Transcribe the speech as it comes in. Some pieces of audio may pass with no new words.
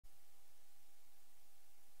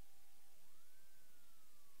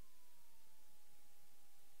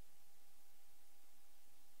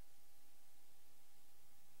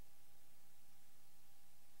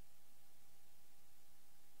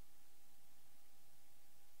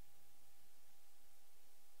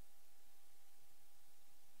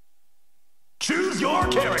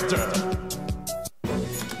character.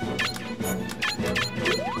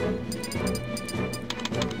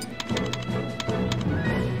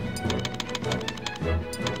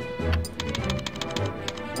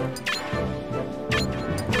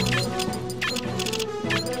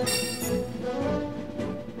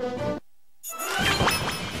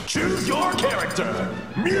 Choose your character,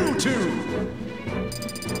 Mewtwo.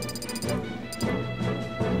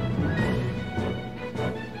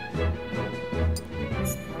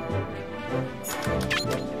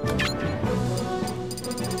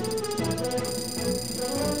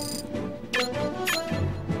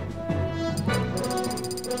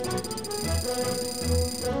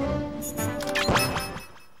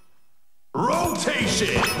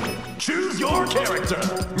 Rotation. Choose your character,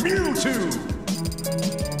 Mewtwo.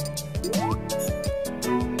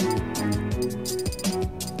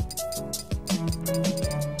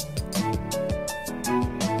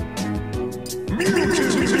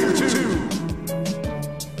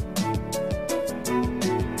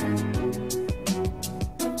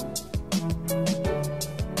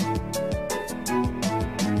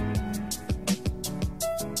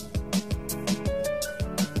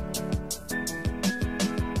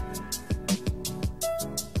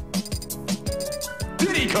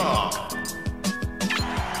 Diddy Kong.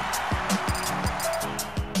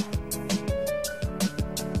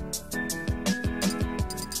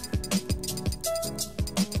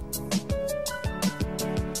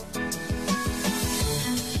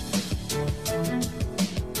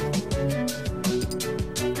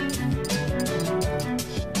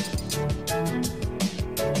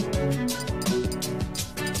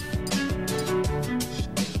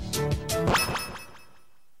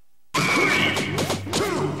 Three,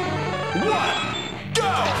 two,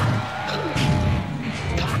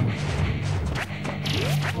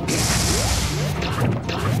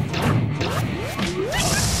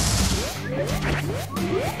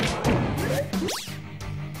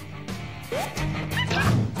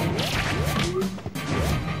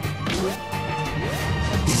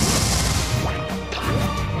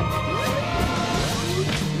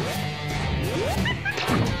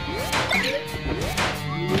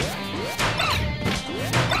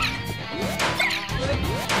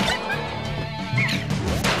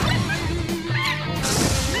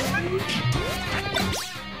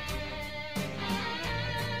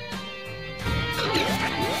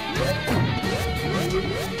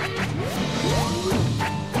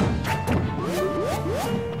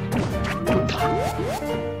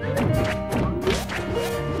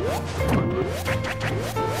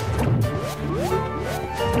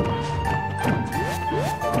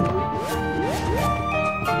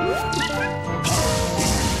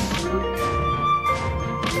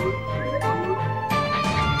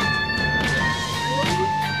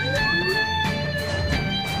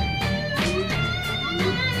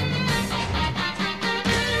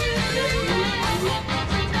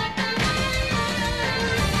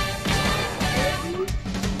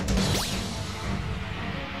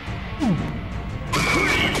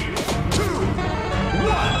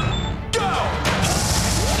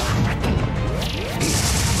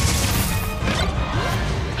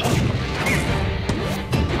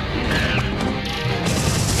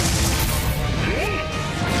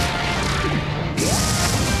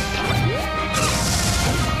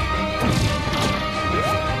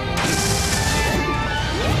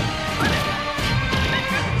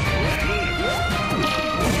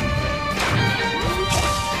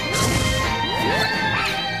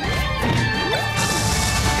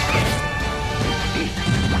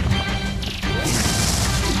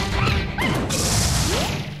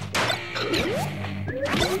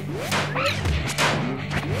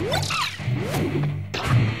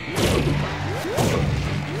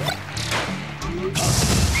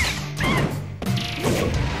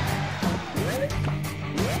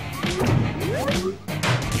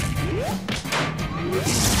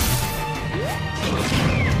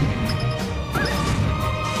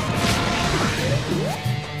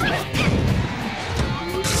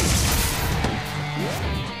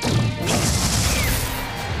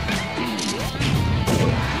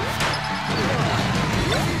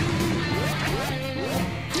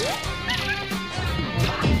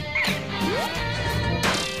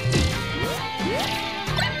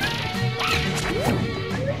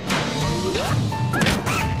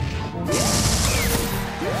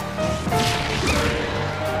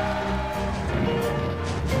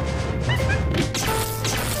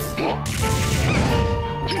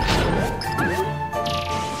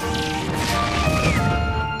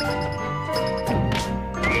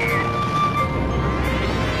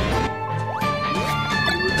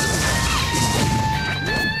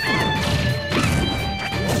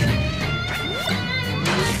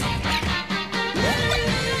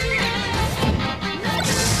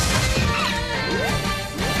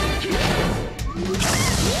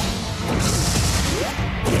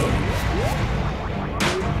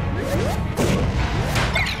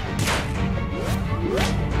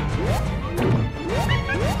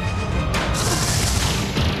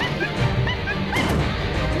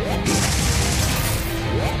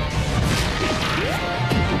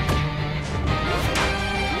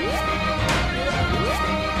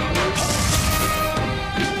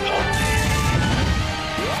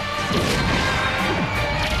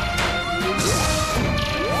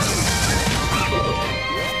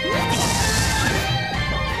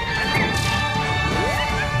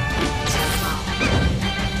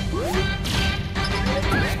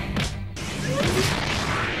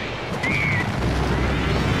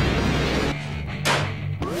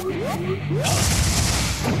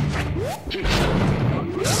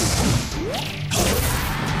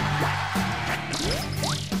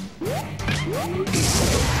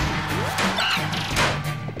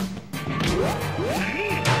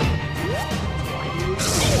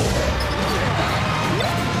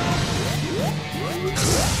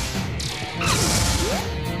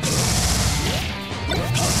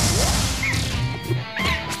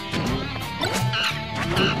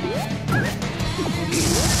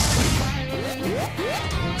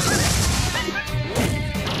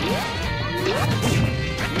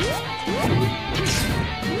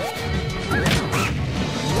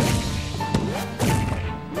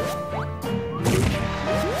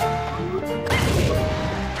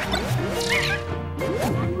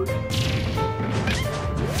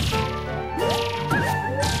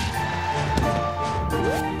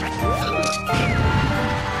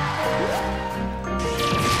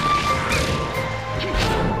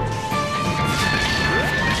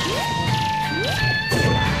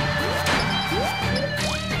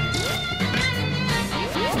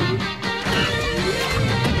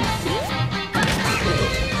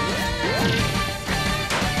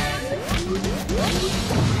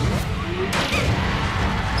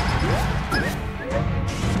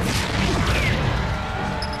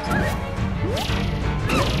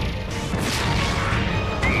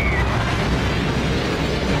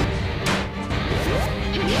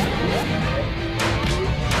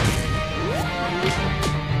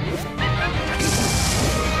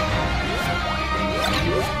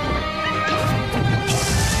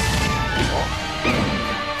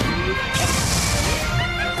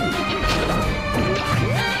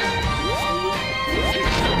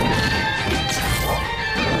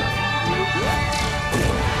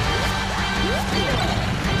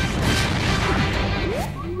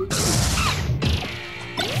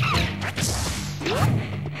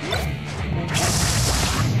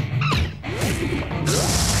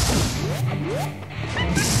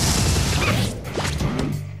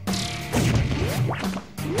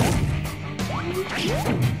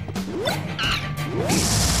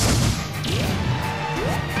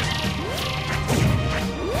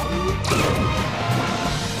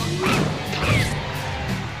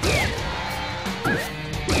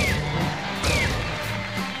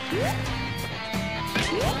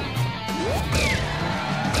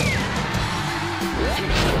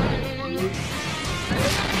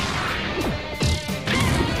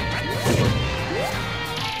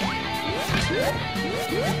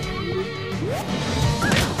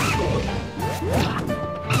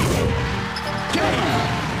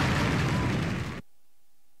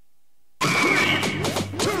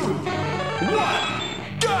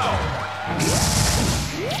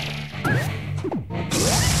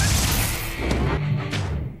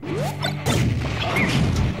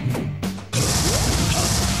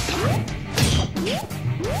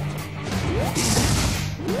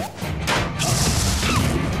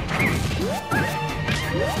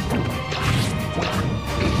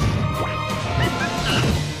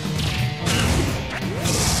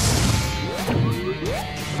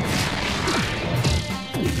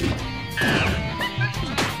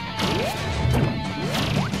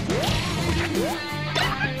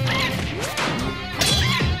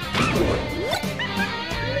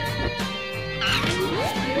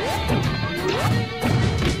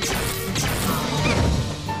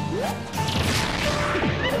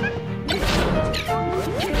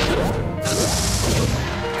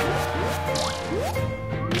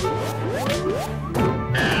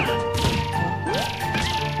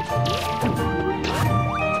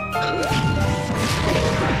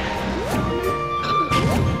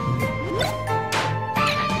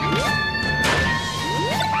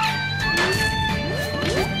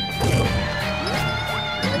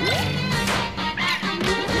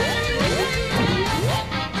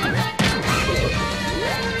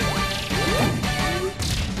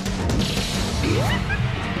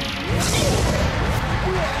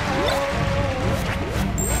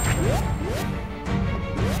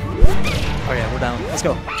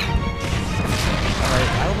 Let's go. Alright,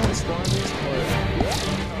 I don't know what the storm is, but...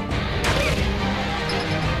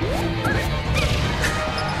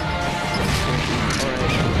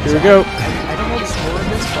 Alright, here we go. I don't know what the storm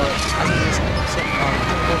is, but I think it's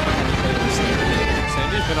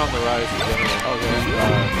Sandy's been on the rise in general. Oh,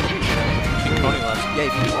 yeah. King Tony last year. Yeah,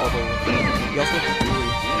 he beat all the... He also beat Beverley.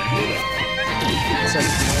 So, you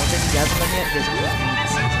know, one thing he hasn't done yet is beat the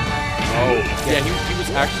season. Oh, yeah, he was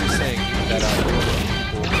actually saying that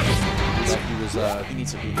he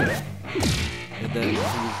needs to beat it. and then he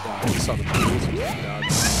saw the tools and Yeah,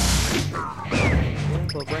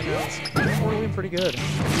 but right now it's really pretty good. We've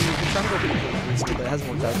been trying to go beat him recently, but it hasn't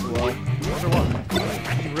worked out too well. I wonder why.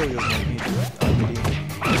 He really doesn't like beat did he?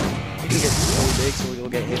 He could get really big, so he'll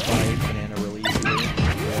get hit by banana really easily.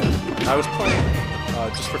 I was playing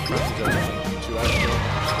just for friends. I was playing 2 hours ago.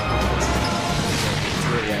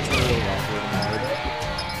 It's really hard.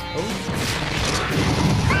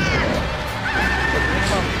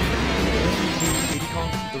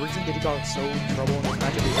 The reason Diddy Kong is so in trouble in this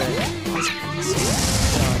matchup is that he's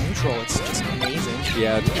neutral. It's just amazing.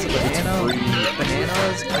 Yeah, it's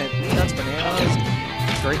bananas, peanuts, bananas,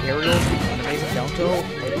 great aerials, an amazing down tilt.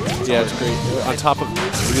 Yeah, it's great. On top of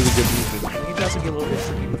really good movement. I think he has to be a little bit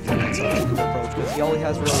tricky with that approach because he only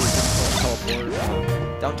has really teleport,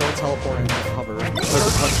 down tilt, teleport, and hover.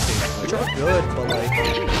 Which are good, but like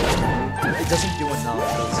it doesn't do enough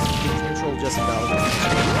because he's neutral just about.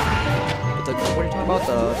 But what are you talking about?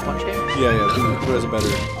 The punch game? Yeah, who has a better?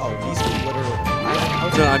 Oh, he's literally.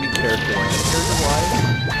 No, I mean character-wise. Character-wise?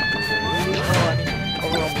 Well, I mean,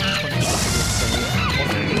 overall, the punch is insane.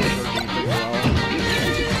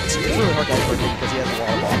 It's really hard to outwork him because he has a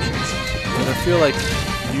lot of options. And I feel like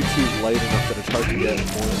YouTube's light enough that it's hard to get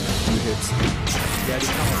more than 2 hits. Yeah,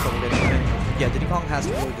 Diddy Kong has trouble getting him. Yeah, Diddy Kong has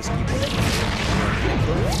to really just keep winning. And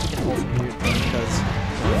clearly he can hold some weird thing because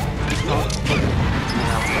Diddy Kong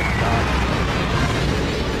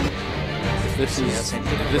This is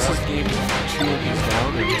game 2 and he's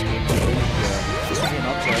down, or it's game 3. This would be an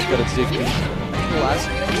upset. He's got to dig deep. The last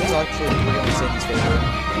game was actually 3 on Sandy's favor.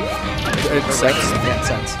 It sense? Yeah, it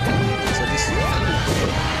sense. So this is...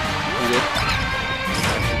 He did?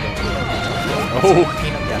 Oh!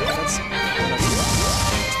 Yeah, that's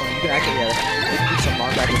funny. You can actually, do some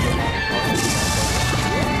mark back with him.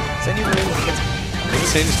 Sandy really gets...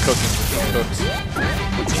 Sandy's cooking. He cooks.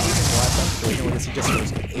 He just goes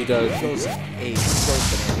He does. He goes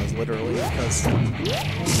bananas, literally, because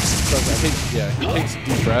he takes a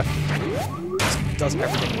deep breath. Does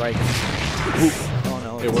everything right. Oh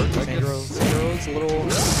no, it worked. Sandro's a little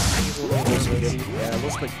nervous. Yeah, it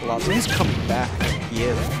looks like a lot. So he's coming back. He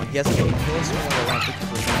is. He has to go around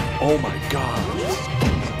 50%. Oh my god.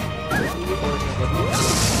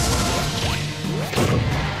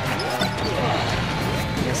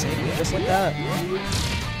 Yeah, Sandy, just like that.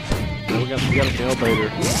 We got a nail biter.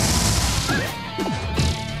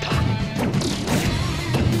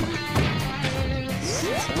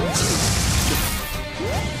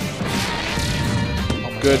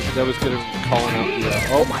 Good. That was good at calling out the.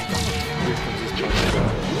 Oh my god. Here comes his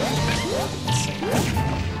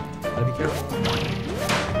Gotta be careful.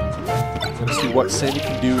 Let's see what Sandy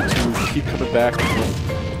can do to keep coming back and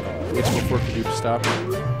what H4 can do to stop him.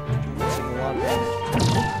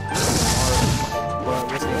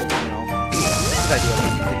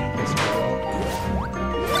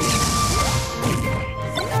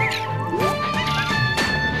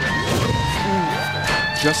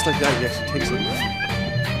 Just like that, he actually takes it.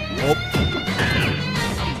 Oh!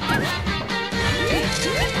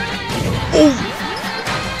 Oh!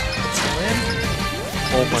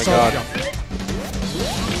 Oh my god.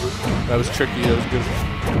 That was tricky, that was good.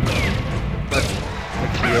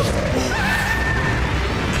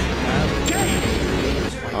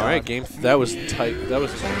 Alright, game. That was tight. That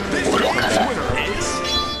was.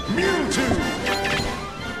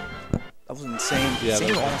 That was insane. Yeah, that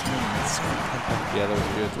was almost yeah, that was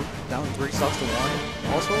good. Down 3 stocks to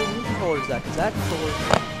 1. Also, who controller is that? Because that controller,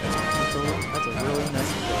 that's a really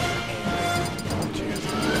nice controller.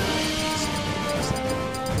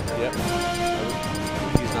 Yep.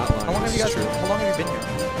 He's not lying. How long have you been here?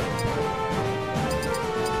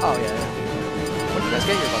 Oh yeah. When did you guys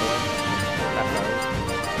get here, by the way?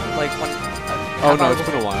 Like when? Oh no, it's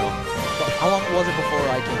been a while. How long was it before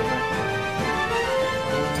I came here?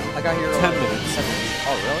 I got here 10 minutes. 7 minutes.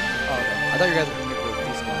 Oh really? Oh okay. I thought you guys were been here for a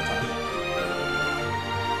decent amount of time.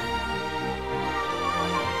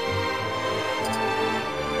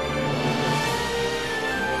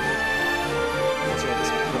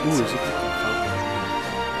 Ooh, is it?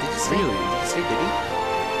 Did you say? Really? Did you say Diddy?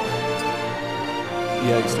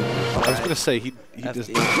 Yeah, he's still. I was gonna say he does.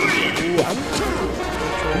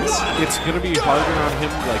 It's gonna be harder on him,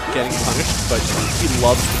 like getting punished, but he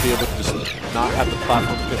loves to be able to just not have the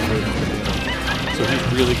platform fit for him. So he's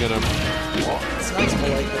really gonna. It's nice, but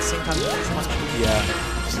like at the same time, it's much. Yeah.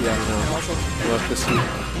 See, I don't know. Also, we'll have to see.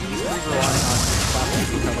 He's pretty relying on platforms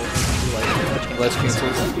to cover like ledge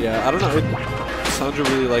cancels. Yeah, I don't know. Sandra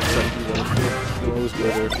really likes that. He'll always go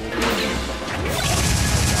there.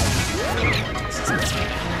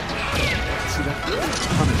 See that?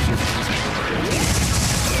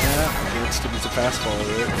 Yeah, it's a fastball,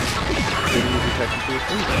 right? Technically.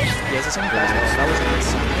 Yeah, it's the same fastball. That was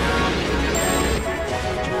insane.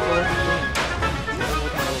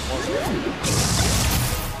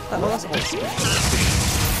 Oh, that's all speed.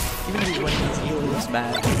 Even if he's winning, he looks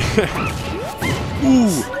mad.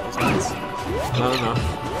 Ooh! those guys. Not enough,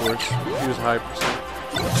 of course. He was high percent.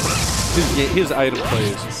 His item play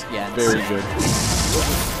is very good.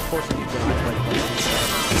 Of course, you can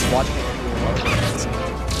just watching it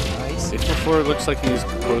nice. 844 looks like he's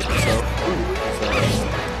composed himself.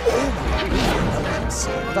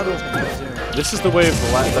 I thought it was going to be soon. This is the way of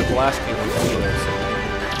the last game we played.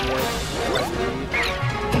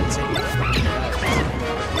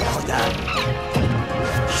 Oh, that.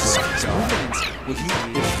 Well,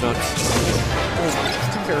 he's nuts.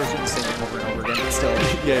 Comparisons same over and over again, but still.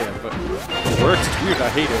 Yeah, but it works. It's weird. I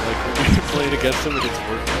hate it. Like, when you're playing against him and it's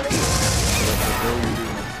working.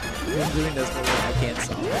 I'm doing this, but I can't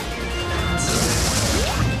stop it.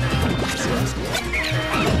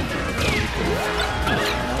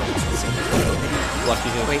 Lucky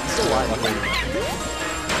him. Wait, he's still alive.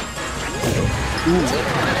 Ooh.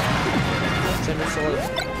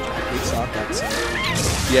 Weak sock, that's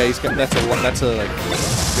yeah, he's got that's a like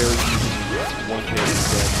very easy one hit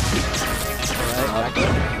instead. Alright,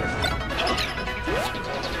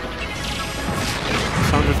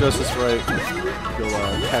 Sandra does this right. He'll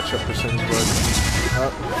catch up percentage wise.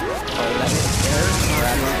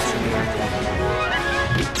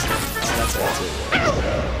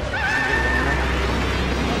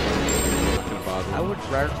 I would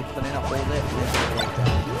rather keep the banana, hold it, and then like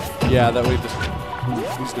that. Yeah, that way just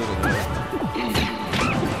he's doing it now.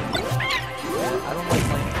 I don't like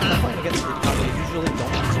playing against the company. I usually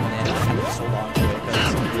don't use banana for so long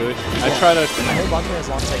because really? I try to I hold on to it as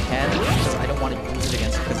long as I can because I don't want to use it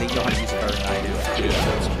against because they know how to use it better than I do. Yeah.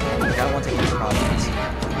 Like, I don't want to take any problems.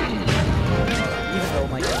 Even though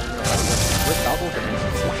my with double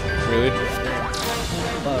bananas. Really?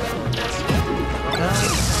 But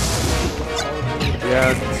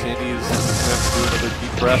yeah, Sandy's gonna have to do another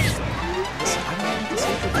deep breath. I don't know what to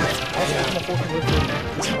say for this. Also, I'm a fucking live for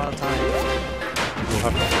this amount of time. We'll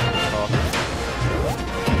have to talk.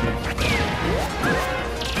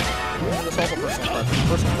 There's also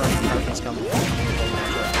personal preference coming.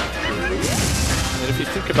 And if you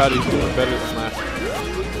think about it, he's doing better than last year.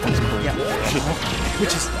 Yeah.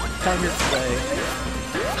 Which is kind of weird to say.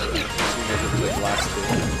 Seeing as it was like last year.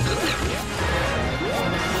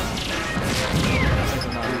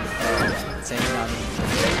 Same not me.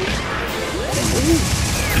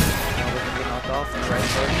 Now we're gonna get knocked off and right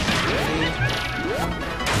first.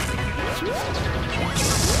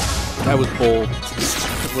 That was bold.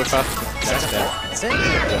 Whip out. That's that. That's it.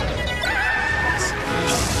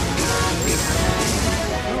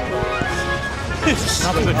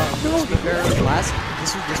 No, to be fair, this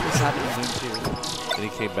was happening in game 2. And he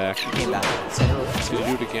came back. He came back. Center Did he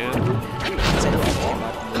do it again? Center came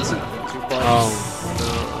back from this in game 2, but Oh,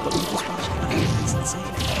 no. but he just watched it. It's insane.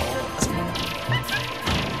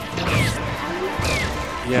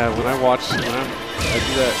 Yeah, when I watch, I do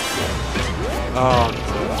that. Oh, no.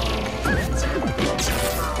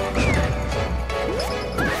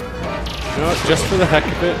 You know what? Just for the heck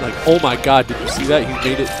of it, like, oh my god, did you see that? He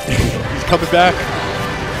made it. He's coming back.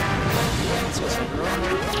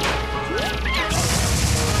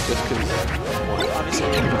 Just because.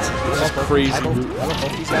 This is crazy. I love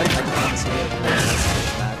both these guys. I just want to see it in this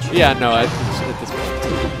match. Yeah, no, at this point.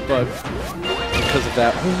 But because of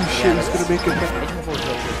that, holy shit, he's going to make it back.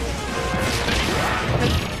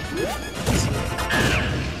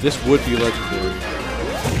 This would be legendary.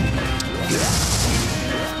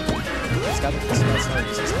 It's got to be this guy's hard.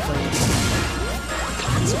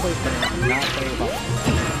 He's playing not play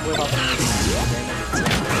about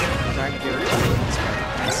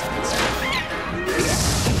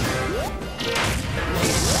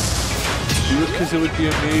Do it because it would be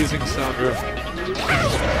amazing, Sandra.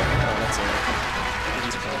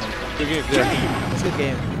 Good game, yeah. It's a good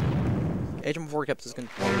game. Agent before kept his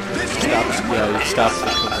control. Yeah, he stopped the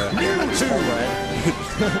comeback.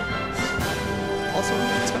 Also,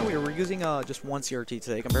 it's kind of weird. We're using just one CRT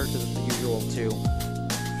today compared to the usual 2.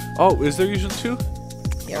 Oh, is there usually 2?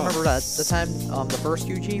 Yeah, I remember that. The time, the first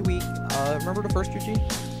UG, remember the first UG?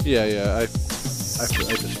 Yeah, yeah, I just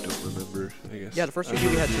don't remember, I guess. Yeah, the first UG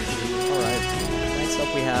we had 2. Alright. Next up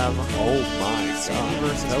we have... Oh my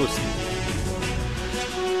god. That was...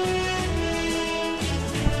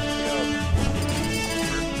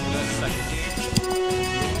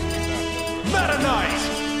 Meta Knight!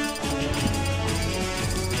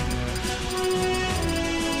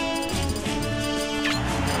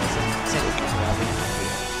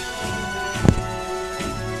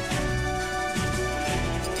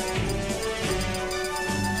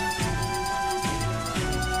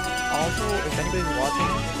 Also, if anybody's watching,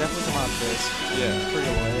 definitely come out to this. Yeah.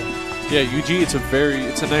 Pretty lit. Yeah, UG, it's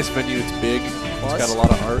a nice venue, it's big, it's got a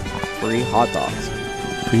lot of art. Free hot dogs.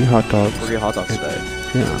 free hot dogs. Free hot dogs today.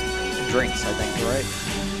 Yeah. Drinks, I think, right?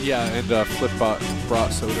 Yeah, and Flip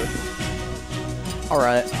brought soda.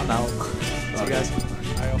 Alright, I'm out. See you guys.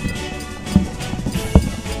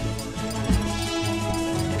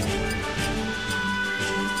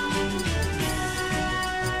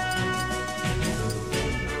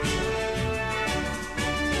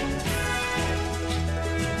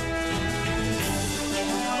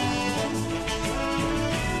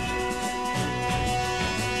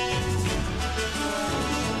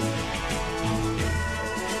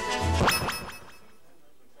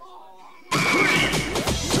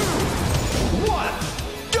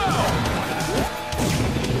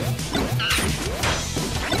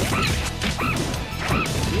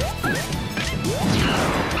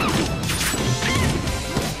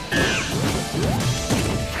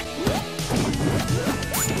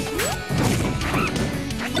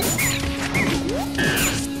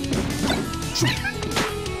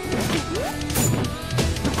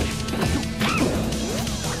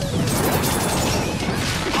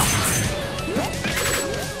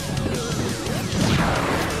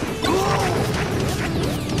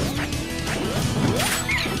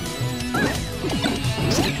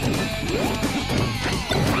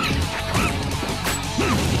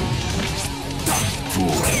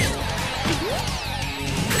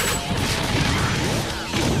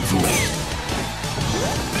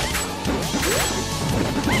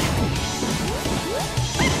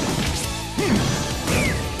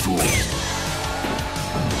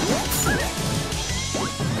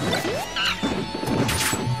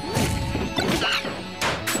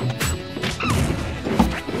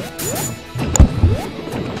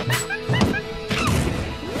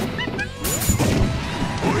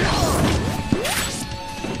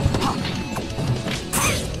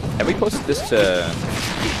 Have we posted this to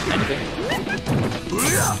anything?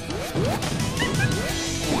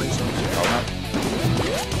 Oh, no.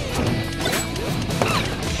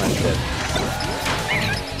 Oh, shit.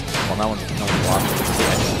 Well, no one's watching.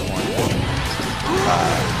 I just want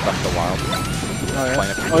Breath of the Wild.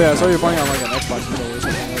 Oh yeah, so you're playing on like an Xbox controller or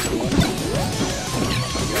something like that.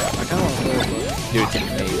 I kind of want to play it, but... Dude, it's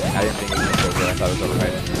amazing. I didn't think it was so good. I thought it was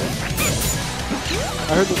overrated.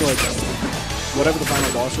 I heard that like... whatever the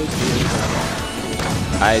final boss is.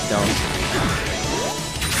 I don't.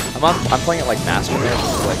 I'm playing it like Master Mode,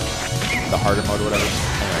 like the harder mode or whatever.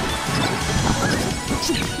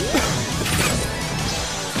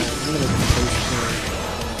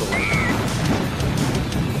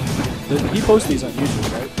 Anyway. He posts these on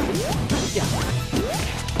YouTube, right? Yeah.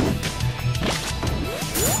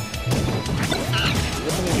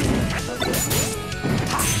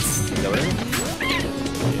 Is that what it is?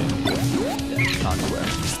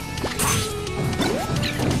 Conquest.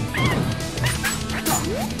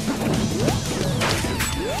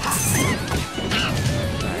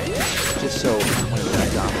 Just so whenever I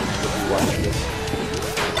dominate, if you watch this,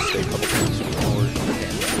 say a couple times before the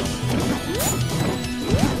game's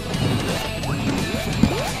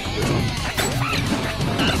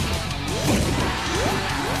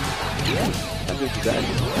How good is that?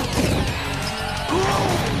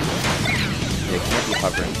 Yeah, it can't be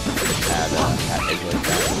hovering at edge like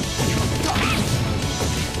that.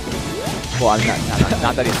 Well, I'm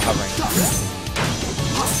not that he's hovering.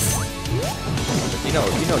 You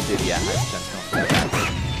know Diddy at 9% going back.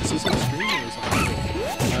 Is this on stream or something?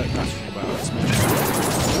 Not stream about Smash.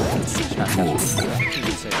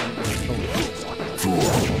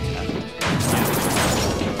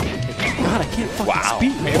 God, I can't fucking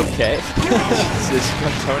speak. Are you okay?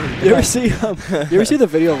 You ever see the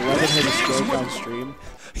video of Lemon had a stroke on stream?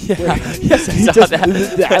 Yeah, yes, I saw that.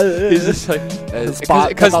 He's just like,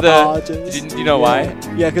 because you know why?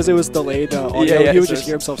 Yeah, because it was delayed audio. Yeah, he would so just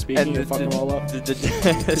hear himself speaking and fuck them all up. The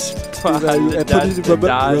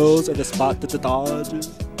Rolls and the spot the dodges.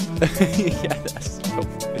 Yeah, that's so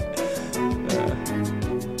funny.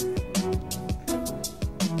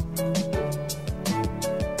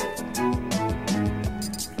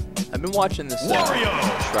 I've been watching this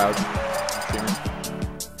Shroud streamer.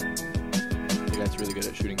 The guy's really good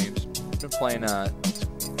at shooting games. I've been playing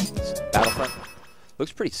Battlefront.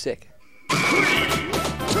 Looks pretty sick. Don't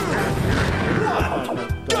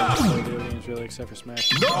play video games really except for Smash.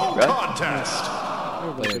 No Right? contest.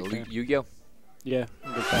 Play Yu-Gi-Oh? Yeah,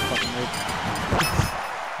 I'm a big fat fucking nerd.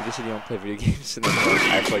 You just said you don't play video games and then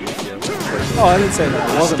I play Yu-Gi-Oh. Oh, I didn't say that.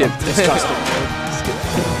 It wasn't Skip. disgusting. Skip.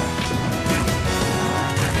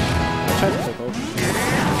 I tried to play both.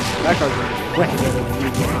 That card's way better than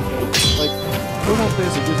Yu-Gi-Oh. Like, Pokemon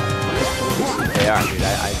players are just They are, dude. I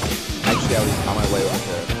was on my way over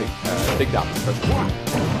to Big Dom.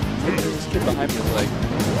 This kid behind me was like,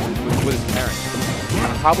 with his parents,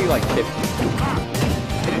 probably like 50.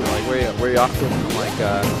 Like, where you off to? I'm like,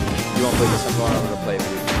 you want to play this? I'm going over to play with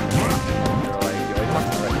you. They're like, yo, I talked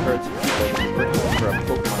to the right person. We're going for a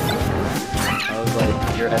Pokemon game. I was like,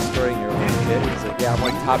 you're escorting your little kid? He's like, yeah, I'm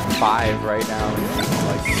like top 5 right now. And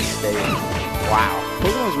like, just stay. Wow.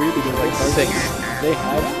 Pokemon's weird because like 6. They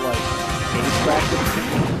have like age brackets.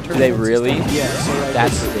 Do they really? Yeah, so like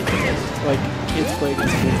that's ridiculous. Like kids play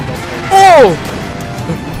against kids and don't play. Oh!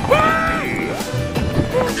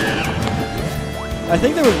 I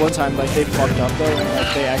think there was one time like they fucked up though, and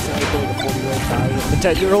like they accidentally put like a 40-year-old guy with the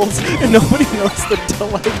 10-year-olds, and nobody noticed until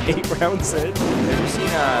like 8 rounds in. Have you seen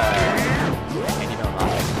Andy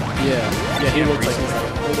Milano? Yeah, he looks like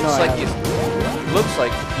he's like. He looks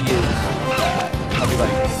like he is probably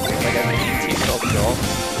like an 18-year-old girl,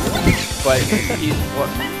 but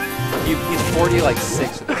he's 40 like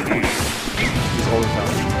 6 at this point. He's older than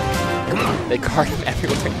him. They card him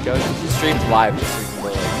everywhere he goes. He streams live just so he can go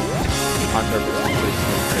like on purpose.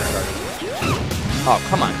 Oh,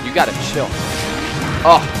 come on. You gotta chill.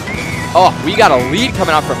 Oh, we got a lead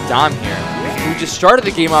coming out from Dom here. We just started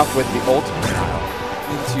the game off with the ultimate style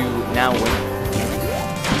into now winning.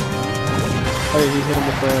 Oh, yeah, he hit him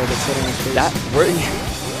with the set on his face. That,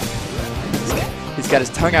 he's got his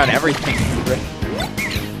tongue out and everything.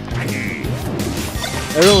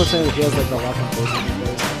 Everyone was saying that he has like the lock and face on his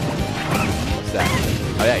face. What's that?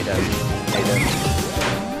 Oh yeah, he does.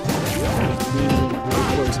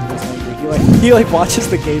 He like watches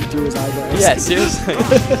the game through his eyebrows. Yeah, seriously.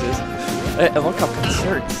 And look how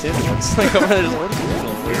concerned Sandy looks like over there just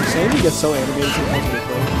looking. Sandy gets so animated sometimes when he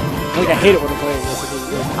plays. Like I hate it when I'm playing this.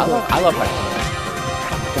 I love Hakeem.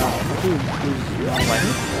 God, Hakeem.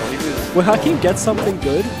 When When Hakeem gets something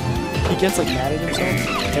good, he gets like mad at himself.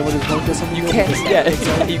 And when his opponent gets something you good, can't, he gets yeah, mad at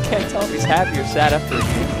himself. you can't tell if he's happy or sad after a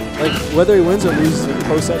game. Like whether he wins or loses in the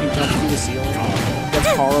post set, he jumps through the ceiling. Gets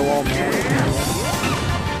horror wall mad.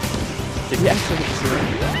 Did he actually hit the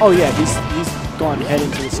ceiling? Oh yeah, he's gone head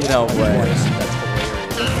into the ceiling. No like, way. twice. That's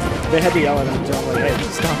hilarious. They had to yell at him, so I'm like, hey,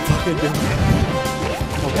 stop fucking doing that.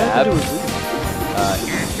 Oh, Jab. what did he do?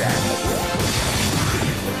 Jab.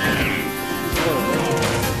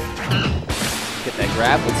 Get that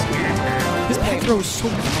grab. Let's see. His back throw is so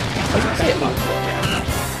much. I was gonna say it about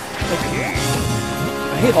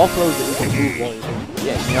I hate all throws that you can move while you're doing.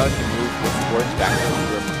 yeah, you know if you move with forwards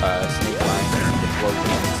backwards or snake line, the flow can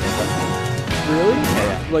at the same time. Really?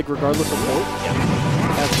 Yeah. Like regardless of port? Yeah.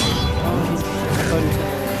 That's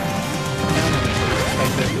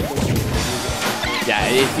Yeah,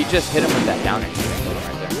 if you just hit him with that down air, you can kill him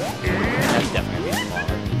right there. That's definitely a small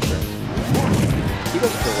for sure. He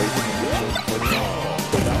goes for way too much.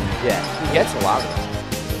 Yeah, he gets a lot of them,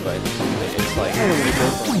 but it's like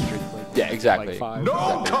yeah, exactly. Like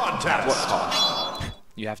No contest. What cost?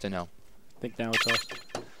 You have to know. I think now it's us.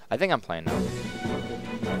 I think I'm playing now.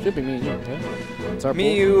 Should be me and you, yeah? It's our Me,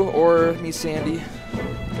 pool. you, or me, Sandy.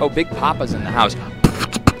 Oh, Big Papa's in the house.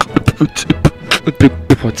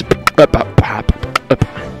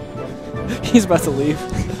 He's about to leave.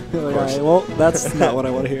 You're like, alright, well, that's not what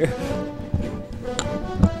I want to hear.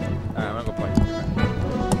 I'm gonna go play.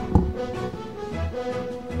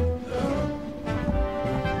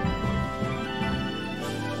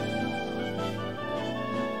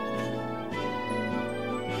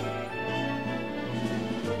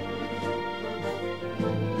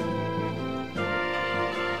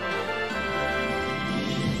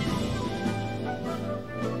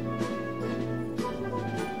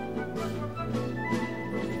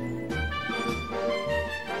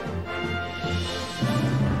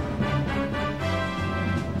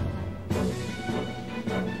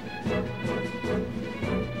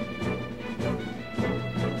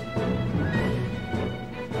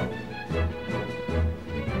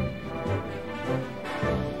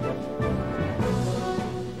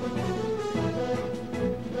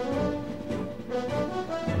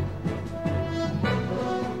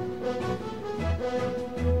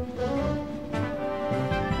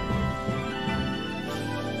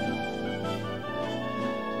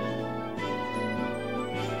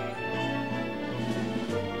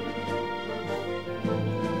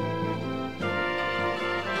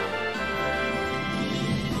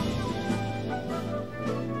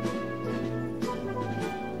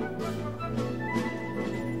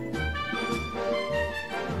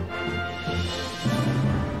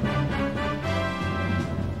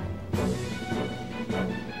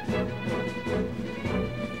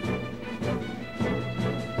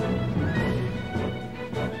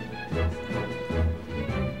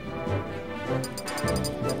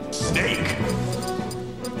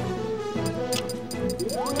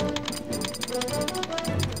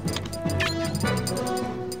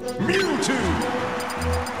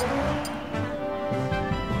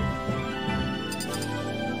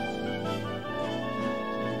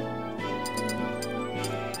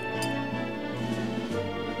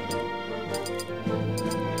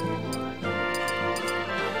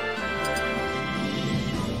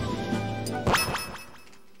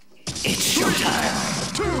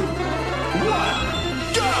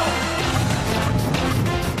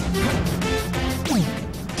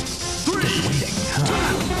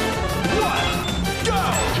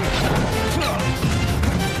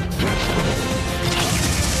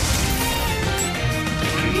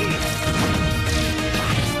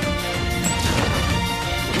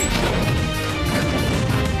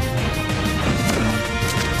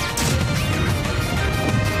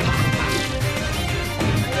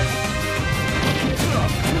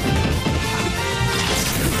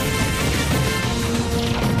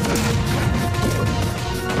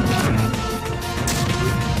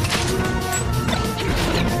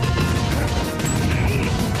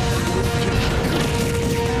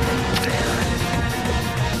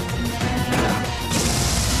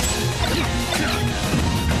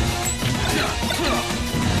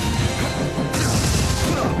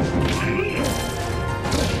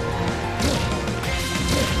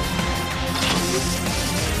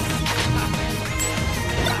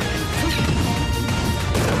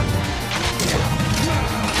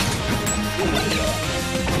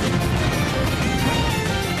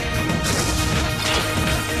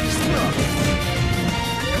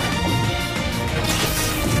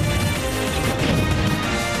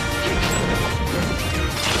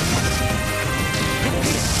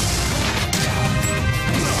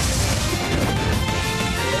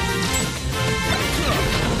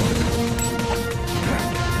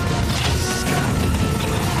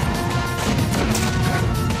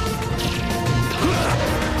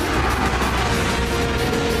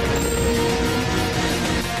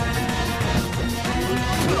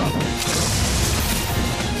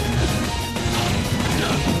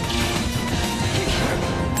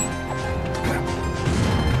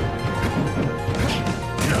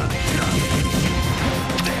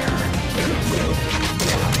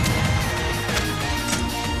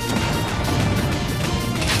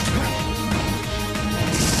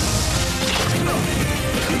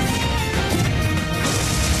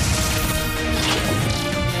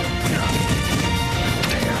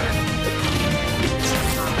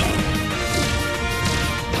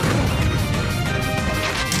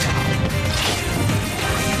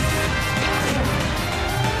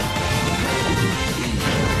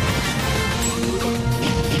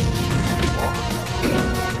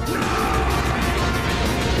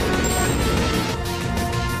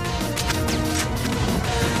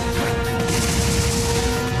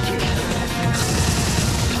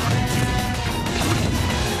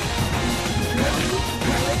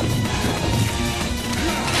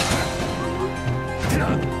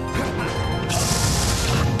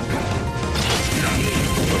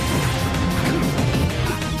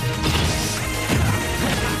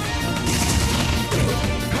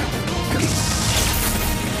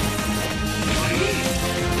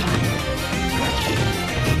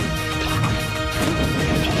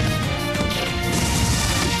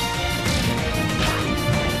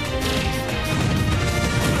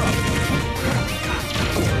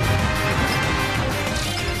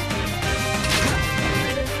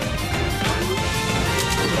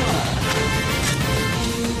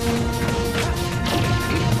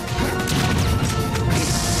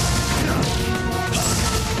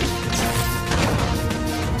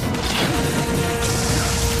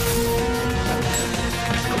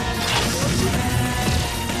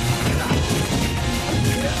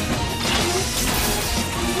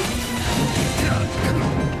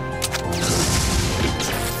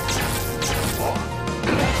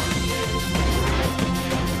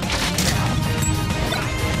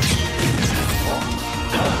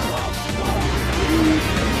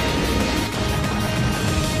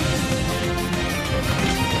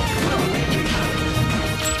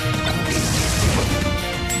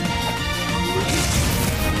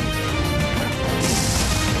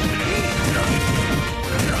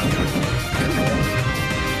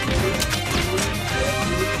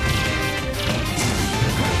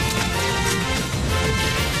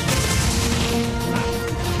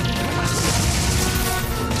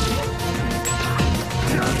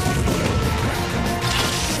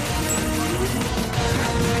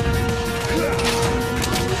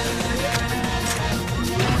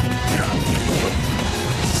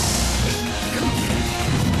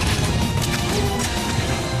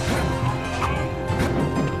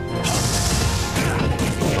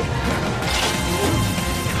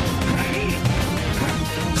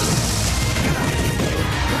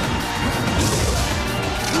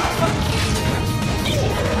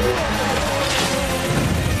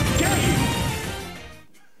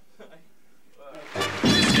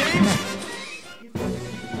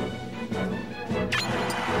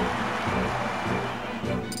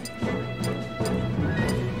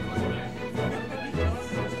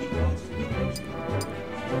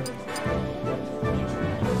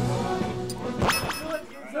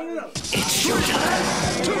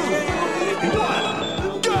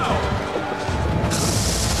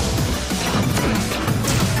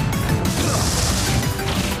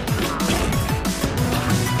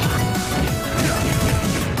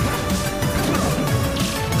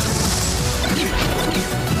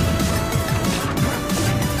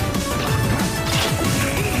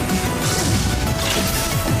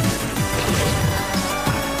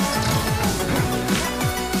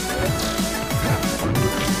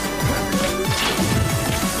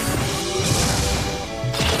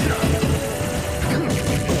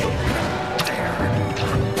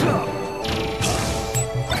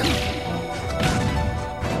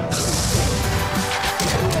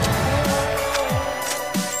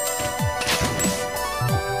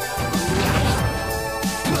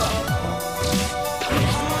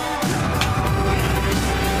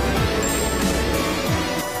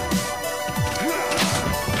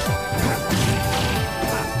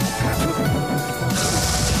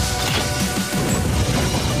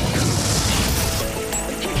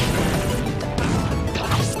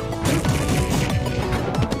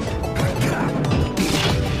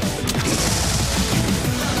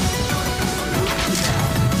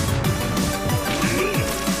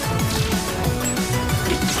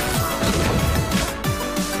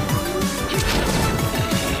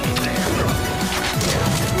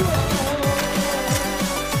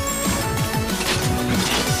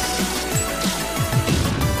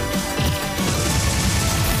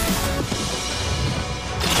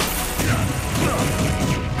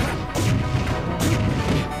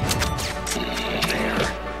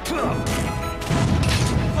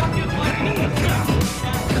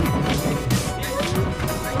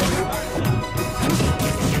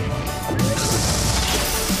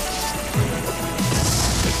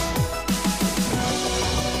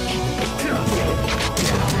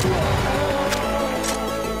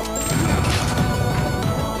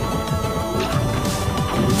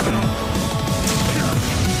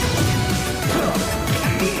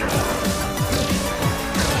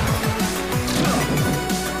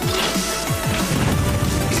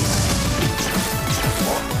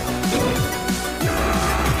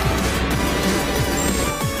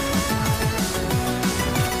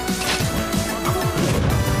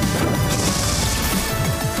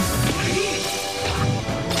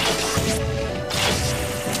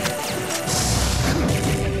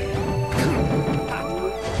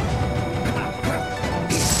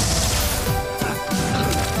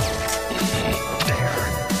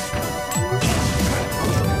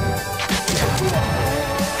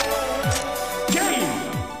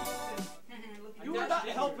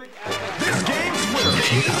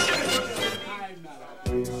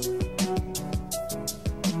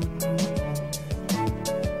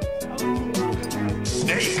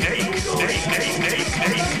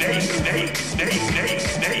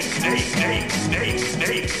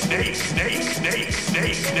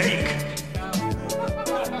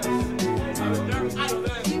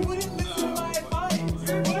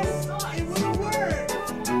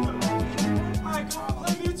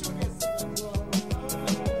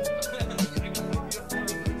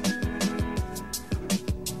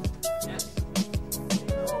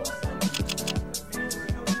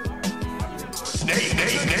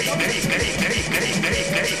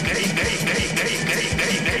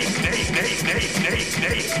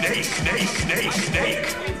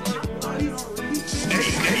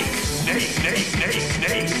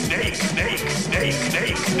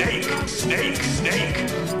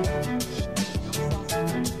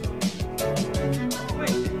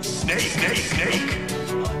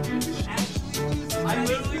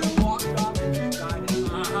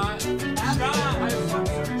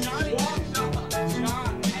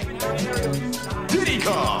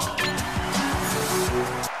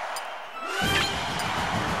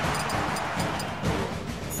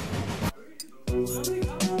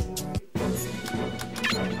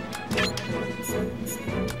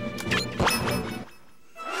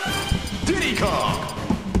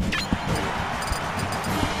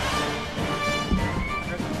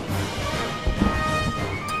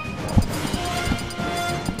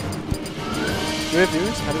 Do we have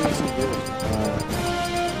viewers? How do we see viewers?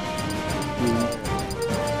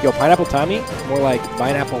 Yo, Pineapple Tommy? More like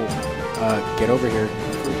Pineapple, get over here.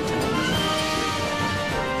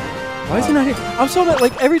 Why is he not here? I'm so mad,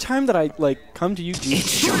 like, every time that I, like, come to UG,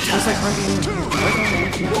 it's like,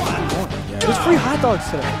 there's free hot dogs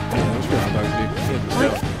today. Yeah, those were hot dogs, dude.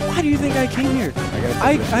 Like, why do you think I came here?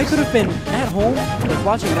 I could have been at home, like,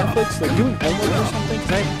 watching Netflix, like, doing homework or something,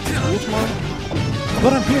 because I have school tomorrow.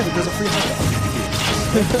 But I'm here because of free hot dogs.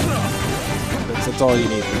 That's all you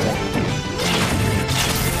need.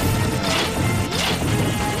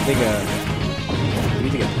 I think, we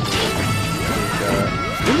need to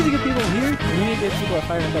get people here. We need to get people at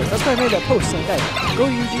Fire and Dice. That's why I made that post saying, guys, go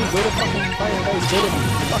to Eugene, go to fucking Fire and Dice, go to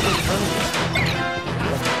fucking tournament.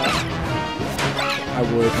 I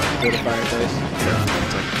would go to Fire and Dice.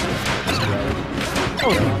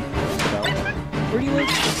 Oh, no. Where do you live?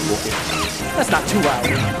 Woolkit. That's not 2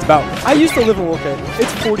 hours. It's about. I used to live in Woolkit.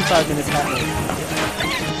 It's 45 minutes at me.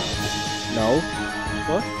 No.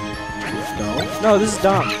 What? No. No, this is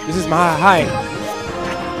Dom. This is my hi.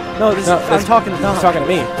 No, this is. I'm talking to Dom. He's talking to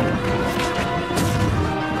me.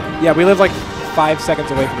 Yeah, we live like 5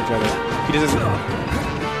 seconds away from each other. He just isn't.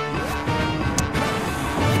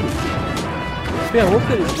 Yeah,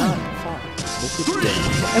 Woolkit is not far.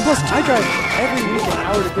 And plus, I drive every week an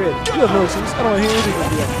hour to Grid. You have no excuse. I don't want to hear anything from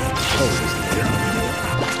you.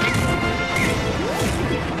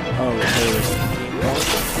 Oh,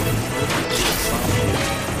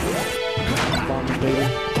 baby.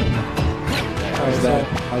 How's that?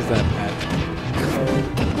 How's that, Pat?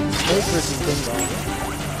 Snake versus Ding Dong.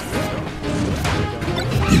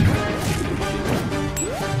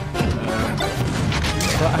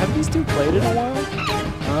 Well, have these two played in a while?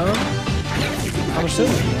 I'm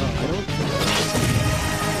assuming. No, I don't think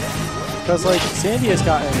so. Because, like, Sandy has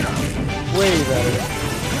gotten way better.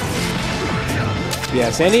 Yeah,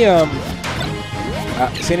 Sandy,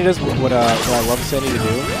 Sandy does what I love Sandy to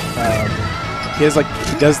do. He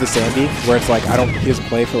does the Sandy, where it's like, he doesn't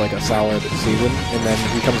play for like a solid season, and then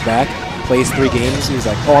he comes back, plays 3 games, he's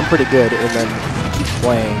like, oh, I'm pretty good, and then keeps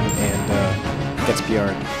playing and gets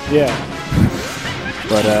PR'd. Yeah.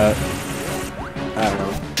 But, I don't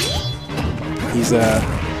know.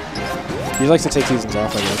 He likes to take seasons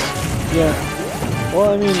off, I guess. Yeah. Well,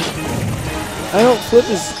 I mean, I know Flip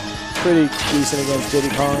is pretty decent against Diddy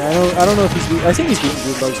Kong. I don't know if he's I think he's beaten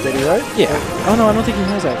Greenbug's Diddy, right? Yeah. Oh no, I don't think he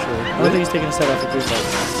has actually. I don't think he's taken a set off of Greenbug.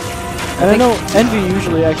 And I know Envy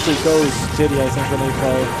usually actually goes Diddy, I think, when they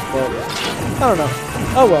play, but I don't know.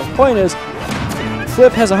 Oh well, point is,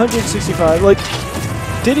 Flip has 165. Like,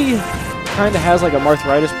 Diddy kind of has like a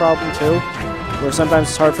arthritis problem too, where sometimes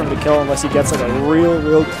it's hard for him to kill unless he gets like a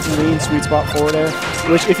real clean sweet spot forward air,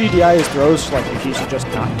 which if you DI his throws, like he should just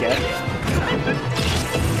not get.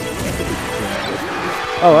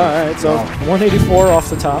 Oh, alright, so 184 off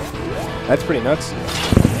the top. That's pretty nuts.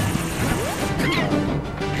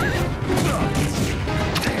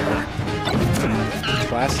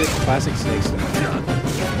 Classic snakes.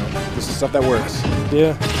 This is stuff that works.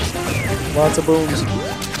 Yeah. Lots of booms.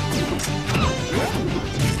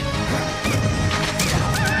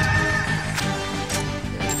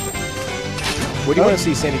 What do you want to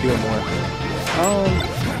see Sandy doing more?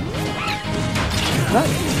 Not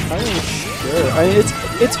entirely sure. I mean,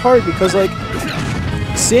 it's hard because like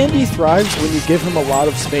Sandy thrives when you give him a lot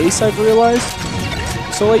of space, I've realized.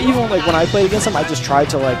 So like even like when I played against him, I just tried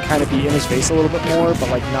to like kind of be in his face a little bit more, but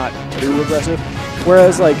like not too aggressive.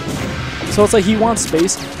 Whereas like, so it's like he wants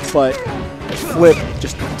space, but Flip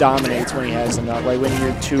just dominates when he has enough. Like when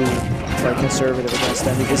you're too like conservative against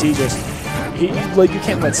him, because he like you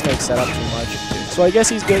can't let Snake set up too much. So I guess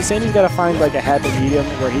Sandy's got to find like a happy medium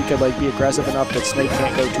where he could like be aggressive enough that Snake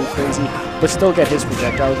can't go too crazy, but still get his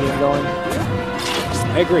projectile game going.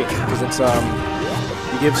 I agree, because it's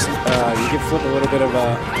you give Flip a little bit of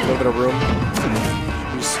room.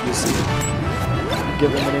 You see,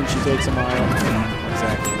 give him an inch, he takes a mile.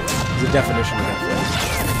 Exactly. It's the definition of that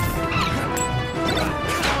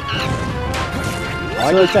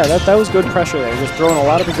I like that. That was good pressure there. Just throwing a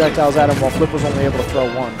lot of projectiles at him while Flip was only able to throw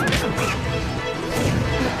one.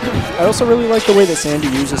 I also really like the way that Sandy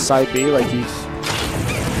uses side B. Like he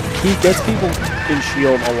gets people in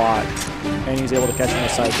shield a lot, and he's able to catch them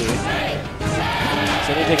with side B.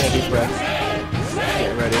 Sandy taking a deep breath.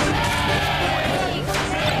 Getting ready.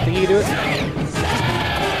 Think you can do it?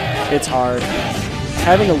 It's hard.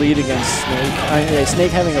 Having a lead against Snake,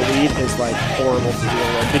 Snake having a lead is like horrible to deal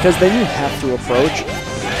with, because then you have to approach,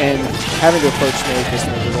 and having to approach Snake is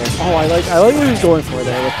miserable. Oh, I like what he was going for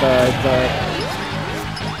there with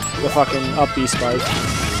the fucking up B spike.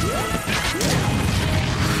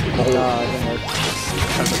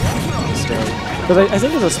 Because I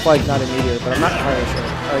think it's a spike, not a meteor, but I'm not entirely sure.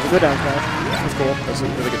 Alright, good down smash. That's cool. That's a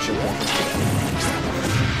really good shield ball.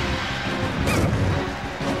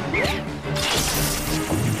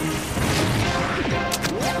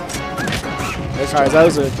 Alright, that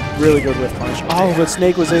was a really good whiff punch. Oh, but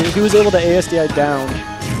Snake was he was able to ASDI down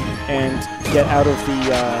and get out of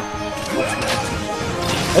the up smash.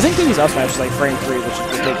 I think Diddy's up smash is like frame 3, which is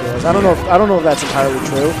ridiculous. I don't know if that's entirely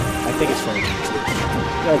true. I think it's frame 2.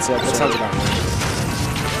 That's it. That sounds about right.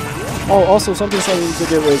 Oh, also something to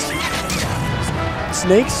do is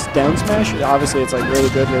Snake's down smash. Obviously, it's like really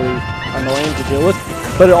good, really annoying to deal with,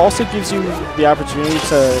 but it also gives you the opportunity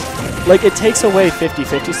to, like, it takes away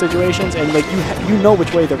 50-50 situations, and like you know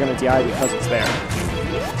which way they're going to DI because it's there.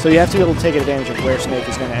 So you have to be able to take advantage of where Snake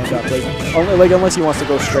is going to end up. Like unless he wants to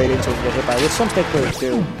go straight into it and get hit by, which some Snake players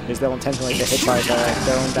do, is they'll intentionally get hit by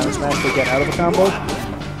their own down smash to get out of a combo.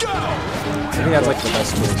 I think that's like the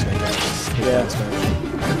best tool Snake has. Yeah.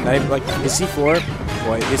 Not even, like his C4.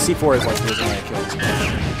 Boy, his C4 is like the reason why I killed him.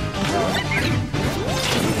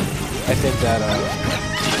 I think that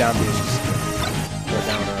down B is just or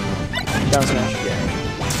Down smash. Yeah.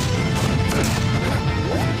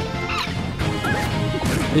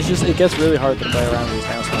 It's just, it gets really hard to play around with these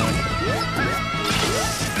down smash.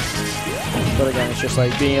 But again, it's just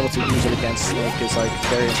like being able to use it against Snake is like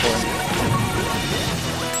very important.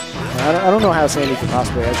 I don't know how Sandy could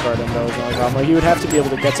possibly edge guard him though. Is the only problem. Like he would have to be able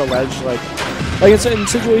to get to ledge. Like in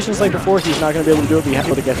situations like before, he's not going to be able to do it. But you have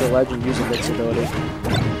to be able to get to the ledge and use invincibility.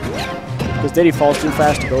 Because Diddy falls too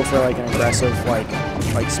fast to go for like an aggressive like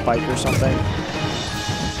spike or something.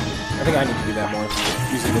 I think I need to do that more.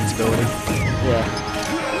 Use invincibility. Yeah.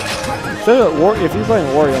 So if you're playing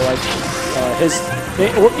Warrior, like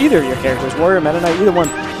either of your characters, Warrior, Meta Knight, either one,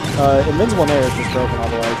 Invincible Nair is just broken all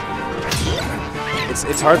the way.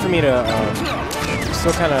 It's hard for me to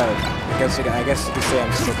still kind of. I guess you could say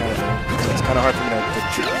I'm still kind of. It's kind of hard for me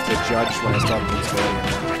to judge when I start invincibility.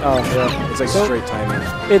 Oh yeah. It's like so straight timing.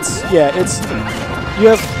 It's you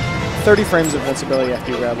have 30 frames of invincibility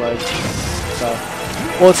after you grab ledge. So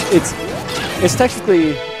well, it's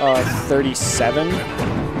technically 37,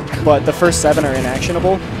 but the first 7 are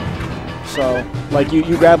inactionable. So, like,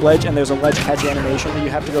 you grab ledge, and there's a ledge catch animation that you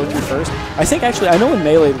have to go through first. I think, actually, I know in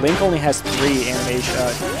Melee, Link only has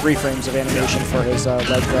 3 frames of animation for his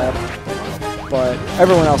ledge grab. But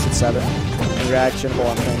everyone else at 7, and you're actionable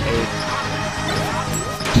on frame 8.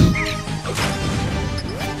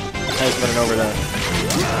 Nice running over the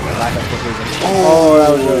lack of conclusion. Oh, that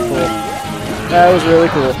was really cool. That was really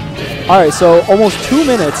cool. Alright, so almost 2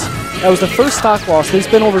 minutes. That was the first stock loss. There's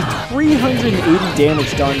been over 380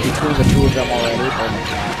 damage done between the two of them already. Oh my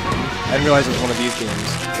god. I didn't realize it was one of these games.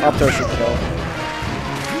 Up there should kill.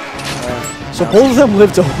 So both of them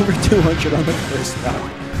lived to over 200 on the first stock.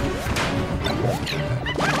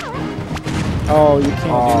 Oh, you can't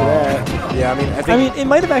do that. Yeah, I mean, it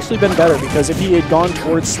might have actually been better, because if he had gone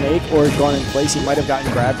towards Snake or had gone in place, he might have gotten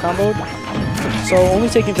grab comboed. So only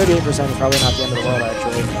taking 38% is probably not the end of the world,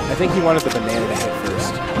 actually. I think he wanted the banana to hit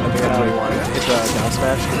first. I think that's what he wanted. Hit the down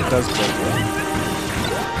smash, because it does break it.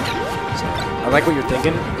 So, I like what you're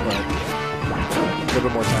thinking, but a little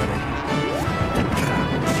bit more timing.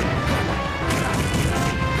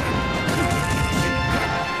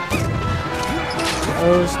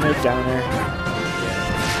 Oh, Snake Downer.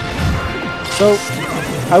 So,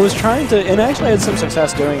 I was trying to, and actually I had some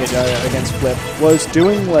success doing it against Flip, was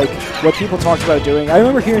doing like what people talked about doing. I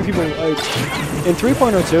remember hearing people like, in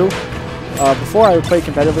 3.02, before I would play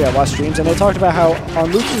competitively, I watched streams, and they talked about how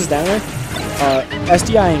on Lucas's Downer,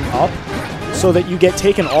 SDIing up so that you get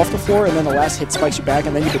taken off the floor and then the last hit spikes you back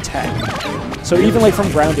and then you could tag. So even like from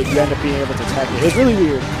grounded, you end up being able to tag it. It was really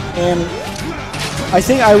weird. And I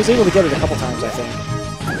think I was able to get it a couple times, I think.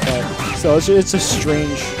 But, so it's a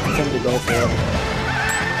strange thing to go for.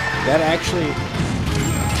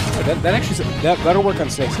 That'll work on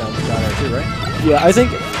Snake's down too, right? Yeah, I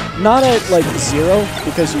think not at like 0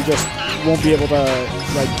 because you just won't be able to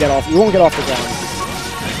like get off. You won't get off the ground.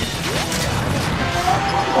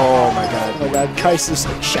 Oh my god. Oh my god, Kais is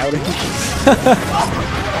like shouting.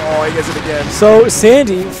 Oh, he gets it again. So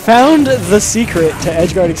Sandy found the secret to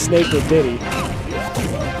edgeguarding Snake with Diddy.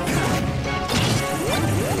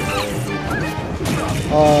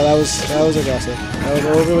 Oh, that was aggressive. That was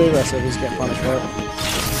overly aggressive. He's getting punished for it.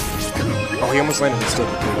 Oh, he almost landed the stick.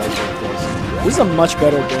 This is a much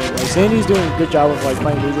better game. Like Sandy's doing a good job of like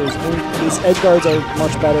playing losers. His edge guards are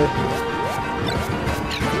much better.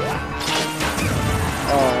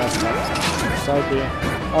 Oh, that's tough. Side B.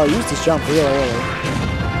 Oh, he used his jump real early.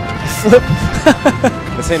 Flip.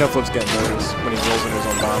 This ain't no Flip's getting nervous when he rolls into his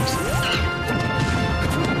own bombs.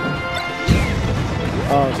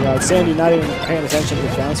 Oh god, Sandy not even paying attention to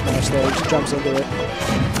the down smash there. He just jumps into it.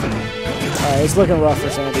 Alright, it's looking rough for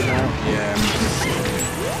Sandy now. Yeah.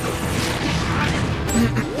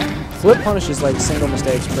 Flip punishes like single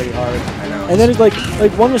mistakes pretty hard. I know. And then it's like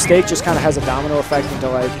one mistake just kind of has a domino effect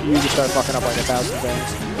until like you just start fucking up like 1,000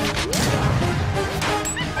 things.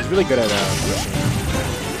 He's really good at pushing.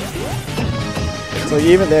 So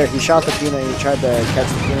even there, he shot the peanut. He tried to catch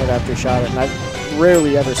the peanut after he shot it, and I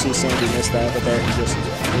rarely ever see Sandy miss that. But there, he just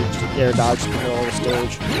air dodged in the middle of the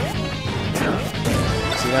stage.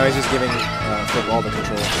 See, now he's just giving Flip all the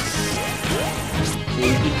control.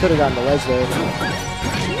 He could have gotten the ledge there.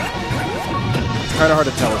 It's kind of hard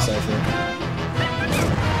to tell with Cypher.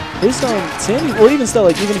 His Sandy, or even still,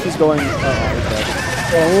 like even if he's going, okay.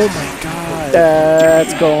 Oh my god,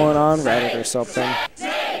 that's going on Reddit or something.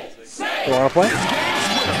 You wanna play?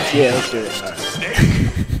 Yeah, let's do it.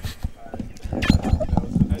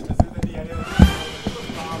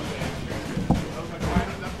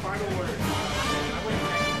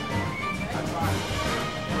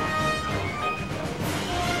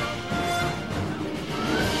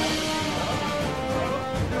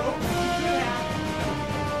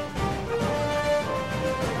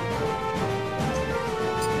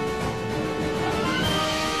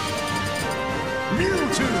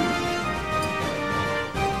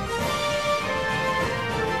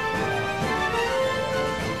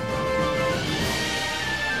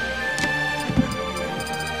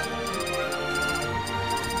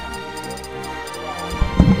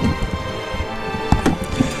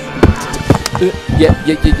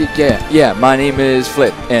 Yeah. My name is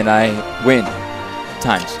Flip, and I win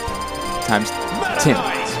times 10.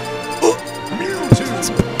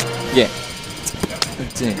 Yeah.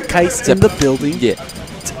 Kais in the building. Yeah.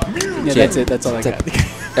 Yeah, that's it. That's all I got.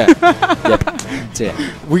 Yeah.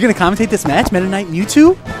 We're gonna commentate this match, Meta Knight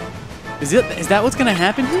Mewtwo. Is that what's gonna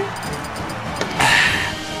happen here?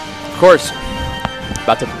 Of course.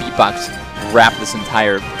 About to beatbox, rap this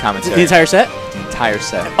entire commentary. The entire set? Entire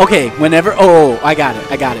set. Okay, whenever. Oh, I got it.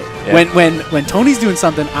 Yeah. When Tony's doing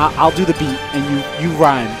something, I'll do the beat and you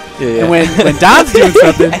rhyme. Yeah. And when Dom's doing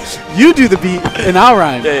something, you do the beat and I'll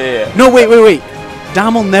rhyme. Yeah. No, wait.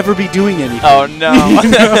 Dom will never be doing anything. Oh no!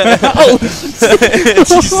 Get out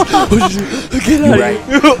of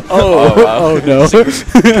here! Oh no!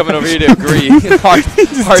 Coming over here to agree. Hard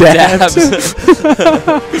dabs.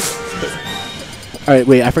 All right,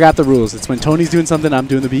 wait. I forgot the rules. It's when Tony's doing something, I'm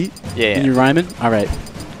doing the beat. Yeah. And you're rhyming. All right.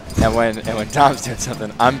 And when Dom's doing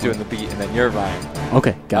something, I'm doing the beat, and then you're rhyming.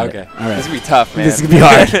 Okay, got it. Okay. All right. This is gonna be tough, man. This is gonna be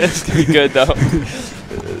hard. This is gonna be good though.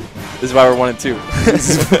 This is why we're 1 and 2.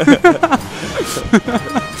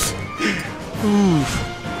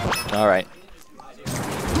 All right.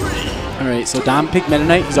 All right. So Dom picked Meta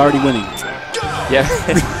Knight. He's already winning. Yeah.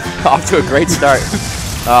 Off to a great start.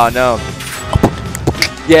 Oh no.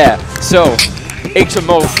 Yeah. So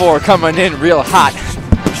HMO 4 coming in real hot.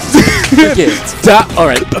 Yeah. All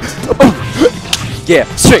right. Yeah,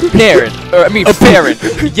 straight Baron. Or I mean Baron.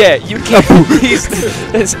 Yeah, you can't. He's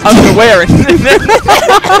underwearing.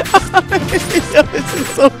 This is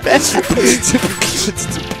so bad.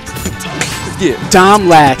 Yeah. Dom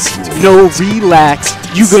lax. No relax.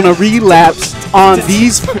 You gonna relapse on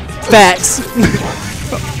these facts.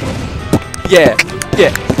 Yeah. Yeah.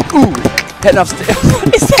 Ooh. Heading upstairs.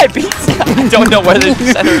 What is that beat? I don't know where the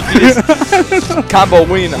center of the beat is. Combo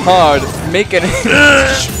win hard. Making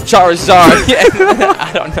Charizard. Yeah.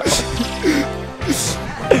 I don't know.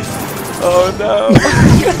 Oh no.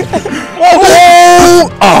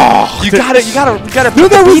 Oh! You gotta No, put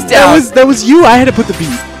the beat down. that was you. I had to put the beat.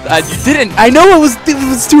 You didn't. I know it was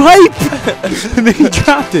too hype. And then he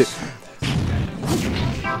dropped it.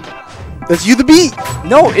 That's you the beat.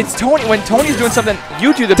 No, it's Tony. When Tony's doing something,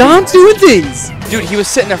 you do the Dom's doing things. beat. Dude, he was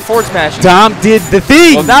sitting there forward smashing. Dom did the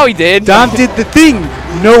thing. Well, now he did. Dom did the thing.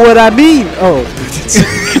 You know what I mean? Oh.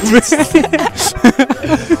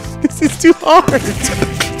 This is too hard.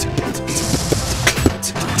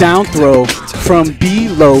 Down throw from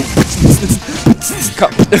below.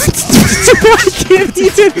 I can't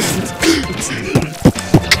even.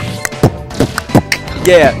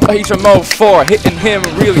 Yeah, HMO 4 hitting him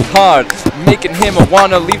really hard, making him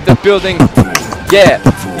wanna leave the building. Yeah,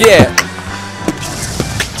 yeah.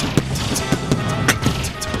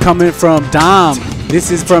 Coming from Dom. This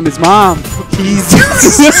is from his mom. He's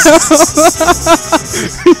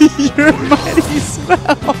your mighty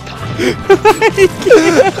smell.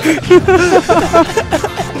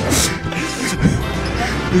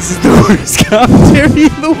 This is the worst commentary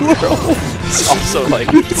in the world. It's also like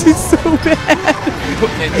This is so bad.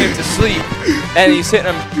 putting him to sleep, and he's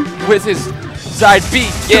hitting him with his side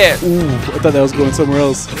beat. Yeah. Ooh, I thought that was going somewhere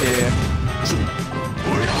else.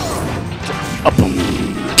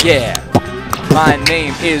 Yeah. My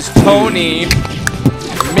name is Tony,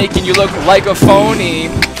 making you look like a phony.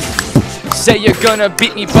 Say you're gonna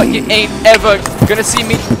beat me, but you ain't ever gonna see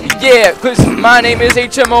me. Yeah, cause my name is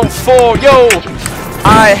HMO4. Yo,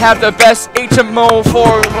 I have the best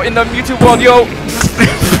HMO4 in the Mewtwo world. Yo.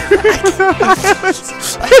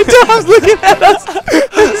 Dom's looking at us.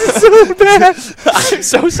 This is so bad. I'm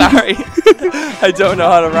so sorry. I don't know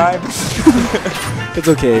how to rhyme. It's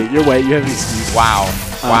okay. You're white. You have an excuse. Wow.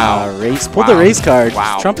 Wow. Race. Pull the race card.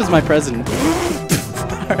 Wow. Trump is my president.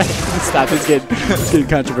 All right. Stop. It's getting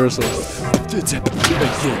controversial.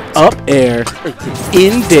 Up air.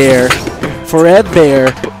 In there.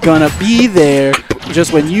 Forever. Gonna be there.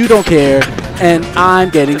 Just when you don't care. And I'm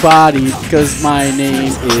getting bodied because my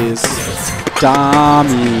name is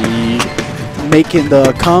Dommy. Making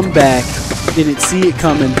the comeback. Didn't see it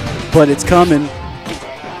coming, but it's coming.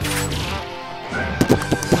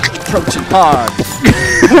 Approaching hard.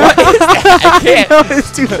 What is that? I can't. No,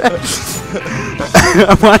 it's too fast.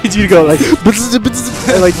 I wanted you to go like,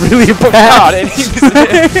 like really God, fast.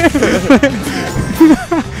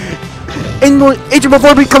 and And Agent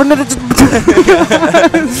before me coming.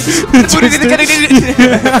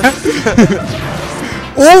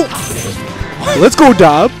 Oh, let's go,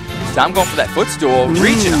 Dob. So I'm going for that footstool,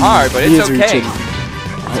 reaching hard, but He it's is okay. reaching.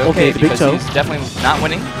 It's Okay, okay the big because toe. he's definitely not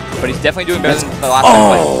winning, but he's definitely doing better than the last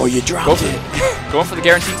time. Oh, you dropped it. Going for the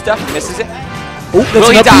guaranteed stuff, misses it. Oh, that's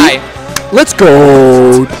Will he an upbeat. die? Let's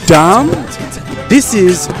go, Dom. This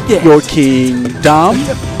is your king, Dom.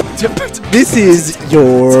 This is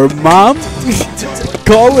your mom.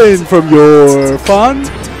 Calling from your fun.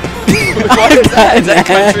 What is that? Is that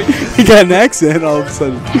country? He got an accent all of a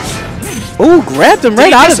sudden. Oh, grabbed him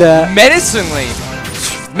right out of that. Menacingly.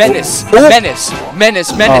 Menace, Oh. menace,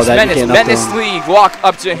 menace, menace, that you menace, can't up menacely walk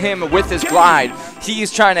up to him with his glide. He's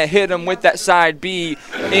trying to hit him with that side B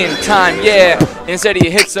in time, yeah. Instead he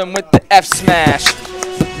hits him with the F smash.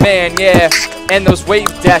 Man, yeah, and those wave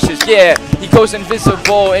dashes, yeah. He goes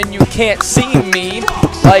invisible and you can't see me.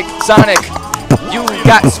 Like Sonic, you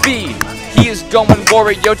got speed. He is going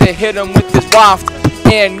Wario to hit him with his waft.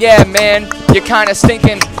 And yeah, man, you're kinda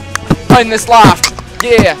stinking in this loft.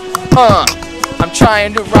 Yeah, I'm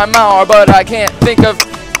trying to rhyme out, but I can't think of.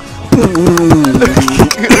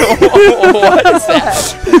 What is that?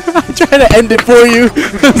 I'm trying to end it for you.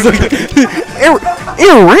 It's like,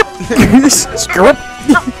 screw it.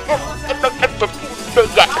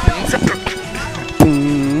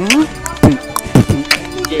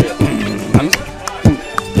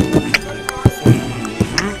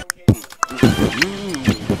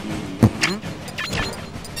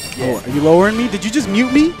 Oh, are you lowering me? Did you just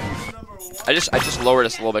mute me? I just lowered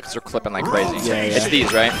us a little bit because they're clipping like crazy. Yeah, yeah. It's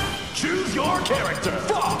these, right? Choose your character.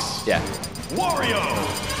 Fox. Yeah. Wario.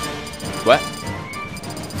 What?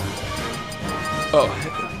 Oh.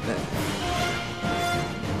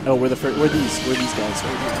 Oh, we're the first. We're these guys.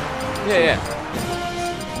 Right Yeah, yeah.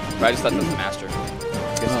 But I just thought that was the master. I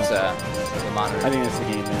guess it's the monitor. I think that's the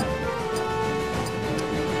game, man.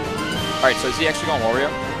 Alright, so is he actually going Wario?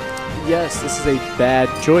 Yes, this is a bad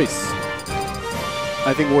choice.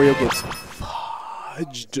 I think Wario gets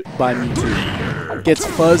fudged by Mewtwo. Gets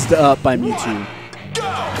fuzzed up by Mewtwo.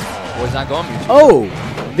 Was not going Mewtwo.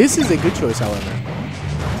 Oh, this is a good choice, however.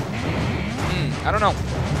 I don't know.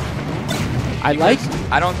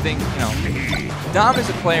 I don't think, you know, Dom is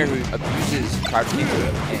a player who abuses crouch cancel,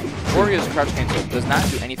 and Wario's crouch cancel does not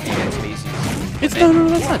do anything against bases. It's no,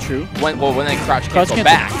 that's not true. When they crouch cancel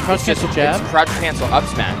back. Crouch cancel jab. It's crouch cancel up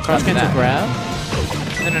smash. Crouch cancel grab.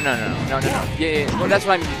 No. Yeah. Well, that's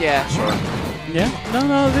what I mean. Yeah, sure. Yeah.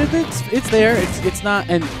 No. It's there. It's not.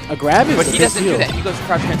 And a grab is. But he doesn't do that. He goes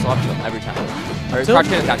crouch cancel up tilt every time. Or So- crouch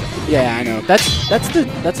cancel down tilt. Yeah, I know. That's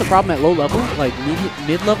the problem at low level. Like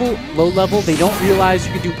mid level, low level, they don't realize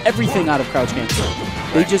you can do everything out of crouch cancel.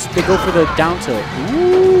 They go for the down tilt.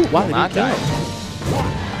 Ooh, wow, they didn't kill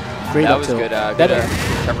him. Great That up was tilt. good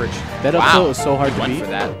coverage. That up tilt was so hard to Went beat.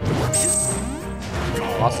 for that.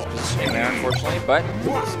 Lost his position there, unfortunately, but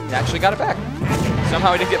he actually got it back.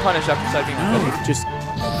 Somehow he didn't get punished after side being No, just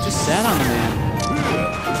sat on the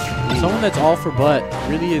man. Someone that's all for butt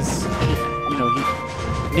really is, you know,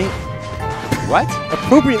 What?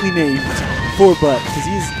 appropriately named for butt because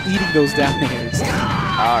he's eating those down airs.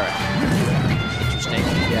 All right. Interesting.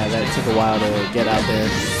 Yeah, that took a while to get out there.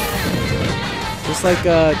 Just like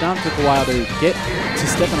Dom took a while to get to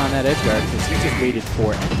stepping on that edge guard because he just waited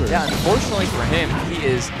forever. Yeah, unfortunately for him, he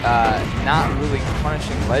is not really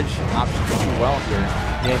punishing ledge options too well here.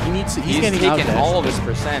 Yeah, he needs to. He's He's getting out taking there. all of his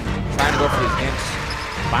percent, trying to go for his imps.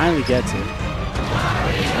 Finally gets it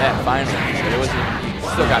Yeah, finally. But it wasn't. He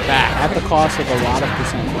still got back. at the cost of a lot of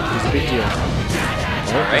percent. It's a big deal.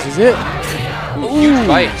 Right. This is it. Ooh, huge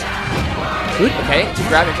bite. Good. Okay, to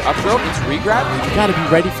grab into up throw, into regrab. You got to be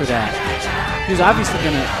ready for that. He's obviously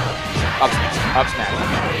gonna. Up smash.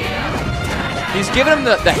 He's giving him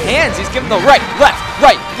the hands. He's giving him the right, left,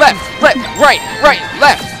 right, left,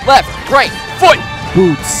 right, foot.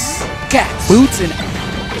 Boots. Cats. Boots and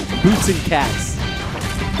cats. Boots and cats.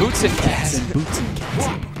 And boots and cats. And boots and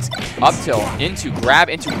cats. Up tilt, into grab,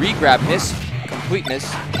 into regrab, miss, complete miss,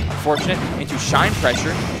 unfortunate, into shine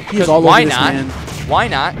pressure. He is all why over this not? man. Why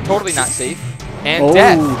not? Totally not safe. And Oh,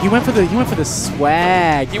 death. he went for the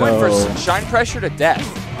swag. He went for shine pressure to death.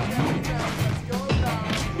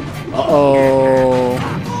 Uh-oh.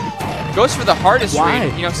 Goes for the hardest Why?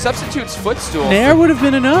 read. You know, substitutes footstool. Nair would have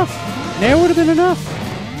been enough. Nair would have been enough.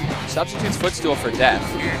 Substitutes footstool for death.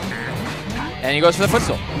 And he goes for the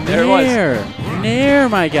footstool. There it was. Nair,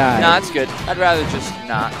 my guy. Nah, that's good. I'd rather just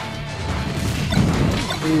not.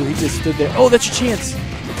 Ooh, he just stood there. Oh, that's your chance.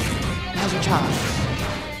 Now's your chance.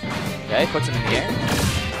 Okay, puts him in the air.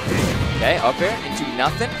 Okay, up air into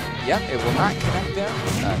nothing. Yep, it will not connect there.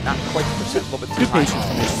 Not quite the percent, a little bit too Good high. patience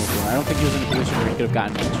from Mission. I don't think he was in a position where he could have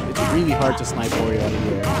gotten much. It's really hard to snipe Wario out of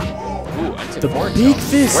the air. Ooh, into The forward big tilt.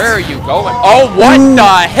 fist. Where are you going? Oh, what Ooh.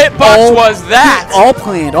 the hitbox was that? All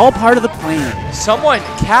planned. All part of the plan. Someone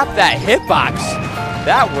capped that hitbox.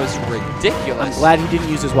 That was ridiculous. I'm glad he didn't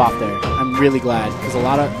use his WAP there. I'm really glad because a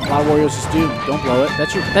lot of Warriors just do. Don't blow it.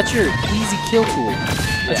 That's your easy kill tool.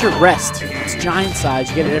 That's your rest. It's giant size.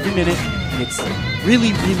 You get it every minute, and it's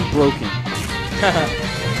really broken.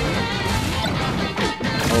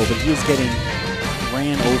 Oh, but he is getting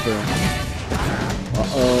ran over.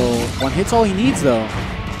 Uh-oh. One hit's all he needs, though.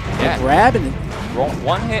 Yeah. A grab and Roll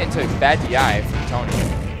one hit into bad DI from Tony.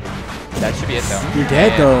 That should be it, though. you're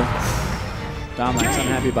dead, And though. Dominic's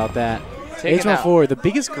unhappy about that. Taken out. H14, the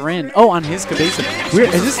biggest grin. Oh, on his Cabeza.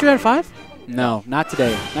 Is this 3 out of 5? No, not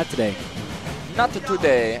today. Not today. Not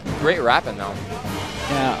today. Great rapping, though.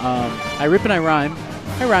 Yeah, I rip and I rhyme.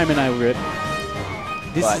 I rhyme and I rip.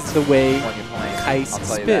 This But is the way when you're playing, Kais I'll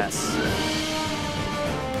tell you that. spits.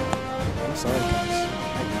 I'm sorry, Kais.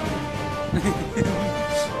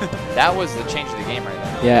 That was the change of the game right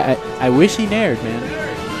there. Yeah, I wish he nared, man.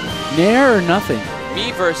 Nair or nothing.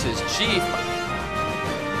 Me versus Chief.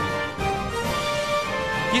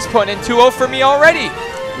 He's putting in 2-0 for me already.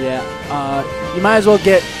 Yeah, you might as well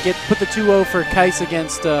put the 2-0 for Kais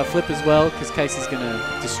against Flip as well, because Kais is gonna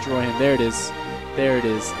destroy him. There it is. There it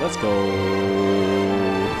is. Let's go.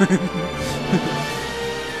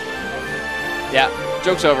 Yeah,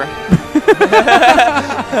 joke's over.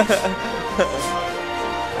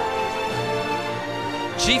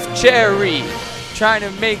 Chief Cherry, trying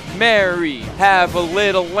to make merry. Have a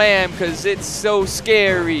little lamb, cause it's so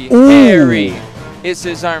scary. Ooh. Harry, it's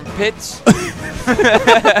his armpits.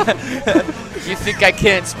 You think I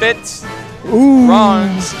can't spit? Ooh.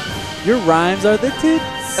 Wrongs. Your rhymes are the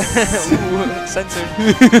tits. Ooh, censored.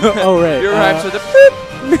 Oh, right. Your rhymes are the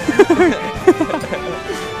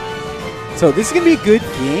So this is going to be a good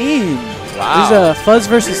game. Wow. There's Fuzz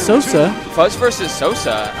versus Sosa. Fuzz versus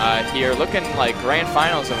Sosa here, looking like grand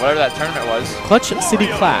finals of whatever that tournament was. Clutch City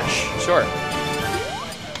Clash. Sure.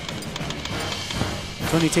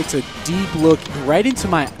 Tony takes a deep look right into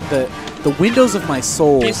the windows of my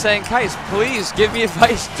soul. He's saying, guys, please give me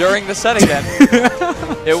advice during the set again.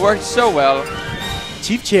 It worked so well.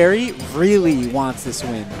 Chief Cherry really wants this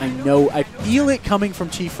win. I know. I feel it coming from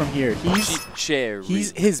Chief from here. Chief Cherry.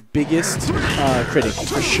 He's his biggest critic,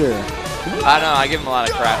 for sure. I don't know. I give him a lot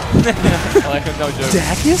of crap. Like, no joke.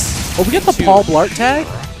 Dacus? Oh, we got the Paul Blart tag?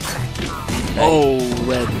 Oh,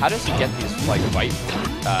 red. How does he get these, like, white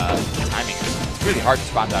timing? It's really hard to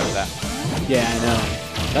spot out of that. Yeah, I know.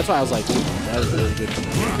 That's why I was like, ooh, that was really good.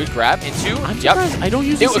 Good grab into. I'm surprised. I don't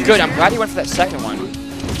use it was good. I'm glad he went for that second one.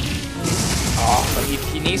 Oh, but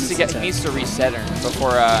he needs to reset her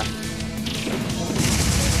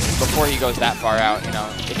before he goes that far out. You know,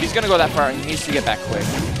 if he's gonna go that far, he needs to get back quick.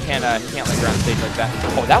 He can't like ground stage like that.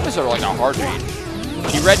 Oh, that was like a hard read.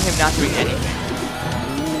 He read him not doing anything.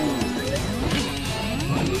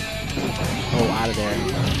 Oh, out of there.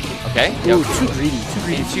 Okay. Ooh, too greedy.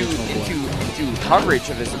 Into coverage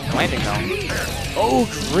of his landing though. Oh,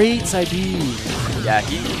 great side B. Yeah,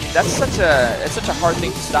 it's such a hard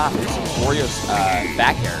thing to stop. Is Wario's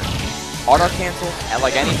back air. Auto cancel at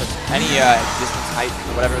like any distance, height,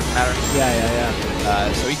 whatever, doesn't matter.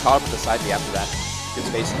 Yeah. So he caught up with the side B after that. Good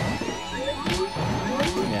spacing.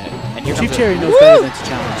 Yeah. And here Chief comes Cherry knows better than to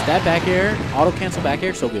challenge. That back air, auto cancel back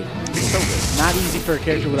air, so good. So good. Not easy for a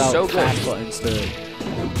character without So good. fast buttons to.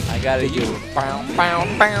 I got it. Bow, bow,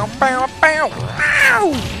 bow, bow, bow.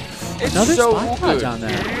 Ow! It's Another so spot good. dodge on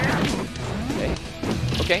there.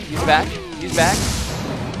 Okay, he's back. He's back.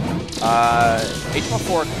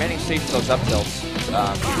 H1-4 commanding stage for those up tilts.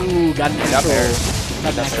 Ooh, got an up airs.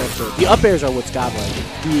 Got an extra up tilt. The up airs are what's godlike.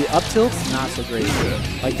 The up tilts, not so great.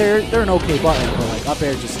 Like they're an okay button, but like up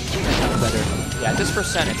air just kind of better. Yeah, this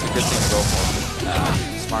percent, it's a good thing to go for.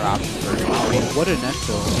 Smart option for what a neck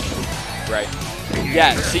tilt. Right.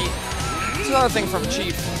 Yeah, see, this is another thing from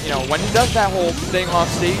Chief. You know, when he does that whole thing off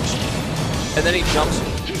stage, and then he jumps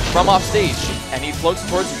from off stage, and he floats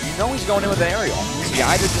towards you, you know he's going in with an aerial. So you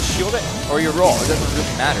either just shield it, or you roll. It doesn't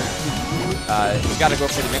really matter. He's got to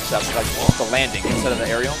go for the mix-up, like the landing instead of the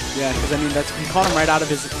aerial. Yeah, because I mean, you caught him right out of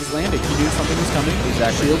his landing. He knew something was coming.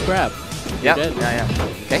 Exactly. Shield grab. Yeah, yeah.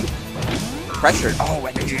 Okay. Pressured. Oh,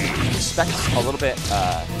 and he expects a little bit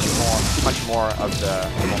too much more of the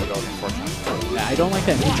mobility, unfortunately. Yeah, I don't like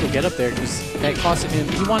that neutral get up there because that cost him.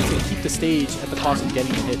 He wanted to keep the stage at the cost of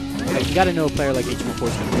getting a hit. Like, you got to know a player like H1-4 is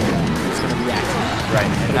going to do that. He's going to react. Right,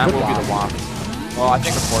 and that will be the walk. Well, I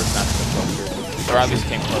think a forward's not so close, or at least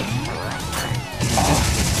came close. Oh,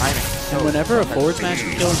 timing. And whenever a forward smash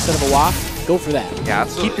can kill instead of a walk, go for that. Yeah,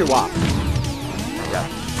 absolutely. Keep your walk. Yeah.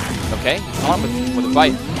 Okay, on with a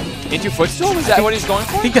bite. Into footstool? Is that what he's going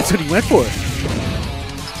for? I think that's what he went for.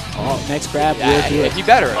 Oh, next grab. Yeah, will do he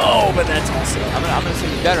better. Oh, but that's awesome. I'm gonna say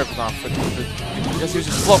he better if he's on footstool. Because he was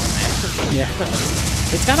just floating, man. Yeah.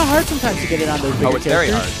 It's kind of hard sometimes to get it on those bigger it's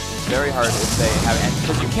very characters. hard. It's very hard if they have it.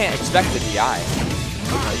 Because you can't expect the DI.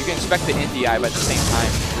 You can expect the in DI, but at the same time,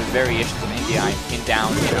 there's variations of in DI, in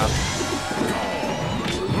down, you know.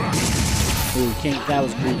 Ooh, that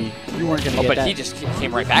was greedy. You weren't going to get but that. he just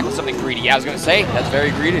came right back with something greedy. Yeah, I was going to say, that's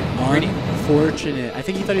very greedy. Unfortunate. I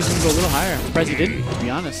think he thought he was going to go a little higher. I'm surprised he didn't, to be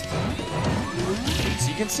honest. So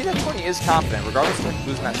you can see that Tony is confident, regardless of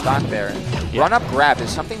losing that stock there. Yeah. Run-up grab is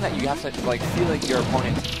something that you have to like feel like your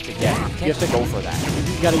opponent to get. You have to go for that.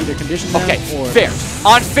 You got to either condition them or... Fairs.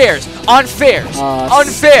 On fairs. On fairs.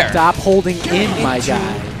 Unfair. Stop holding in, my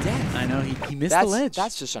guy. I know, he missed the ledge.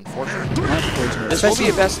 That's just unfortunate. Unfortunate. This will be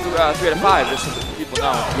a best 3 out of 5, just so that people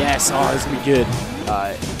know. Yes, oh, this will be good.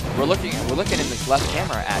 We're looking in this left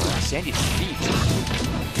camera at Sandy's feet.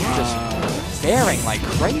 Just bearing like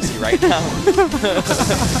crazy right now.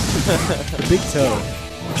 The big toe.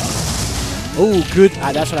 Oh, good.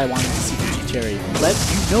 That's what I wanted to see from Cherry. You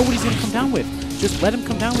know what he's going to come down with. Just let him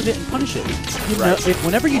come down with it and punish it.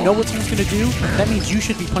 Whenever you know what team's going to do, that means you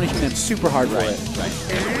should be punishing them super hard for it. Right.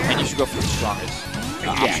 And you should go for the strongest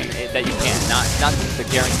option that you can, not the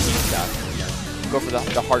guaranteed stuff. Go for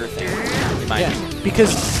the harder thing.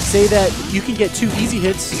 Because say that you can get 2 easy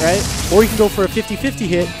hits, right? Or you can go for a 50-50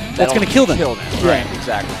 hit. That's going to kill them. Right,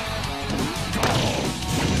 exactly.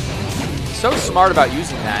 So smart about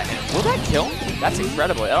using that. And will that kill? That's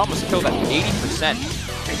incredible. It almost killed at 80%.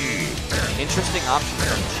 Interesting option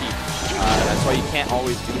from Chief. That's why you can't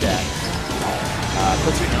always do that.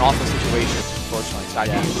 Puts you in an awful situation, unfortunately. Side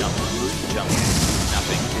B jump.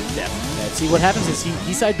 Nothing is death. Yeah, see, what happens is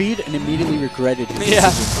he side B'd and immediately regretted his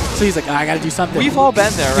decision. So he's like, I got to do something. We've all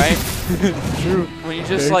been there, right? True. When you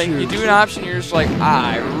just you do an option, you're just like,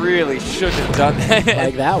 I really shouldn't have done that.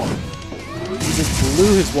 Like that one. He just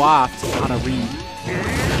blew his waft on a read.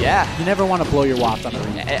 Yeah. You never want to blow your waft on the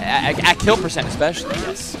ring. At kill percent especially,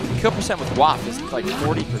 yes. Kill percent with waft is like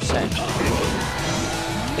 40%.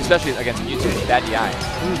 Especially against Mewtwo, bad DI.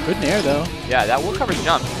 Ooh, good nair though. Yeah, that will cover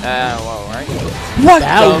jump. Whoa, right? What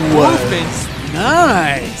That the movements.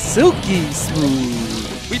 nice, silky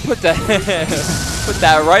smooth. We put that put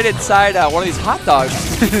that right inside one of these hot dogs.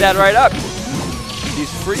 Keep that right up. These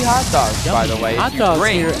free hot dogs, by the way. Hot dogs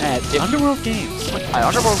here at Underworld Games. At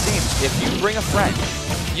Underworld Games, if you bring a friend,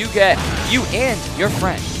 you and your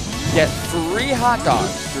friend get free hot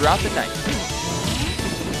dogs throughout the night.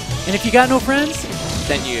 And if you got no friends,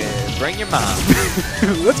 then you bring your mom.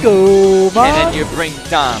 Let's go, Mom. And then you bring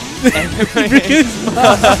Dom. And you bring his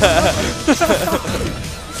mom.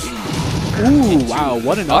 Ooh, wow,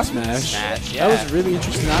 what an up smash. Yeah. That was really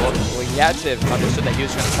interesting. Well, he had to have understood that he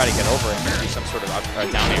was going to try to get over it and do some sort of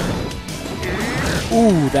down air.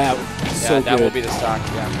 Ooh, that was so good. That will be the stock,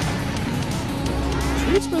 yeah.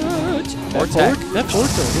 That forward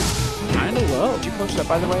tilt is kind of low. Did you post that,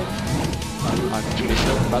 by the way? On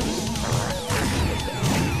Facebook about this?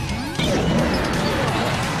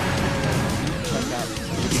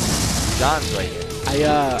 John's right here.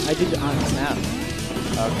 I did it on Snap.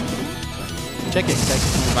 Okay. Check it.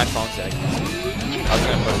 My phone said I was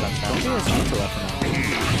going to post on Snap.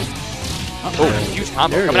 Oh, huge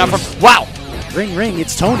combo coming out from... Wow! Ring,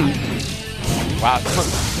 it's Tony. Wow.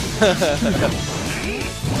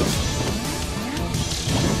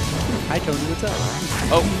 Hi, Tony, what's up?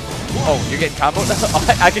 Oh, you're getting comboed? Oh,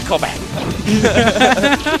 I can call back.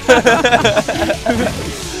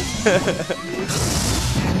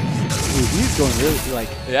 Dude, he's going really, like...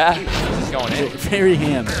 Yeah, he's going in. Very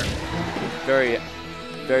ham.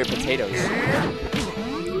 Very potatoes.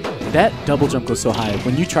 That double jump goes so high.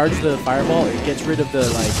 When you charge the fireball, it gets rid of the,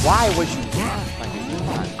 like... Why would you...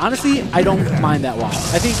 Honestly, I don't mind that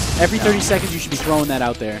waft. I think every 30 seconds you should be throwing that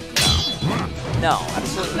out there. No,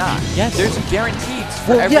 absolutely not. Yes. There's guaranteed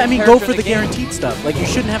for every yeah, I mean, go character for in the game. guaranteed stuff. Like, you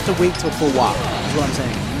shouldn't have to wait till full waft, is what I'm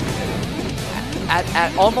saying.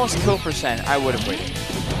 At almost kill percent, I would have waited.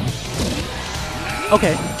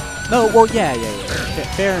 Okay. No, well, yeah.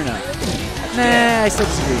 Fair enough. Nah, I still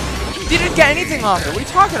disagree. You didn't get anything off it. What are you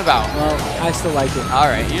talking about? Well, I still like it. All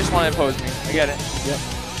right, you just want to oppose me. I get it. Yep.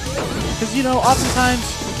 Because, you know, oftentimes,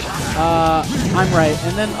 I'm right,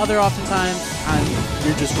 and then oftentimes,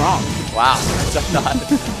 you're just wrong. Wow.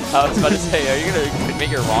 I was about to say, are you going to admit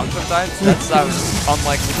you're wrong sometimes? That sounds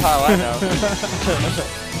unlike the Kyle I know.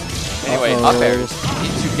 Anyway, up airs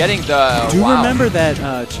into getting the... Do remember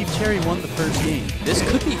that Chief Cherry won the first game. This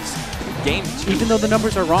could be game 2. Even though the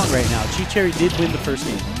numbers are wrong right now, Chief Cherry did win the first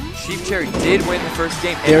game. Chief Cherry did win the first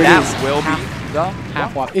game, and There it that is. will be the...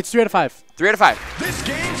 Half waft. It's 3 out of 5. 3 out of 5. This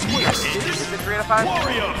game's winner Is is it 3 out of 5?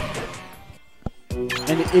 Wario.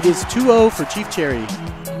 And it is 2-0 for Chief Cherry.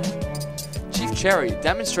 Chief Cherry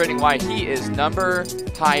demonstrating why he is number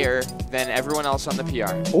higher than everyone else on the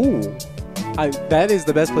PR. Ooh. That is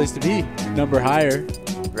the best place to be. Number higher.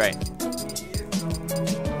 Right.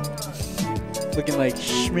 Looking like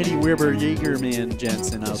Schmitty Weber Jaegerman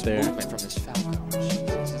Jensen out there. Movement from this Falco.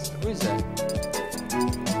 Who is that?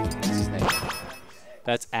 What's his name?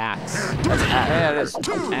 That's Axe. That's yeah, it is.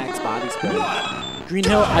 Axe body spray. Green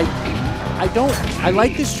Hill, I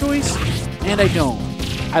like this choice, and I don't.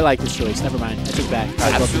 I like this choice. Never mind. I take it back.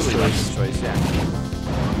 I love this Absolutely like choice. this choice,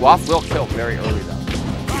 yeah. Waff will kill very early, though.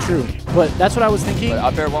 True. But that's what I was thinking. But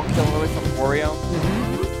up air won't kill early from Wario.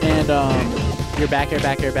 And your back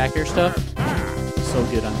air stuff, so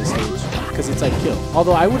good on this stage. Because it's like kill.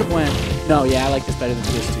 Although I would have went, no, yeah, I like this better than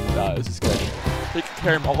this too. No, this is good. He can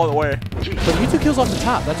carry him all the way. But Mewtwo kills off the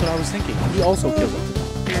top. That's what I was thinking. He also kills off the top.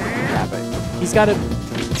 Yeah, but... He's got a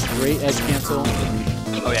great edge cancel.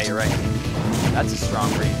 Oh, yeah, you're right. That's a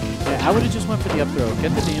strong read. Yeah, I would have just went for the up throw.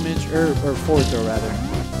 Get the damage, or forward throw, rather.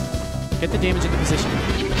 Get the damage into position.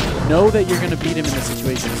 Know that you're going to beat him in this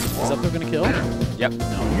situation. Is up throw going to kill? Yep.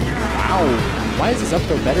 No. Wow. Why is his up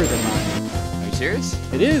throw better than mine? Are you serious?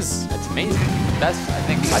 It is. That's amazing. That's, I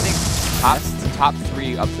think top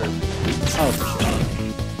 3 up throw. Oh, for sure.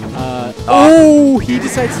 Oh, he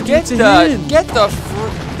decides to get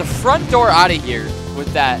the front door out of here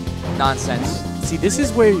with that nonsense. See, this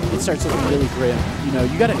is where it starts looking really grim. You know,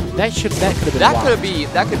 you gotta. That could have been.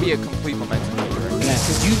 That could be a complete momentum changer. Right? Yeah,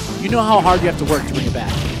 because you know how hard you have to work to bring it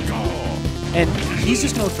back. And he's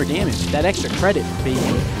just going for damage. That extra credit, baby.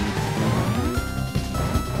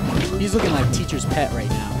 He's looking like teacher's pet right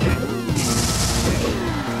now.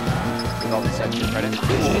 With all this extra credit.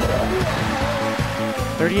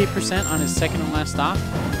 38% on his second and last stock.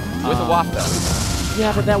 With a waft, though.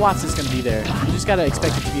 Yeah, but that waft is going to be there. You just got to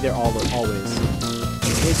expect it to be there always.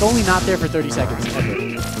 It's only not there for 30 seconds ever.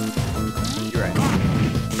 You're right.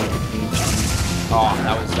 Oh,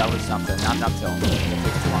 that was something. Not up till. It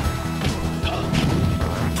takes too long.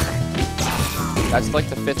 That's like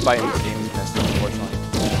the 5th bite in this game he's missed, unfortunately.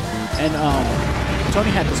 And Tony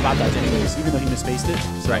had the spot dodge anyways, even though he misspaced it.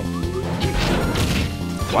 So. Right.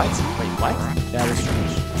 What? Wait, what? That was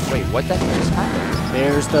strange. Wait, what the heck just happened?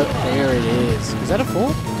 There it is. Is that a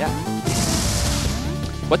full? Yeah.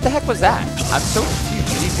 What the heck was that? I'm so confused.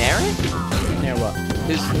 Did he nair it? Nair what?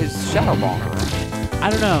 His shadow ball. I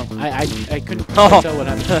don't know. I couldn't tell what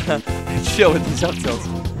happened. Chill with these up tilts.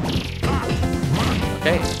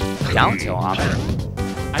 Okay. Down tilt on it.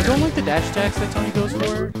 I don't like the dash attacks that Tony goes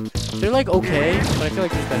for. They're like okay, but I feel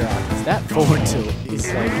like there's better options. That forward tilt is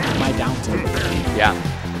like my down tilt. Yeah.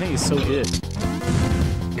 I think it's so good.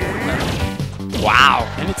 Wow.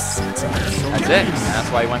 And it's so That's nice. it. And that's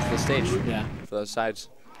why he went to the stage. Yeah. For those sides.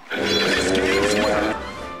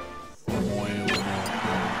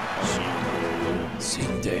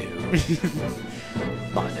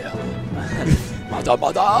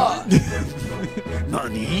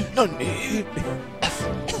 Nani? Nani?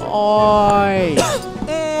 Oi!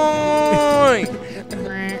 Oi!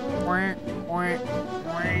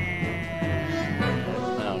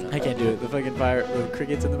 I can't do it. The fucking fire, the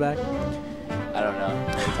crickets in the back. I don't know.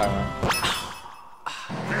 What are you talking about?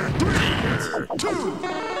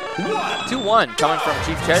 2-1 coming from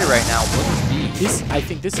Chief Cherry right now. Will this be? I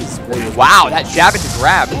think this is. Wow, that jab into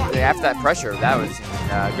grab after that pressure, that was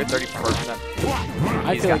good 34%.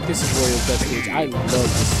 I feel like this is Wario's best stage. I love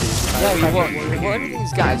this stage. Yeah, well, everything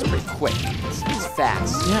he's got is pretty quick. He's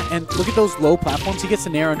fast. Yeah, and look at those low platforms. He gets the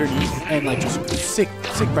nair underneath and like just sick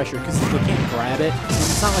pressure because they can't grab it. And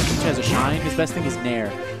it's not like he has a shine. His best thing is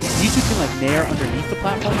nair. YouTube can like nair underneath the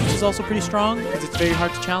platform, which is also pretty strong because it's very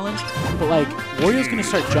hard to challenge. But like Wario's gonna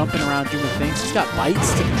start jumping around doing things. He's got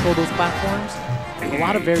bites to control those platforms. A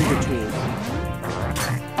lot of very good tools.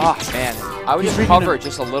 Oh man, I would just cover it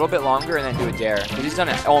just a little bit longer and then do a dare because he's done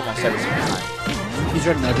it almost every single time. He's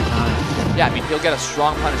read him every time. Yeah, I mean he'll get a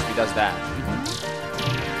strong punish if he does that.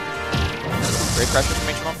 Great pressure from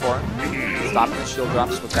H104. Stopping the shield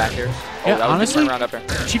drops with back airs. Oh, Yeah, that was honestly, around up air.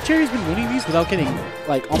 Chief Cherry's been winning these without getting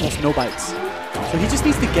like almost no bites. So he just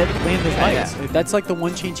needs to land those bites. Yeah. That's like the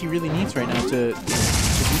one change he really needs right now to do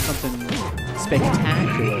something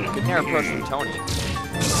spectacular. Good nair approach from Tony.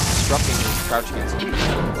 Disrupting his crouch against him. Ooh,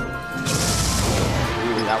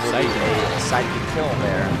 that would be a sidekick kill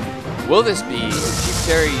there. Will this be Chief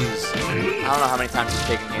Cherry's? I don't know how many times he's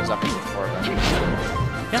taken games up before, but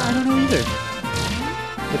Yeah, I don't know either.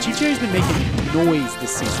 But Chief Cherry's been making noise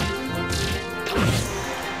this season.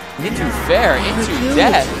 into fair, into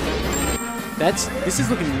death. This is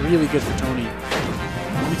looking really good for Tony.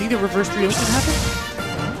 You think the reverse 3-0 can happen?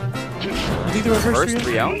 You think the reverse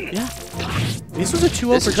 3-0? Yeah. This was a 2-0 for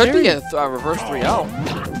This could Cherry. be a reverse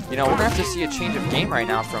 3-0. You know, we're going to have to see a change of game right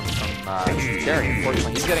now from Cherry.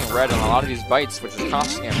 Unfortunately, he's getting red on a lot of these bites, which is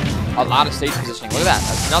costing him a lot of stage positioning. Look at that.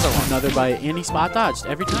 That's another one. Another bite, and he spot dodged.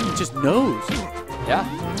 Every time he just knows. Yeah.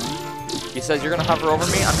 He says, you're going to hover over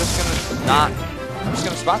me. I'm just going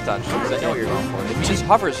to spot dodge because I know what you're going for. If he just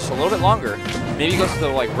hovers just a little bit longer, maybe he goes to the,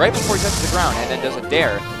 like, right before he touches the ground and then does a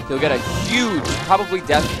dare, he'll get a huge, probably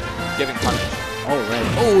death-giving punish. Oh, right.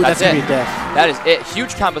 Oh, that's going to be a death. That is it.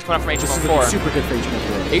 Huge combos coming up from H104. Super good for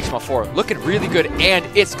H104. H104 looking really good, and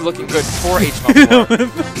it's looking good for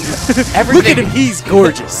H104. Everything. Look at him. He's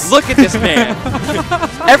gorgeous. Look at this man.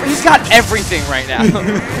 He's got everything right now.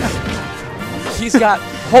 He's got,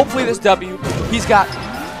 hopefully this W, he's got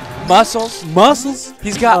muscles. Muscles.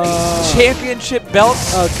 He's got championship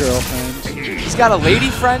belts. A girlfriend. He's got a lady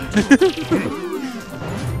friend.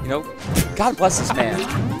 You know, God bless this man.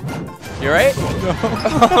 You alright? No.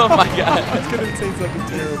 Oh my god. I was going to say something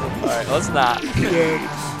terrible. Alright, let's not.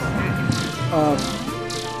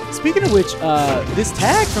 Speaking of which, this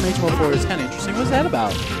tag from H104 is kind of interesting. What's that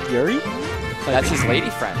about? Yuri? Like, That's his lady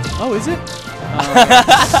friend. Oh, is it?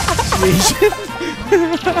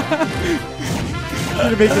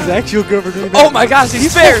 Gonna make his actual girlfriend. Oh my gosh,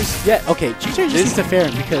 he's fairs! Yeah, okay. Chicho just needs to fair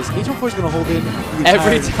him because H104 is gonna hold in the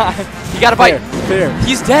every time. He got a bite. Fair.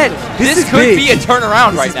 He's dead. This could big. be a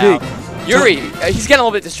turnaround right now. Big. Yuri, he's getting a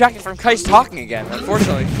little bit distracted from Kai's talking again,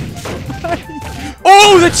 unfortunately.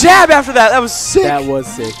 Oh, the jab after that. That was sick. That was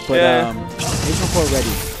sick. But Yeah. H104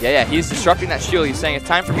 ready. Yeah, he's disrupting that shield. He's saying it's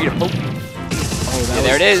time for me to poke. Oh, that And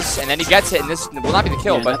there it is. And then he gets it, and this will not be the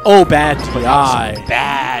kill, Yeah, but oh, bad DI.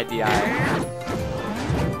 bad DI.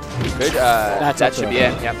 Good. That should be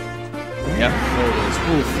it. Yep. Yep. There it is.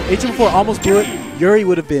 Oof. H104 almost blew it. Yuri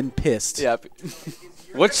would have been pissed. Yep.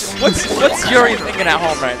 What's Yuri thinking at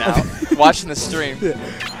home right now? watching the stream.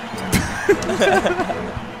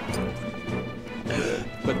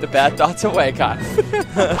 Put the bad thoughts away, Kyle.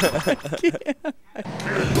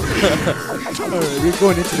 We're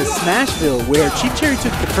going into the Smashville, where Cheap Cherry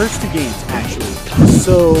took the first 2 games, actually.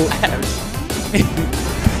 So,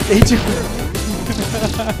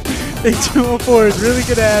 H204 is really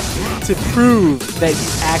going to have to prove that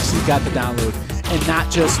he's actually got the download and not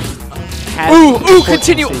just have. Ooh,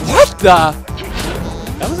 continue. What the?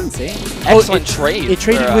 That was insane. Excellent trade. It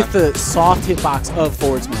traded with the soft hitbox of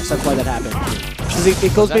forward smash. That's why that happened. Because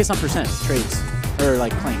it goes based on percent trades. Or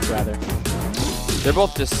like planks, rather. They're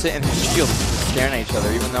both just sitting in the shield, staring at each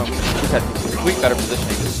other, even though he's had complete better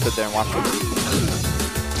positioning. Just stood there and watched it.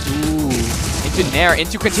 Ooh. Into Nair,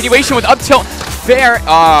 into continuation with up tilt. Fair.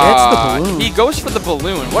 That's the balloon. He goes for the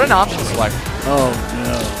balloon. What an option select. Oh,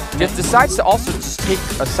 no. Just decides to also just take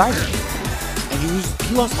a side. And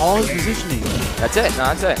he lost all his positioning. That's it.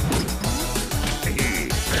 No, that's it.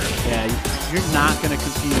 Yeah, you're not going to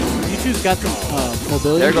confuse. U2's got the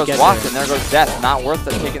mobility. There goes to get Waft, there. and there goes Death. Not worth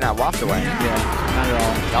it taking that Waft away. Yeah, not at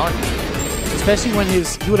all. Done. Especially when he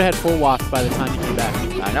would have had full Waft by the time he came back.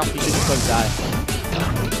 I know. He should just let him die.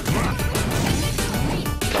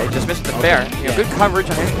 Okay, just missed the fair. You know, good coverage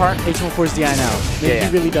on his part. H104's DI now. Maybe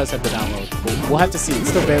he really does have the download. But we'll have to see. It's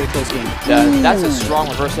still a very close game. That's a strong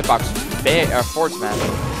reverse hitbox. Forward smash.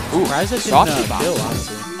 Ooh, soft kill,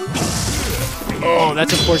 honestly. Oh,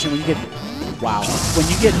 that's unfortunate when you get. Wow. When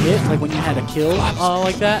you get hit, like when you had a kill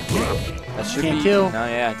like that, that should can't be, kill. No,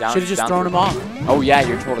 yeah, down. Should have just down thrown him off. Oh yeah,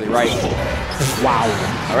 you're totally right. Wow.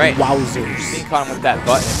 All right. Wowzers. He caught him with that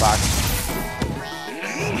button hitbox.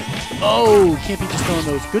 Oh, can't be just throwing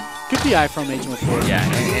those. Good DI from H104. Yeah,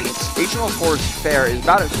 and H104's fair is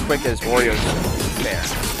about as quick as Wario's fair.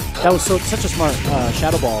 That was such a smart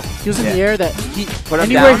shadow ball. He was in the air that down.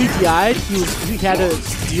 anywhere he DI'd, he had to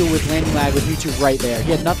deal with landing lag with YouTube right there.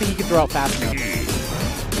 He had nothing he could throw out fast enough.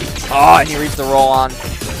 Oh, and he reached the roll on.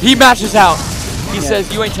 He matches out. He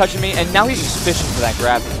says, "You ain't touching me," and now he's just fishing for that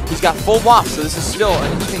grab. He's got full Waft, so this is still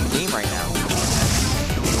an interesting game right now.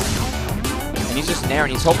 And he's just Nair,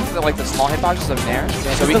 and he's hoping for the small hitboxes of Nair,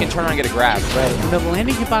 so he can turn around and get a grab. Right. And the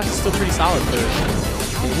landing hitbox is still pretty solid for him.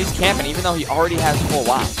 And he's camping, even though he already has full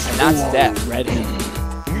Waft, and that's death. Red hit.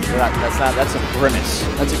 That's a grimace.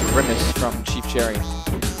 That's a grimace from Cheap Cherry.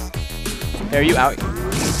 Hey, are you out?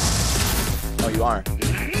 Oh, you are.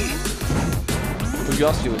 Who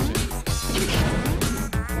else do it to?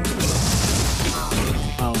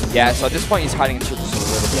 Yeah, so at this point he's hiding into just a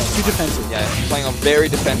little bit. Yeah, too defensive. Yeah, he's playing a very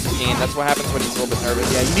defensive game. That's what happens when he's a little bit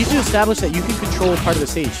nervous. Yeah, you need to establish that you can control part of the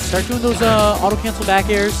stage. Start doing those auto-cancel back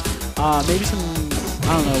airs. Maybe some,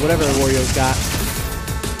 I don't know, whatever Wario's got.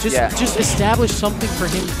 Just establish something for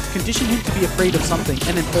him. Condition him to be afraid of something,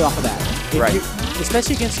 and then play off of that. Right.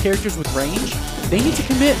 Especially against characters with range, they need to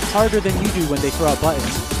commit harder than you do when they throw out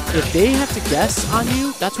buttons. If they have to guess on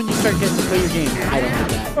you, that's when you start getting to play your game. I don't like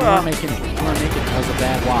that. You aren't making it. You aren't making it. That was a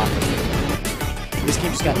bad Waft. This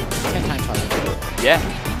game just got 10 times harder. Yeah.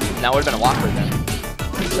 That would have been a Wallingford then.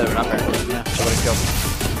 Instead of an up air. Yeah. That would have killed him.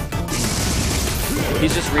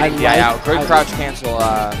 He's just reading the eye out. Good crouch cancel.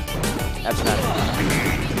 That's not.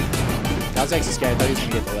 I was actually scared. I thought he was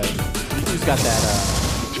going to get the ledge. He's got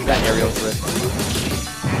that aerial drift.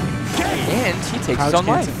 And he takes his own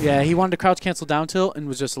life. Yeah, he wanted to crouch cancel down tilt and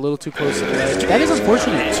was just a little too close to the ledge. That is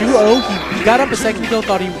unfortunate. 2-0. He got up a second ago,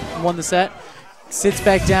 thought he won the set. Sits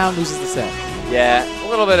back down, loses the set. Yeah, a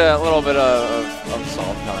little bit of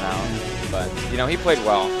salt coming out. But, you know, he played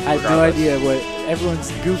well. I have no idea what everyone's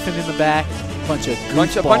goofing in the back. Bunch of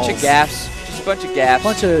bunch of gaffs. Just a bunch of gaffs.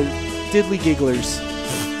 Bunch of diddly gigglers.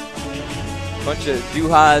 Bunch of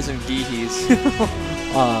doo-ha's and gee-hees.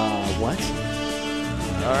 What?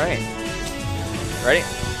 All right. Ready?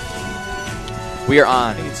 We are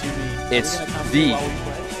on. It's the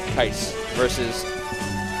Kais versus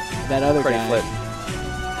that other Credit guy. Flip.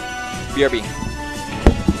 BRB.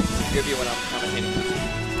 BRB when I'm commentating.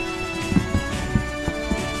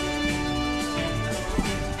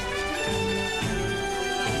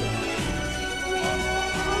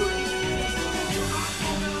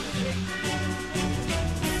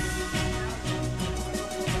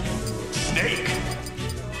 Snake.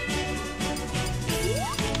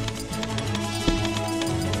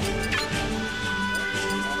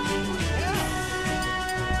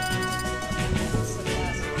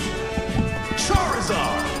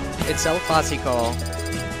 Charizard. It's El Clasico.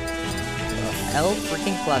 El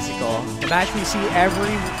freaking Clasico. The match we see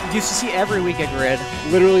used to see every week at Grid.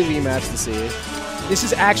 Literally the match to see. This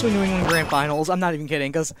is actually New England Grand Finals. I'm not even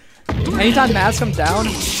kidding, because anytime Maz comes down,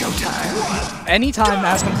 Showtime. anytime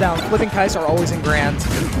Maz comes down, Flip and Kais are always in Grand.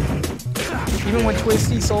 Even when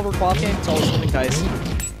Twisty, Silver, Cloth King, it's always Flip and Kais.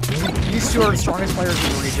 These two are the strongest players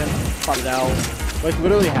in the region. Pop it out. Like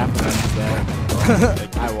literally half the match is that.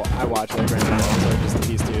 Like, I watch like right now, so just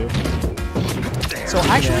these two. So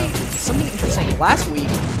actually, something interesting. Last week,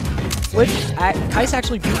 Kais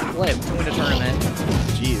actually beat Flip to win the tournament.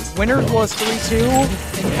 Jeez. Winner was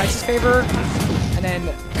 3-2 in Kais' favor, and then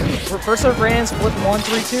for first set of grands, Flip won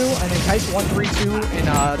 3-2, and then Kais won 3-2 in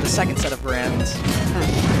the second set of grands.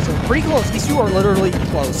 So pretty close. These two are literally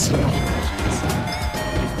close.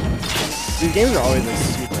 These games are always like,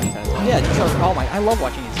 super intense. Yeah, these are. Oh my! I love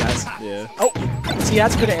watching these guys. Yeah. Oh, see,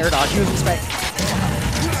 that's a good air dodge. He was expecting.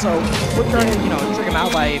 So Flip trying to, trick him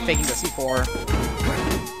out by faking the C4.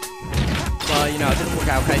 But, it didn't work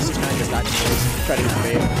out. Kais just kind of just got noise. Try to get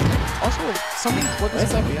bait. Also, something Flip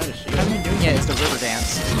Nice up behind his shield. hasn't been doing yet is the river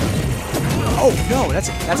dance. Oh, no, that's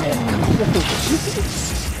it.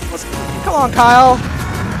 Come on, Kyle.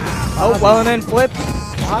 Oh, well, and then Flip.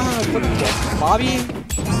 Flip gets Bobby.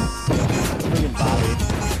 Friggin' Bobby.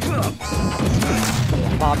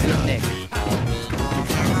 Bobby Nick.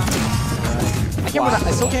 I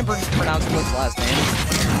still can't pronounce Flip's last name.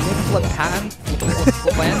 Nick Flip Pan.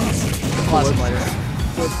 Flip Lens.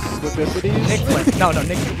 Nick Flip. No,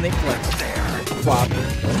 Nick Flip. Flop.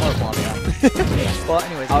 Well,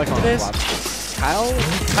 anyways, after this,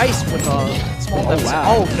 Kais with a small deficit. wow.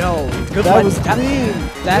 Oh no. Good That ledge. was clean.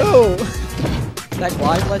 That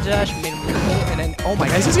glide ledge dash made him beautiful, and then, oh my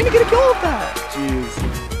god, he's gonna get a kill with that! Jeez.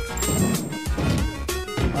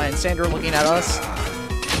 And Sandra looking at us.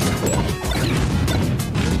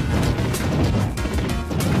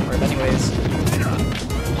 Alright, anyways.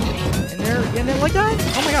 And then like that?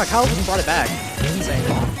 Oh my god, Kyle just brought it back. Insane.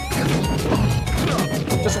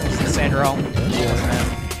 Just Sandro.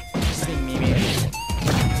 Just being Mimi.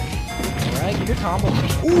 Alright, good combo.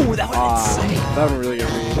 Ooh, that was insane. That was a really good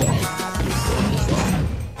read.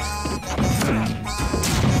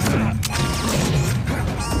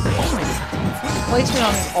 Placement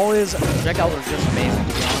on always projectiles are just amazing,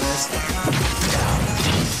 to be honest.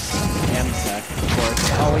 And the stack, of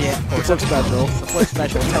course. Oh yeah, of course. Flip special. The Flip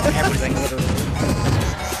special tells everything, literally.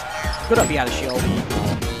 Good up, he had a shield.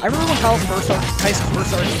 I remember when Kais first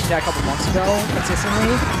started using that a couple months ago,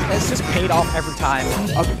 consistently. It's just paid off every time.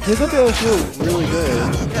 His up air is really good.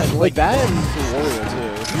 Yeah, like that and for Warrior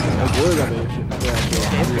too. Like Warrior got me.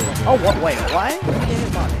 Oh, what? Wait, what?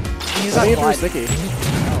 He's I on think it glide. sticky.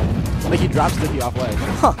 Like he drops sticky off ledge.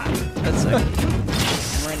 Huh. That's sick. And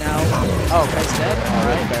right now, oh, Kais dead.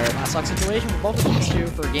 Alright, fair. Last luck situation for both of these two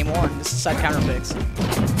for game one. This is set counter picks. So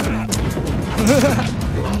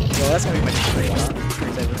that's gonna be my new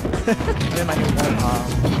screensaver. And then my new one,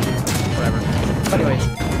 forever. But anyways.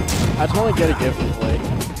 I just want to get a gift of like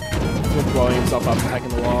Flip blowing himself up, attacking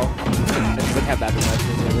the wall, and just like have that be my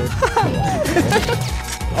screensaver.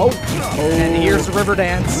 Oh! And here's the river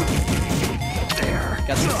dance.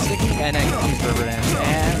 Got some sticky, and then he's river dance.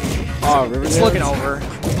 And River it's dance? looking over.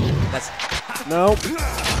 That's Nope.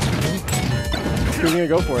 He's gonna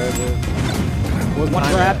go for it, but one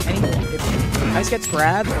grab. If Kais gets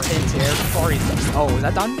grabbed or hit into air before he's done. Oh, is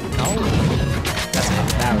that done? No. That's it.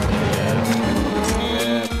 That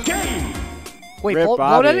was Game. Wait, Rip blow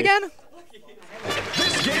Bobby. that again?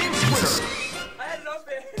 This game's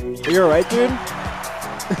winner. Are you alright, dude?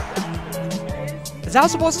 Is that how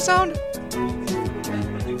it's supposed to sound?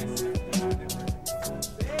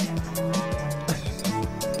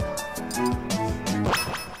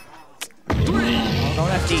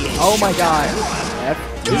 Going FD. Oh my god.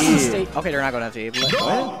 This is state. Okay, they're not going FD.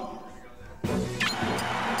 What?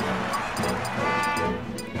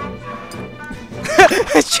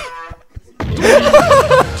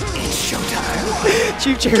 Showtime.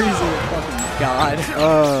 Chief Cherry's a fucking god.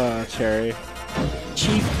 Cherry.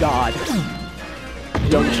 Chief God.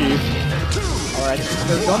 Young Chief. Alright,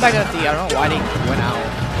 they're going back to FD. I don't know why they went out.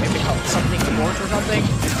 Maybe something sports or something.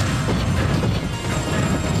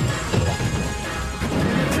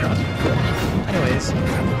 Anyways,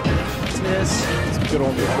 what's this? Some good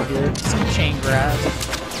old neutral here. Some chain grab.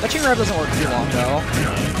 That chain grab doesn't work too long though.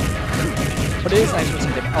 But it is nice for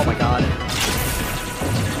some damage. Oh my god.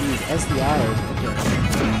 Jeez, SDI.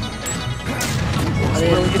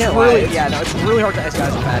 Yeah, no, it's really hard to SDI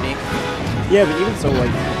as a fatty. Yeah, but even so,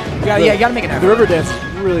 like... You gotta make an effort. The river dance is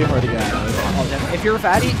really hard to get out of. Oh, damn. If you're a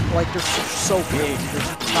fatty, like, they're so big. There's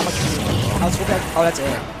not much room. Oh, that's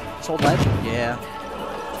it. Soul ledge? Yeah.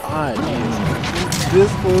 God, jeez.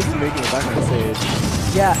 This close to making it back on the stage.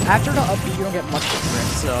 Yeah, after the upbeat, you don't get much grip,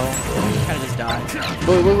 so you kind of just die.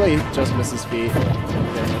 But it looked like he just missed his feet.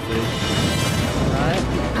 Right.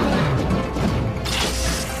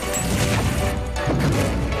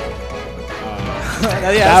 Yeah,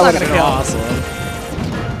 that that's would not have gonna been kill. awesome.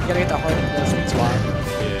 You gotta get the hard, the sweet spot.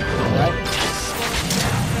 Yeah. Right?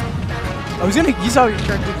 I was gonna. You saw your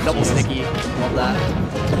turn do double sticky. Love that.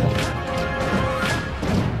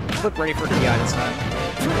 Flip ready for DI this time.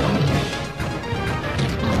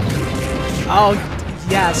 Oh,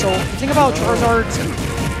 yeah. So the thing about Charizard's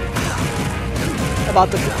about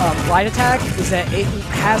the glide attack is that it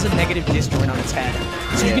has a negative disjoint on its head,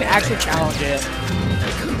 so you can actually challenge it.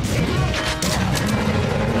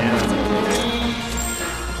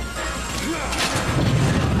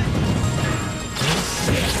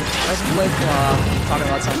 Dryzzen Blade talking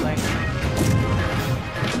about something.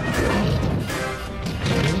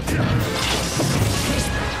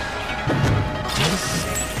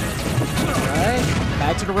 Alright,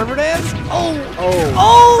 back to the river dance. Oh!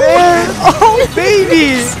 Fair. Oh,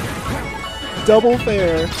 baby! Double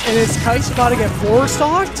fair. And is Kai's about to get floor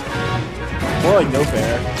stalked? More like no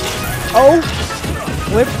fair. Oh!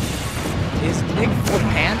 Flip. Is Nick Flip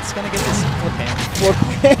Pants gonna get this? Flip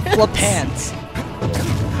Pants. Flip Pants.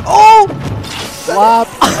 Oh! Flop.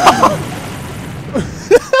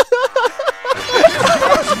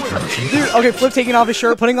 Dude, okay, Flip taking off his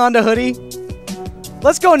shirt, putting on the hoodie.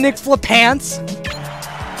 Let's go, Nick Flip Pants.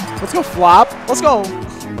 Let's go flop. Let's go.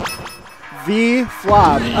 V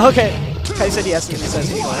flop. Okay. Kai said yes, and he says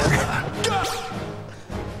he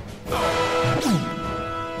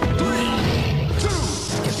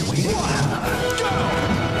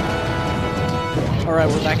Alright,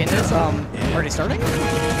 we're back in this. Already starting?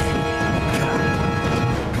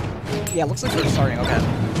 Yeah, looks like we're starting, okay.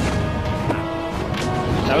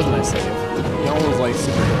 That was a nice save. He almost like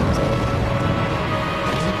super good.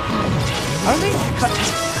 I don't think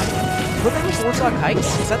Flip ever floor stock Kikes?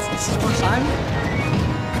 Is that this is his first time?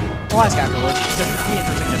 We'll ask afterwards. It's be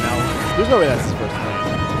interesting to know. There's no way that's his first time.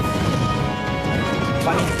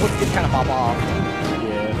 But I mean, Flip did kind of pop off.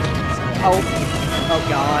 Yeah. Oh. Oh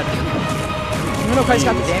god. Even though Kai's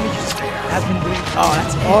got the damage, just has been doing. Oh,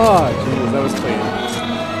 that's it. Oh, jeez, that was clean.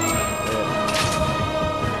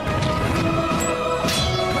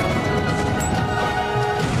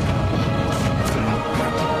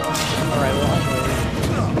 Alright, well.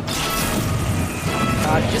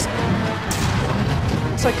 God, just.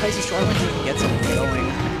 Looks like Kai's struggling to even get something going.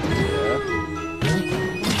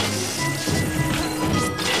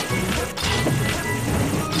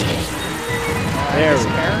 There we go.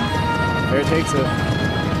 There takes it.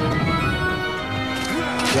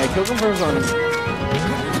 Yeah, kill confirms on. I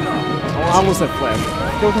almost said flip.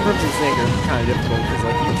 Kill confirms and snake are kind of difficult because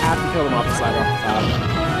like you have to kill them off the side or off the top.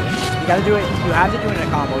 You gotta do it. You have to do it in a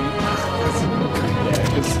combo. Yeah,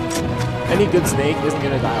 because any good snake isn't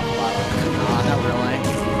gonna die off the bottom. Nah, not really.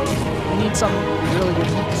 You need some really good,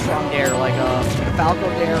 strong dare, like a Falco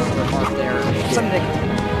dare or a Marth dare. Something that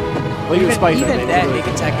Well, even spike them, that really- they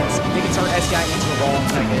can start SDI into the ball and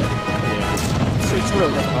tech it. So it's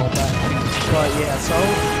really difficult, but yeah, so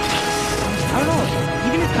I don't know.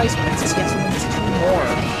 Even if Kai's wins this, he has to win this 2 more.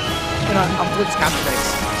 And on Flip's counter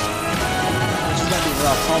tricks. Which is gonna be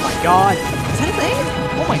rough. Oh my god. Is that a thing?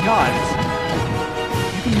 Oh my god.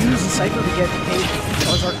 You can use the Cypher to get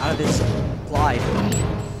Charizard out of this glide.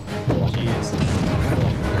 Jeez.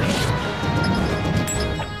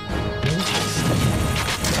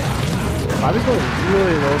 I was going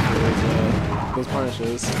really low for those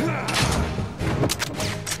punishes.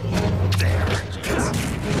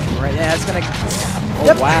 Right, yeah, it's gonna. Oh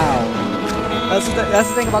Yep. wow. That's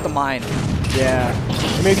the thing about the mine. Yeah.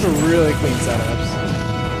 It makes for really clean setups.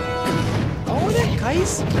 Oh, that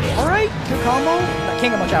Kais. Alright, good combo. That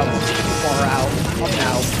can't get much out. It's too far out. Up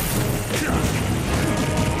now.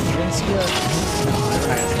 You're gonna see a. No, I'm not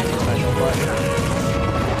gonna see anything special, but.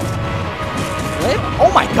 Flip?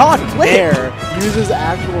 Oh my god, flip! Nair. Uses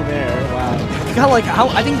actual Nair. Wow. You got like,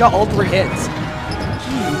 I think you got all 3 hits.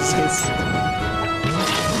 Jesus.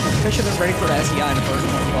 I should have been ready for the SEI in the first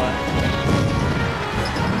one, but.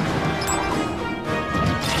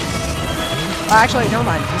 Actually, never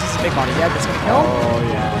mind. This is a big body. Yeah, that's gonna kill. Oh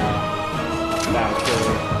yeah. That was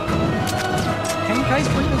good. Can you guys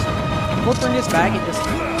bring this? We'll bring this back and just 2-0.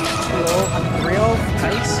 I mean, 3-0.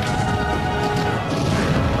 Nice.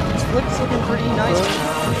 This flip's looking pretty nice right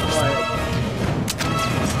now.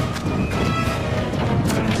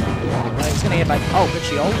 But it's gonna get back. Oh, good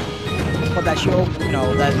shield. But that shield, you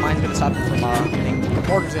know, that mine's gonna stop him from getting.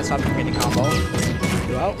 Morgan's gonna stop him from getting combo.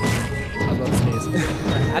 Go out. I was about to sneeze.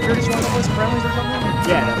 After this, you want to play some friendlies or something?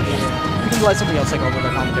 Yeah. You can let somebody else take over the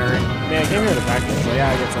commentary. Man, I came here to practice, so yeah,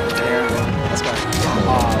 I get something there. Let's go.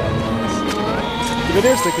 Ah, that was nice. The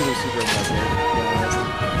video stickers are super impressive, to be honest.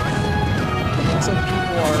 Looks like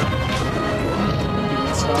people are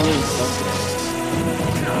doing stuff.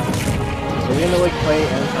 Are we gonna like play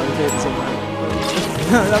and commentate at the same time?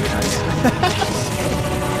 That'd be nice.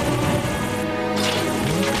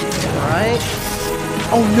 Alright.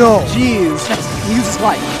 Oh no! Jeez! He uses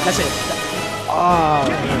light. That's it. Ah,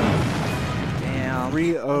 Damn.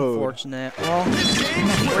 Reload. Unfortunate. Well,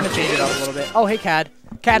 we're gonna change it up a little bit. Oh, hey, Cad.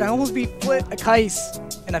 Cad, I almost beat Kais,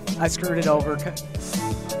 and I screwed it over.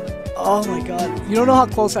 Oh my god. You don't know how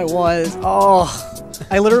close I was. Oh.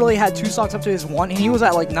 I literally had 2 stocks up to his 1, and he was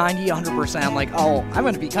at like 90, 100%. I'm like, oh, I'm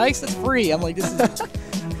gonna beat Kais. That's free. I'm like, this is.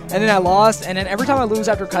 And then I lost, and then every time I lose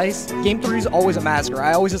after Kais, game 3 is always a massacre.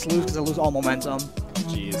 I always just lose because I lose all momentum.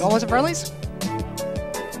 Jeez. Going with some friendlies?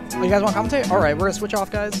 Oh, you guys want to commentate? All right, we're gonna switch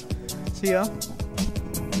off, guys. See ya.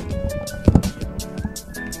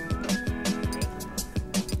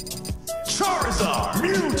 Charizard,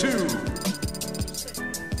 Mewtwo.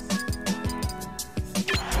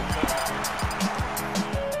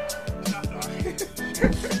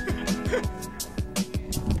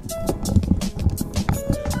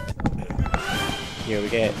 Here we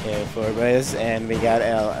get Forbes, and we got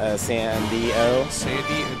Sandy-O.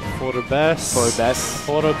 Sandy and for the best. For the best.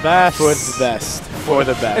 For the best. For the best. For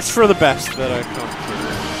the best. It's for the best that I come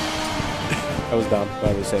That was dumb. Why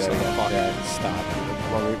would we say that So again? fuck. Yeah, stop.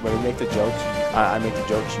 When we make the jokes, I make the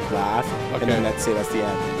jokes, you laugh, Okay. and then that's it. That's the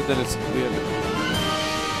end. to. But then it's we have.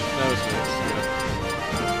 That was nice.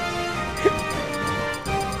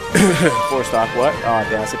 4 stock, what? Oh,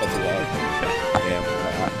 damn, I said that too loud. Damn, I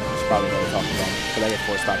should probably know what we're talking about. Because I get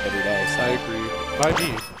 4 stock every day, so. I agree. By me.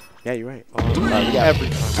 Yeah, you're right. We We got every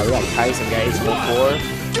time. we got Kais and guys 4-4.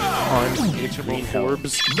 Punch, HMO Green hell.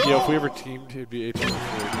 Forbes. Yeah, if we ever teamed, it'd be HMO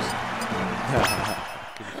Forbes.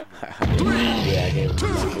 Yeah, I gave him some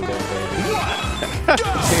food there, baby.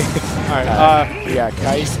 Alright, We got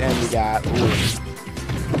Kais and we got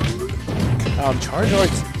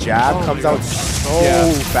Charizard's jab Oh comes my out God. so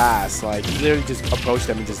Yeah. fast. Like you literally just approach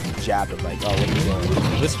them and just jab them. Like, oh, what are you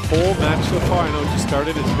doing? this whole match so far, I know it just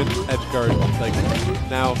started, it's been edgeguard.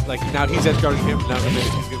 Now he's edgeguarding him, now in a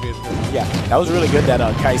minute he's gonna be edgeguarding. Yeah, that was really good that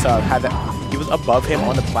Kais had that. He was above him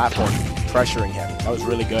on the platform, pressuring him. That was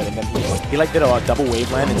really good. And then he like did a double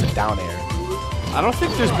wave land into down air. I don't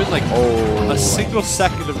think there's been like Oh, a single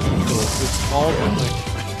second of neutral. It's all been like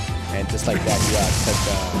and just like that, you took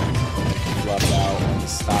love out and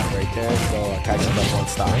stop right there. So Kais took up 1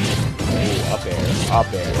 stop. Ooh, up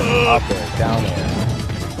air, down air.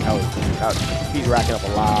 He's racking up a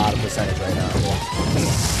lot of percentage right now.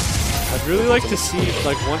 I'd really like to see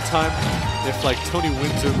like one time if like Tony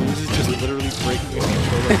wins or loses, just literally breaking his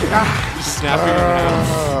controller, just snapping him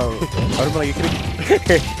out. I would be like, you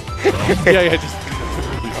could Yeah, just.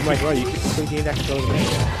 I'm like, bro, you could gain that controller.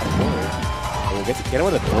 Oh, get him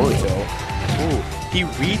with a Boruto. Ooh, he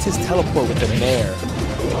reads his teleport with the Nair.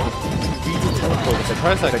 He reads his teleport with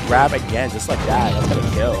the grab again, just like that. That's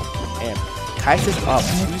gonna kill. Damn. Kais is up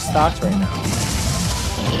 2 stocks right now.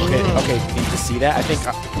 Okay, did you just see that? I think,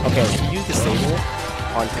 okay, he used the Sable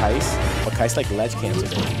on Kais, but Kais like ledge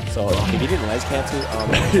canceled him. So if he didn't ledge cancel,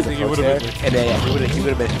 think he would've been like- and then yeah, he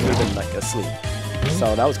would have been like asleep.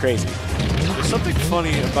 So that was crazy. There's something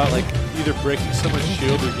funny about like either breaking someone's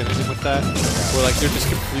shield or getting them with that, where like they're just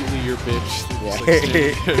completely your bitch. They're just, like,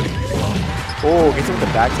 standing there. Oh, gets him with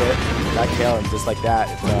the back tail, and just like that.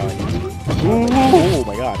 Oh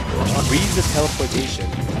my god. Reads the teleportation.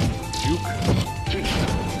 Juke.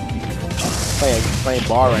 Playing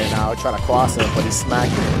bar right now, trying to cross him, but he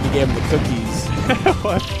smacked him. He gave him the cookies.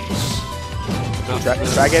 What?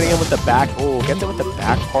 Try getting him with the back. Oh, get him with the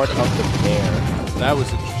back part of the bear. That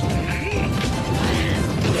was interesting.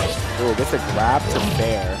 Oh, gets a grab to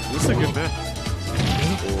fair. This is a good match.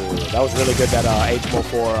 Ooh, that was really good that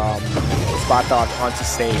HMO4 spot dodge onto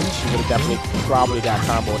stage. He would have definitely probably got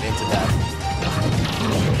comboed into death.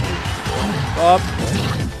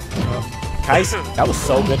 Kais, that was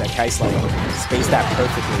so good that Kais like spaced that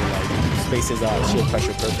perfectly, like spaced his shield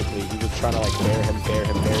pressure perfectly. He was trying to like bear him.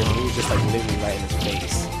 He was just like literally right in his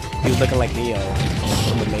face. He was looking like Neo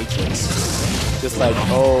from the Matrix. Just like,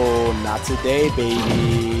 oh, not today,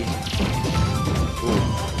 baby. Ooh.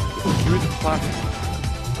 Through the platform.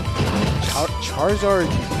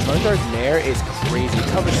 Charizard's Nair is crazy. It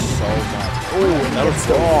covers so much. Oh, that was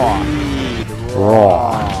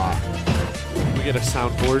raw. We get a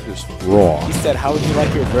soundboard this one. Raw. He said, how would you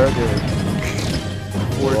like your burger?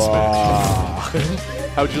 Word Raw.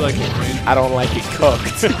 How would you like it, Rain? I don't like it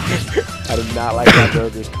cooked. I do not like my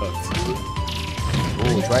burgers cooked.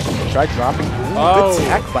 Ooh, try dropping. Ooh, Oh. good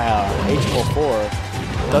tech by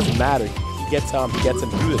HMO4. Doesn't matter. He gets him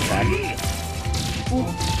through the tech. Ooh.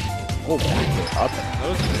 Oh, back air up. That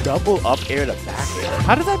was nice. Double up air to back air.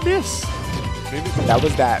 How did that miss? Maybe. That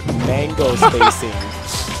was that mango spacing.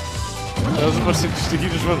 That was the most interesting. He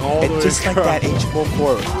just went all the way And just like across. that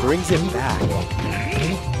H4 brings it back.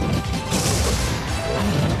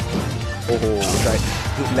 Oh, right.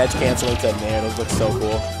 Ledge canceling to Nair. Those look so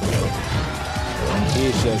cool. He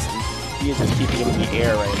is just keeping it in the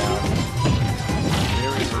air right now.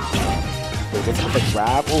 Wait, gets with the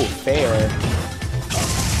grab. Oh, fair.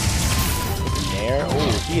 Nair.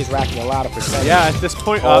 Oh, he is racking a lot of percentage. Yeah, at this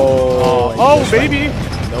point. Baby.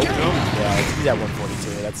 Nope. Yeah, he's at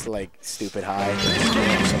 142. That's like stupid high.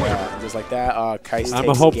 Just like that. Kais I'm a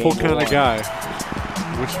takes hopeful game kind of one. guy.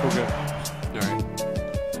 Wishful guy. All right.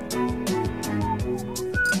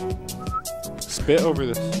 Spit over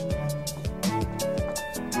this.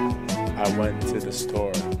 I went to the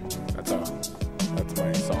store. That's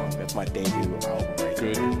my song. That's my debut album right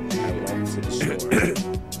Good. there. I went to the store.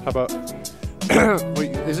 How about?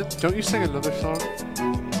 Wait, is it? Don't you sing another song?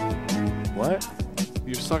 What?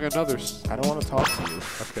 You sung another. I don't want to talk to you.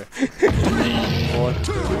 Okay.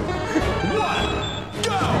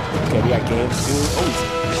 Okay, we got game 2. Oh,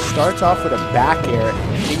 he starts off with a back air,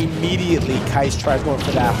 and immediately Kais tries going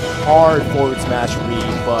for that hard forward smash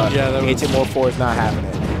read, but Yeah, that was- HM4 is not having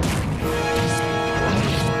it.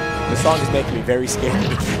 This song is making me very scared.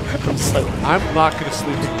 I'm just like, I'm not gonna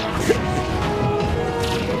sleep.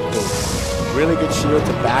 really good shield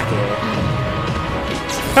to back air.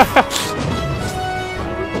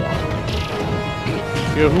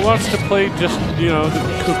 You know, who wants to play just, you know, the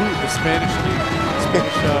Kahoot, the Spanish league?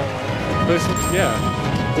 Person? Yeah.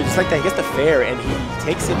 But just like that, he gets the fair and he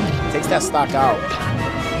takes that stock out.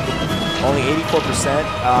 Only 84%.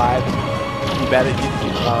 You better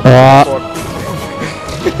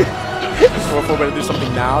Four better do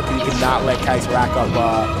something now because you cannot let Kais rack up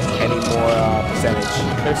any more percentage.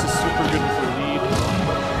 This is super good for lead.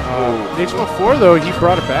 H4 though, he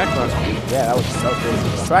brought it back last week. Yeah, that was so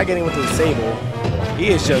crazy. Try getting with the disable. He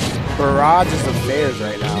is just barrages of fairs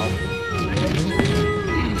right now.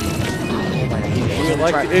 Oh my God, he's really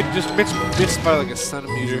Like trying. it just missed by like a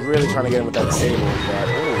centimeter. He's really trying to get him with that disable. But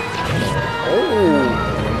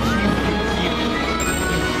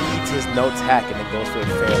he eats his no tack and then goes for the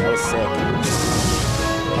fair. That was sick.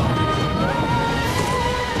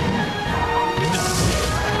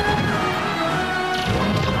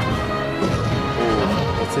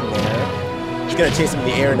 What's in there? He's gonna chase him in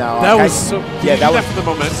the air now. That was Kais- so. Yeah, that was. for the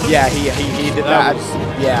momentum. Yeah, he did That that.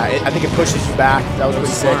 was- Yeah, I think it pushes you back. That was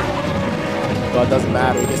pretty sick. smart. But it doesn't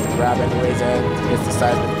matter. He gets the grab anyways, and he gets the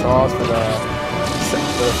seismic calls for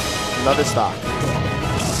another stock.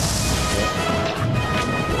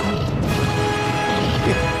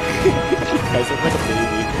 Guys look like a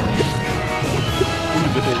baby.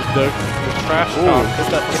 The trash Ooh, talk.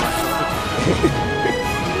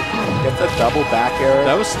 Gets a double back air.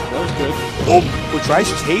 That was good. Oh, Dry's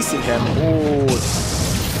chasing him. Ooh.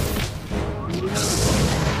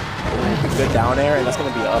 Good down air, and that's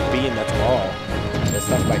going to be up B, and that's all. That's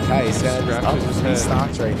stuff by Kais. Yeah, Scrapped up his 3 head.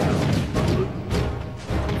 stocks right now.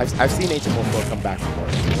 I've seen HM4 come back from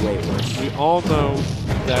worse. Way worse. We all know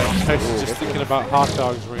that Kais Ooh, is just good thinking one. about hot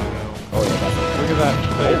dogs right now. Oh, yeah, definitely. Look at that.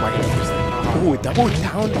 Oh, my goodness. Ooh, double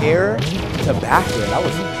down air to back air. That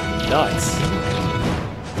was nuts.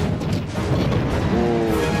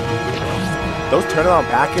 Ooh. Those turnaround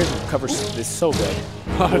back airs cover is so good.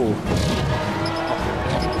 Ooh.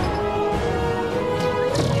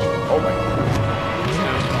 Oh my God.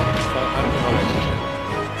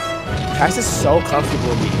 Kais is so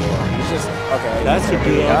comfortable in the air. He's just, okay, that's going to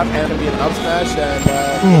be up, and it's going to be an up smash, and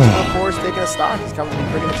HM4 is taking a stock. He's coming to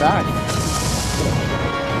bringing it back.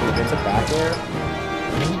 Ooh, gets a back air.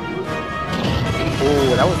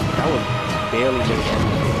 Oh, that was barely made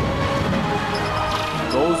anything.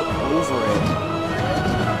 Goes over it.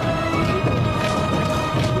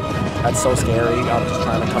 That's so scary. I'm just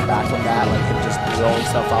trying to come back from that, like him just throwing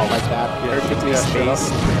stuff out like that. Perfectly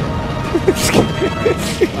spaced.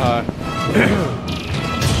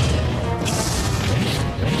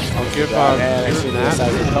 I'll give And it should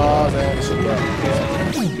that. calls, and it should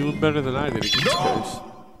get. Doing better than I did against Kais.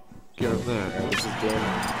 Give him that. This is game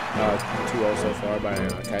 2-0 so far by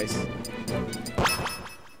Kais.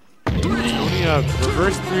 Tony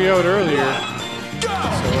reversed 3-0'd earlier. So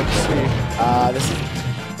let's see. This is.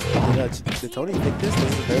 Did Tony pick this? This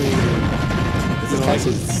is very. This is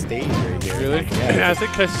Kais' stage right here. Really? Yeah. I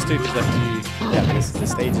think Kais' stage is like Yeah, the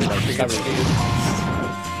stage is like covered.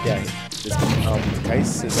 Yeah, this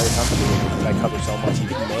Kais is very comfortable because I cover so much. He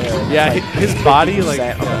can nail. Yeah, like his body, like,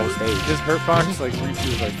 on the whole stage. his hurt box, like,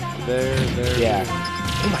 reaches, like, there. Yeah.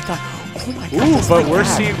 Oh my God. Oh my God. Ooh, just but like we're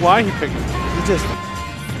that. seeing why he picked him. He just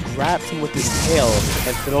grabs him with his tail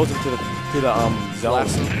and throws him to the to the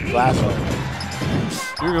zone. Glass zone.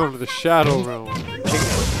 You're going to the shadow realm. Oh,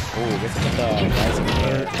 this is the Dryzzen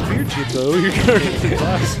there. Here, Jimbo. You're going to the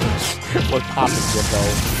glass. What poppin' Jimbo?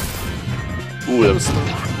 Ooh, that was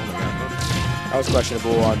That was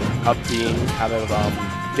questionable on up being out of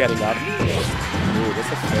getting up. Ooh, this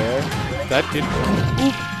is fair. that didn't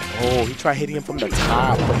work. Oh, he tried hitting him from the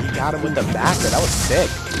top, but he got him with the backer. That was sick.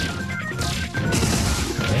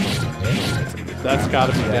 That's got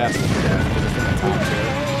to be nasty.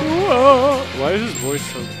 Why is his voice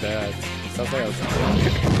so bad? Sounds like I was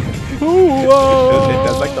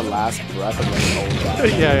That's like the last breath of like an old guy.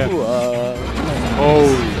 Yeah.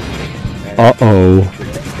 Oh. Uh-oh.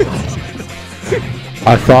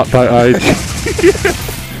 I thought that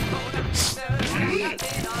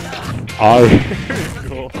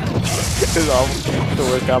Cool. This is almost the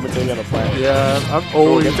worst commentating on the planet. Yeah, I'm Oh,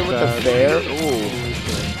 always gets him with the bad. fair. Ooh.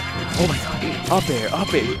 Oh my god. Up air,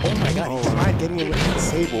 up air. Oh my god, he tried getting him with the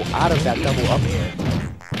sable out of that double up air.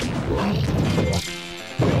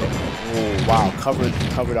 Oh wow,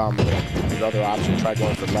 covered on his other option. Tried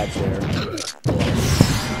going for ledge there. Ooh,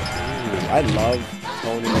 I love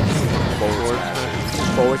Tony's forward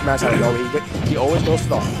smash. Forward smash, I know he always goes for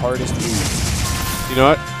the hardest moves. You know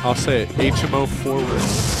what? I'll say it. HMO forward.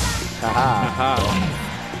 Haha. Haha.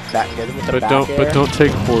 That get him with the But back air. don't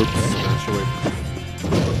take forward smash away from him.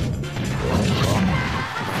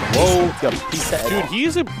 Whoa, Dude,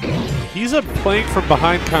 he's a playing from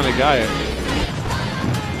behind kind of guy.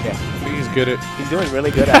 Yeah. I think he's good at. He's doing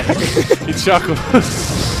really good at it. He chuckles.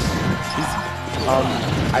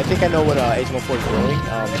 I think I know what HM4 is doing.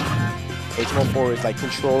 HM4 is like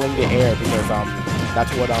controlling the air because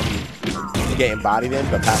that's what to get embodied in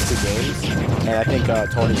the past 2 games. And I think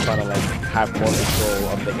Tony's trying to like have more control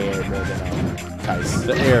of the air more than Kais.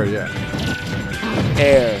 The air, yeah.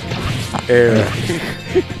 Air.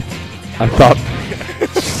 I thought.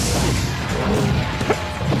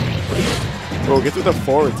 Bro, gets with the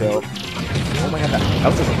forward tilt. Oh my god, that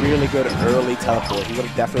was a really good early teleport. He would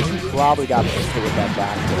have definitely probably got hit with that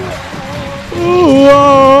back tilt.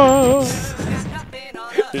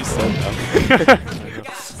 He's so dumb.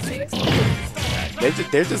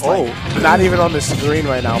 They're just like, not even on the screen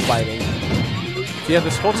right now fighting. Yeah,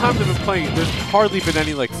 this whole time they've been playing, there's hardly been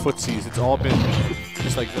any like footsies. It's all been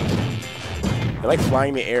just like the. They're like flying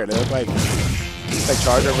in the air. They look like it's like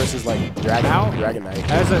Charger versus like Dragon Knight.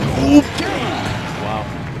 As a wow.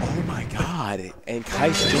 Oh my god! And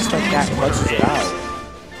Kais just like that punches it out.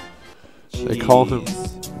 They call him.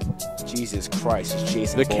 Jesus Christ! It's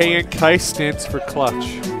Jason. The K in Kai stands for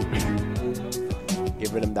clutch.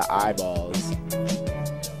 Giving him the eyeballs.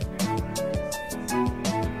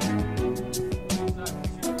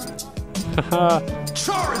 All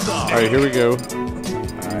right, here we go.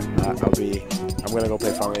 Alright, I'm gonna go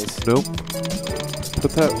play Funnies. Nope.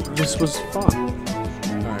 But this was fun.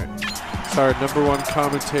 Alright. So our #1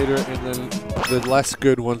 commentator and then the less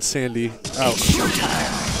good one, Sandy, out.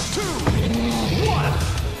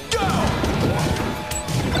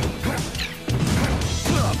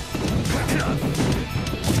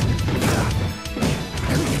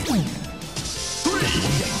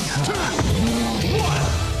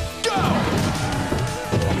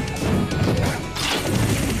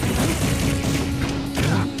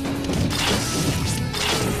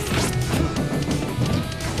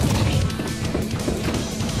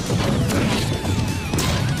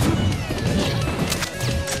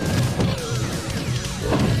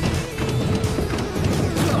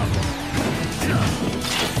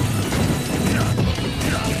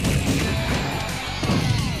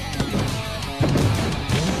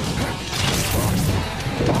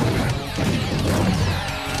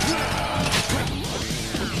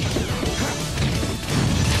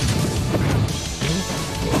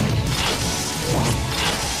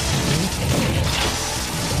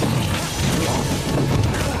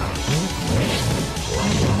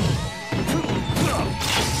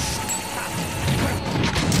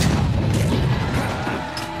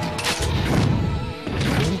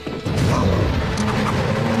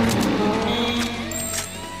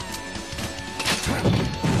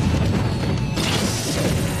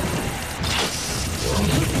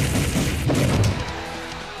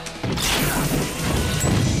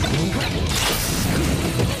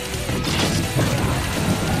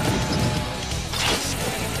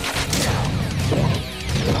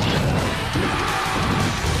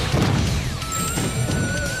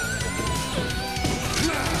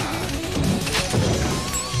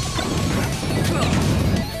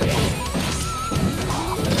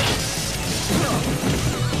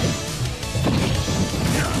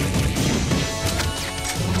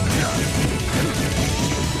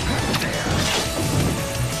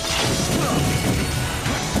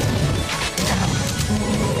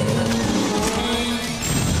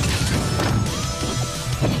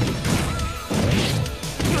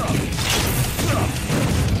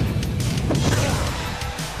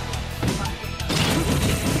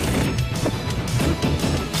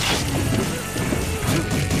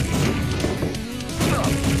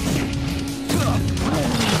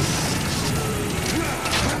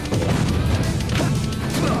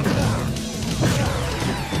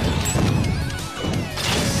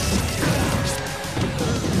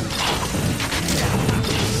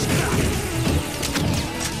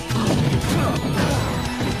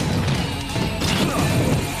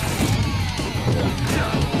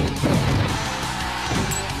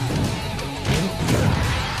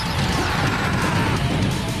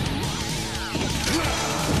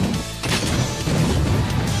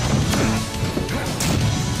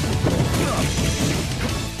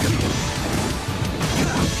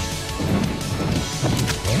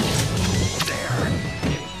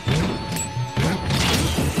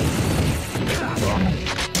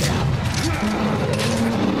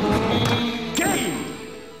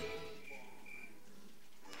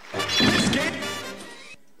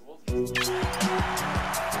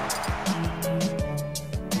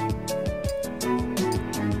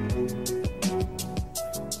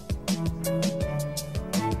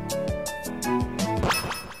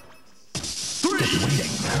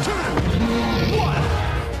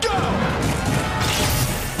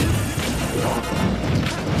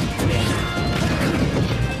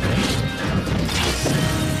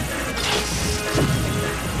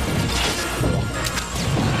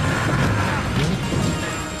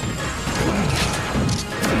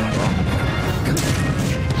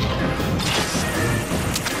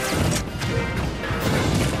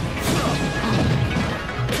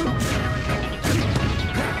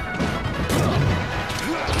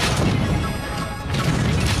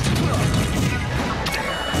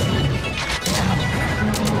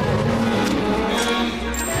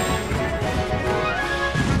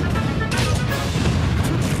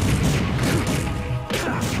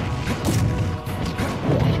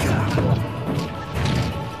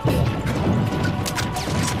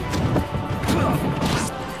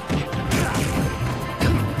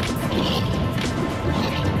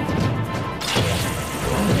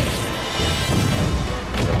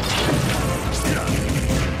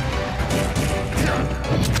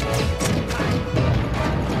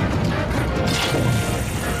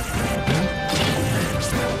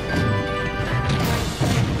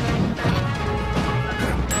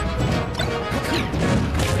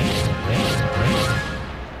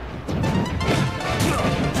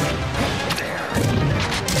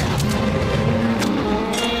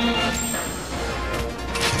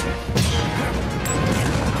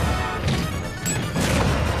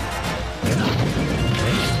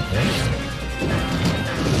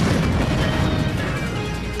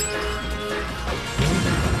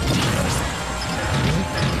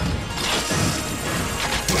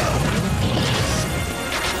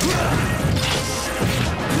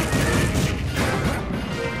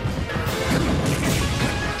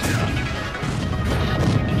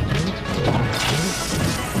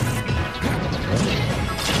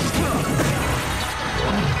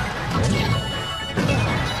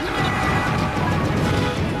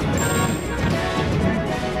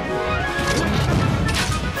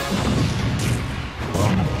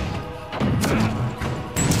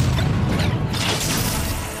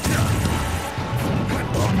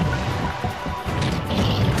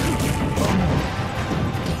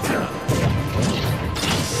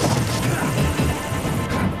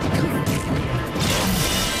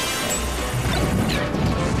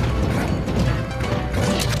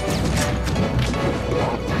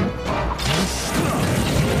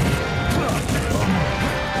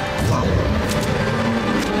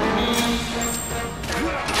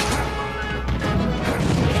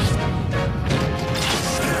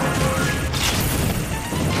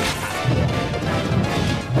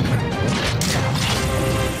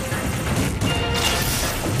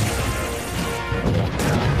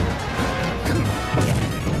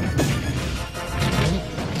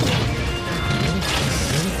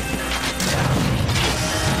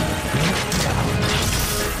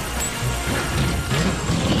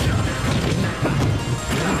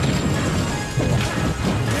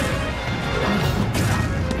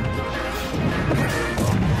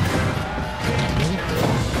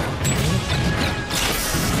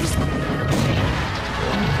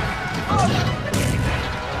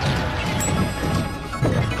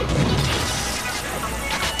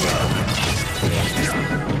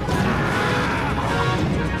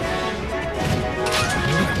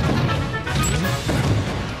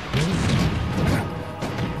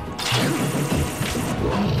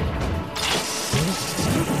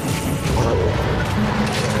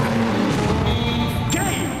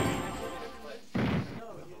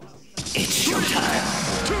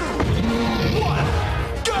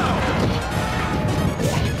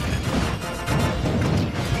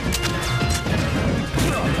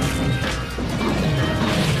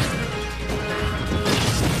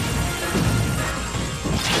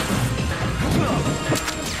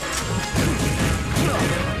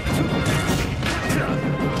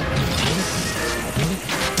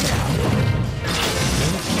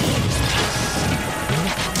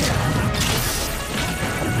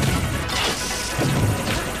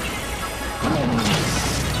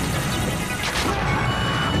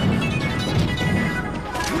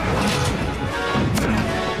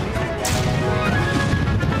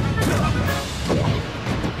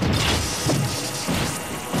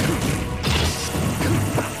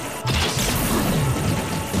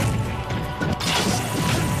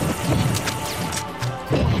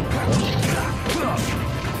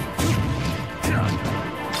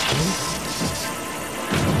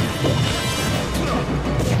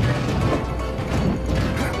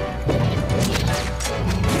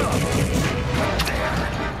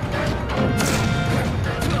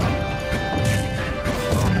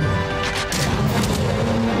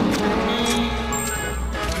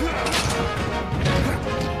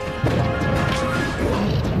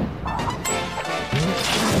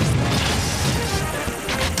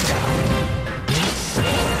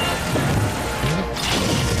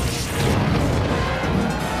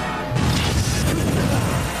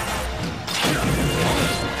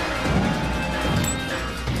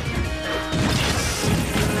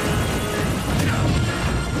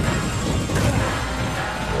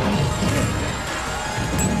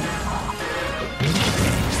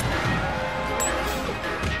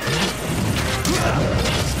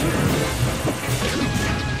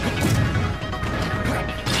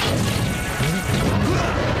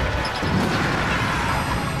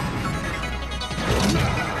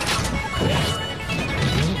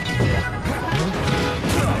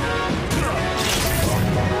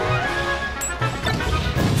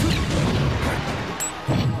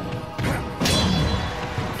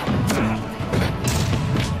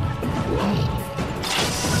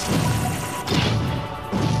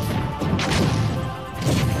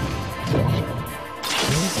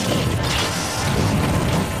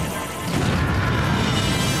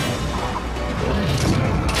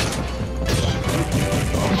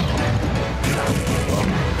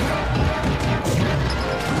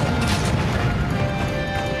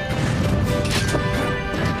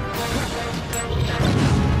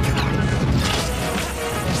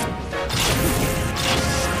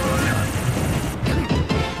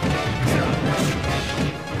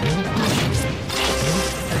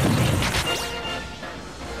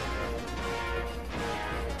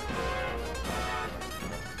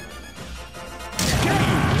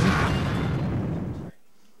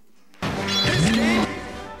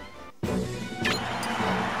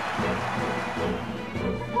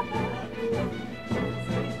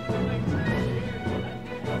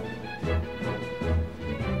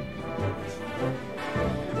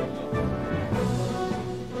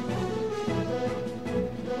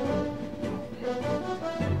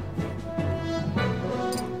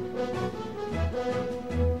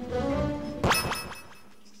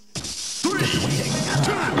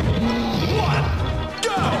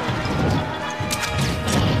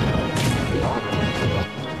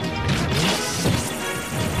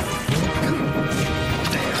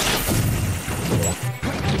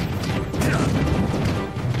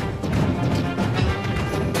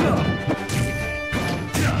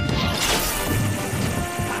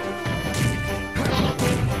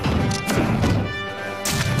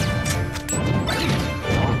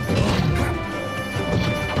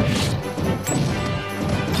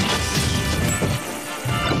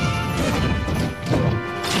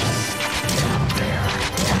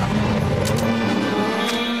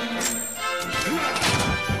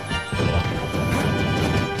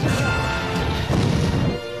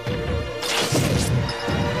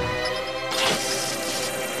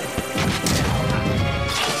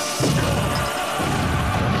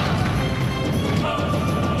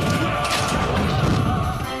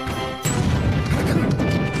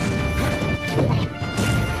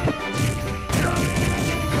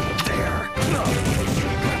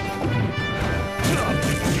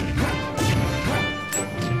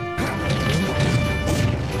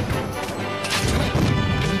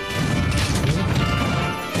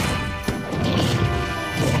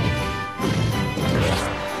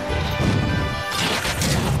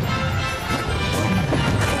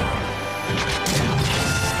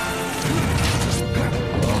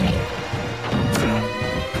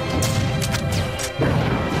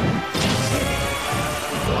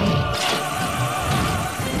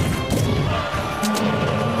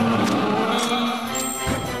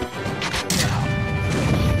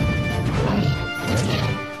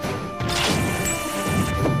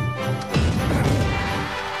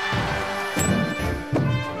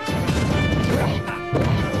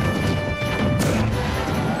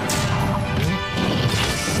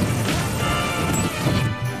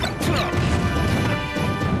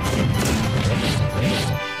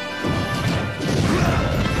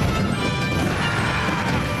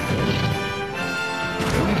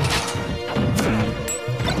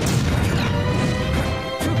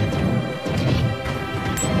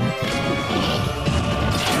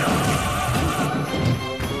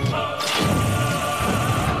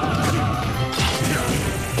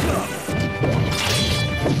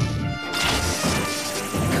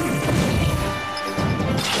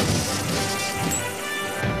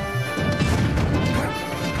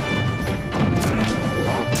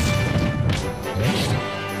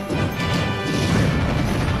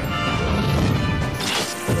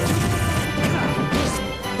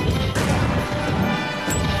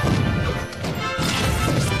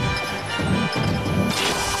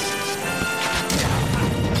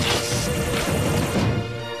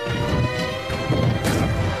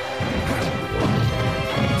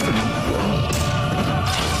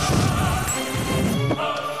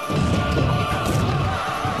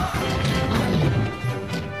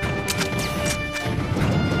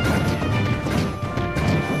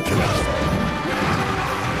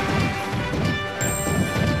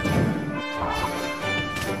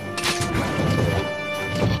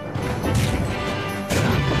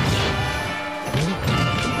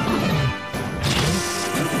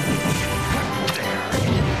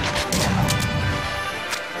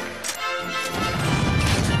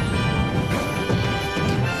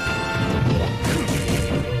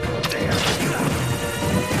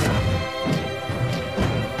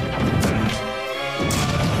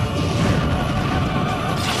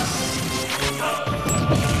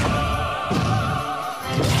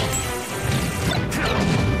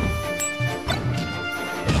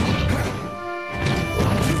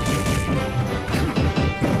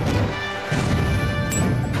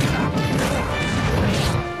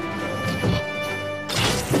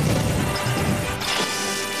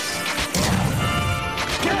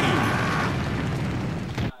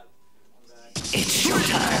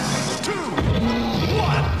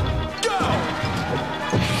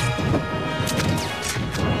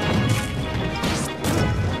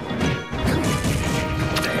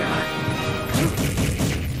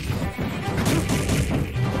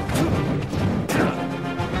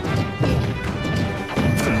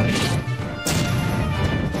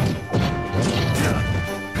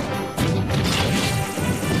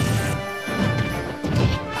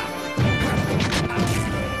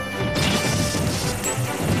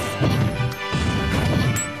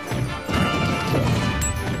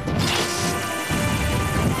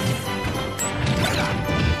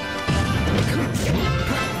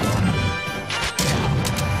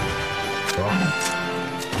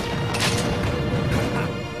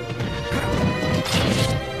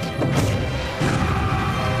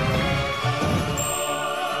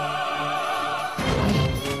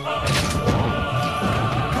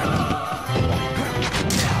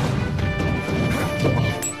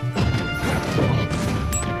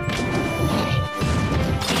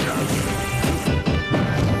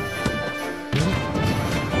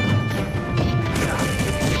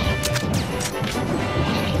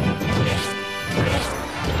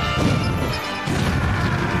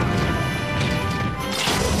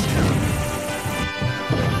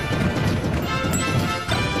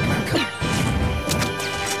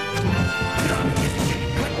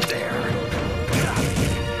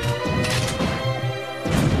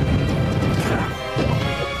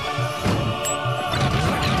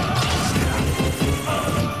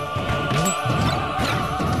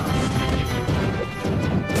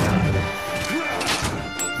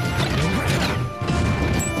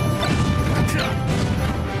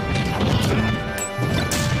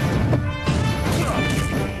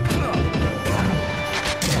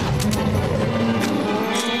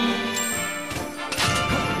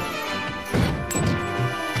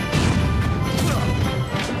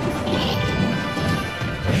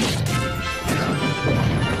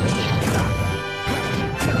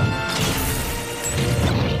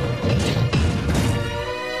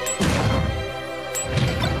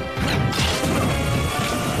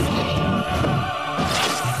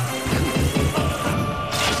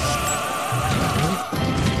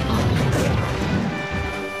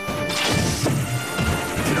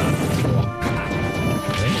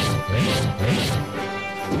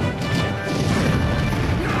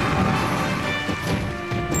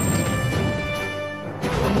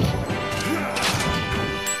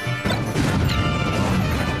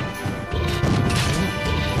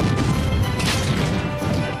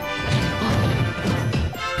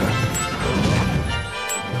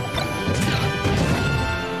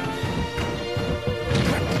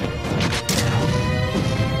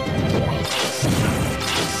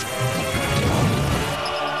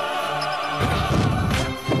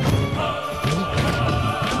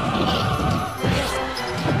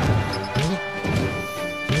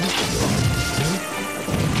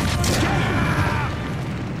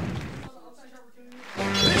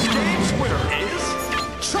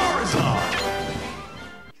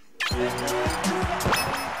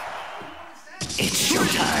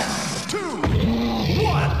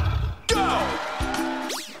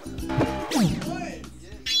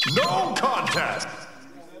 contest.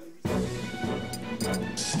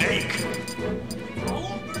 Snake.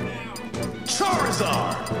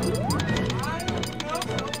 Charizard.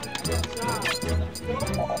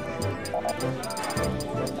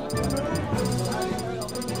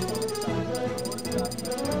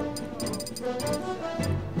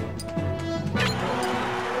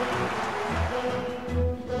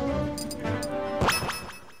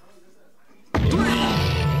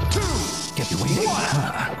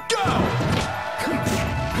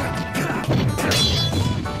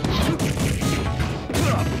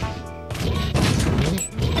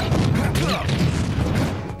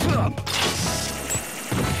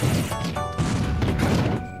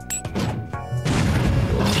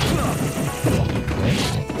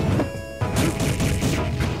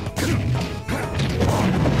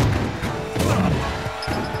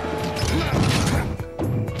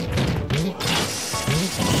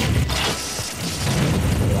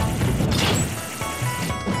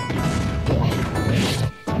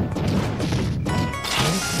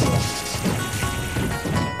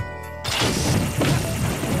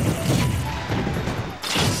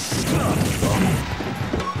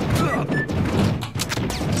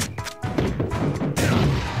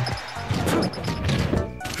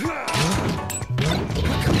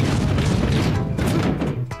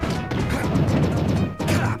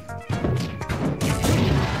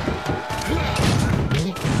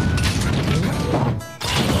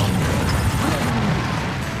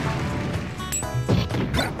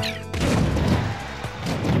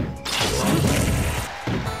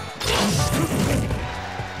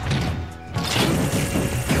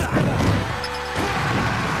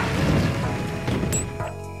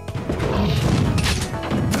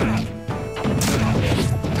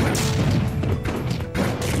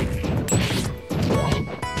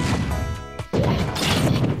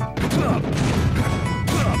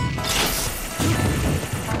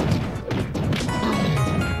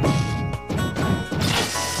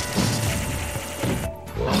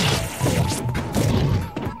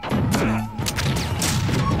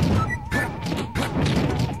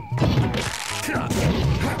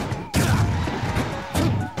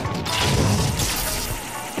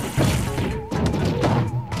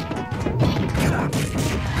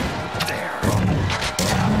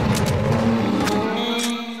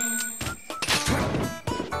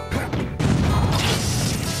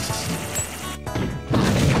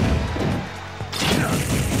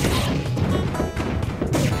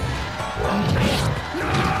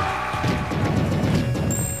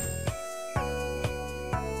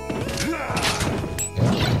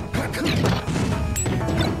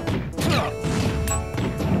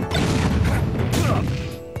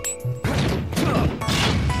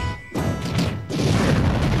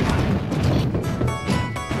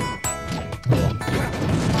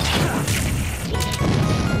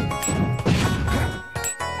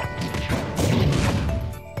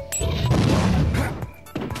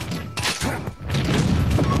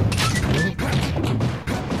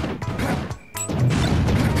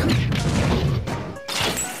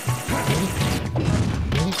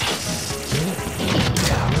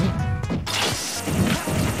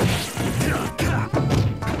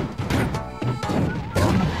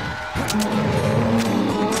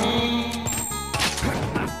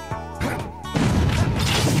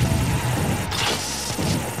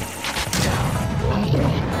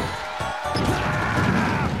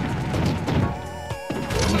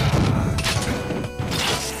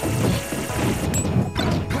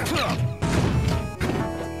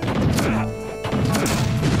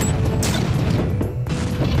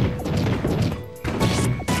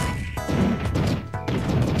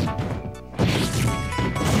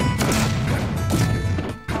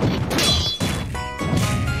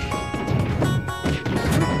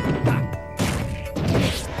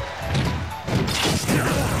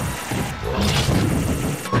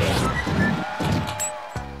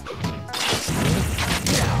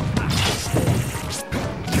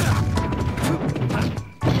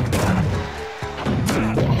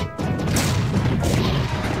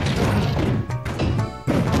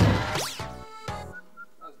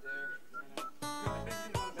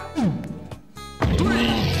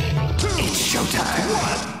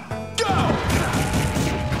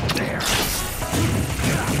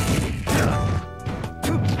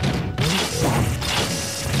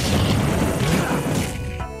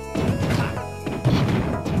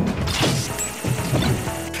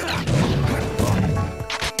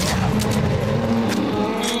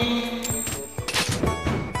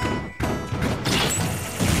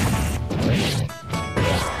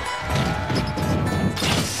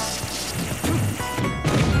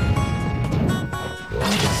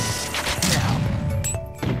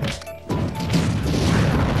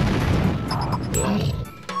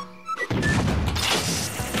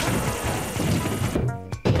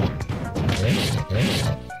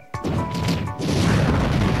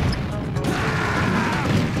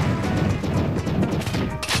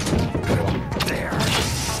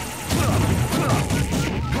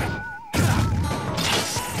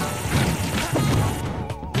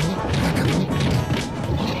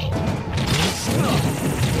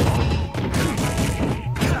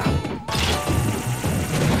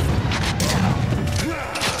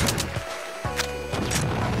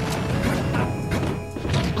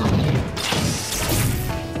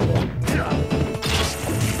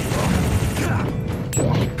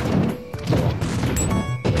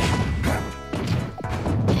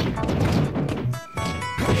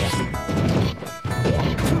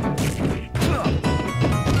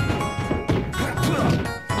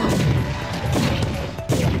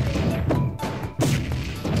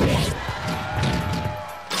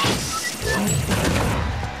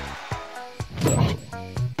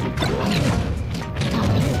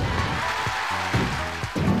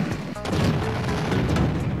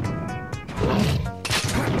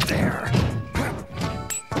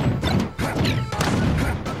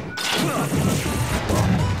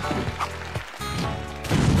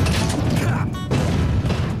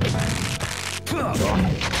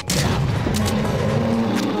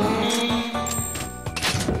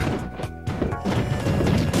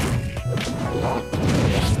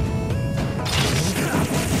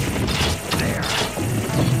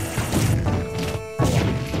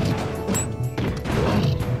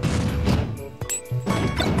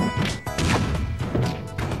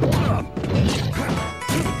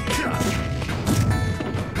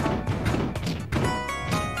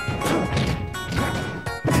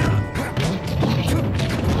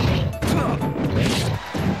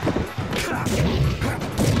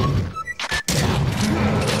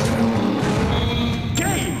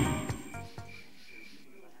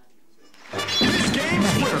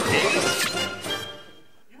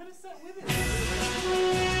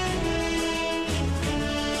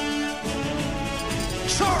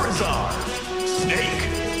 Charizard.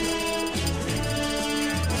 Snake.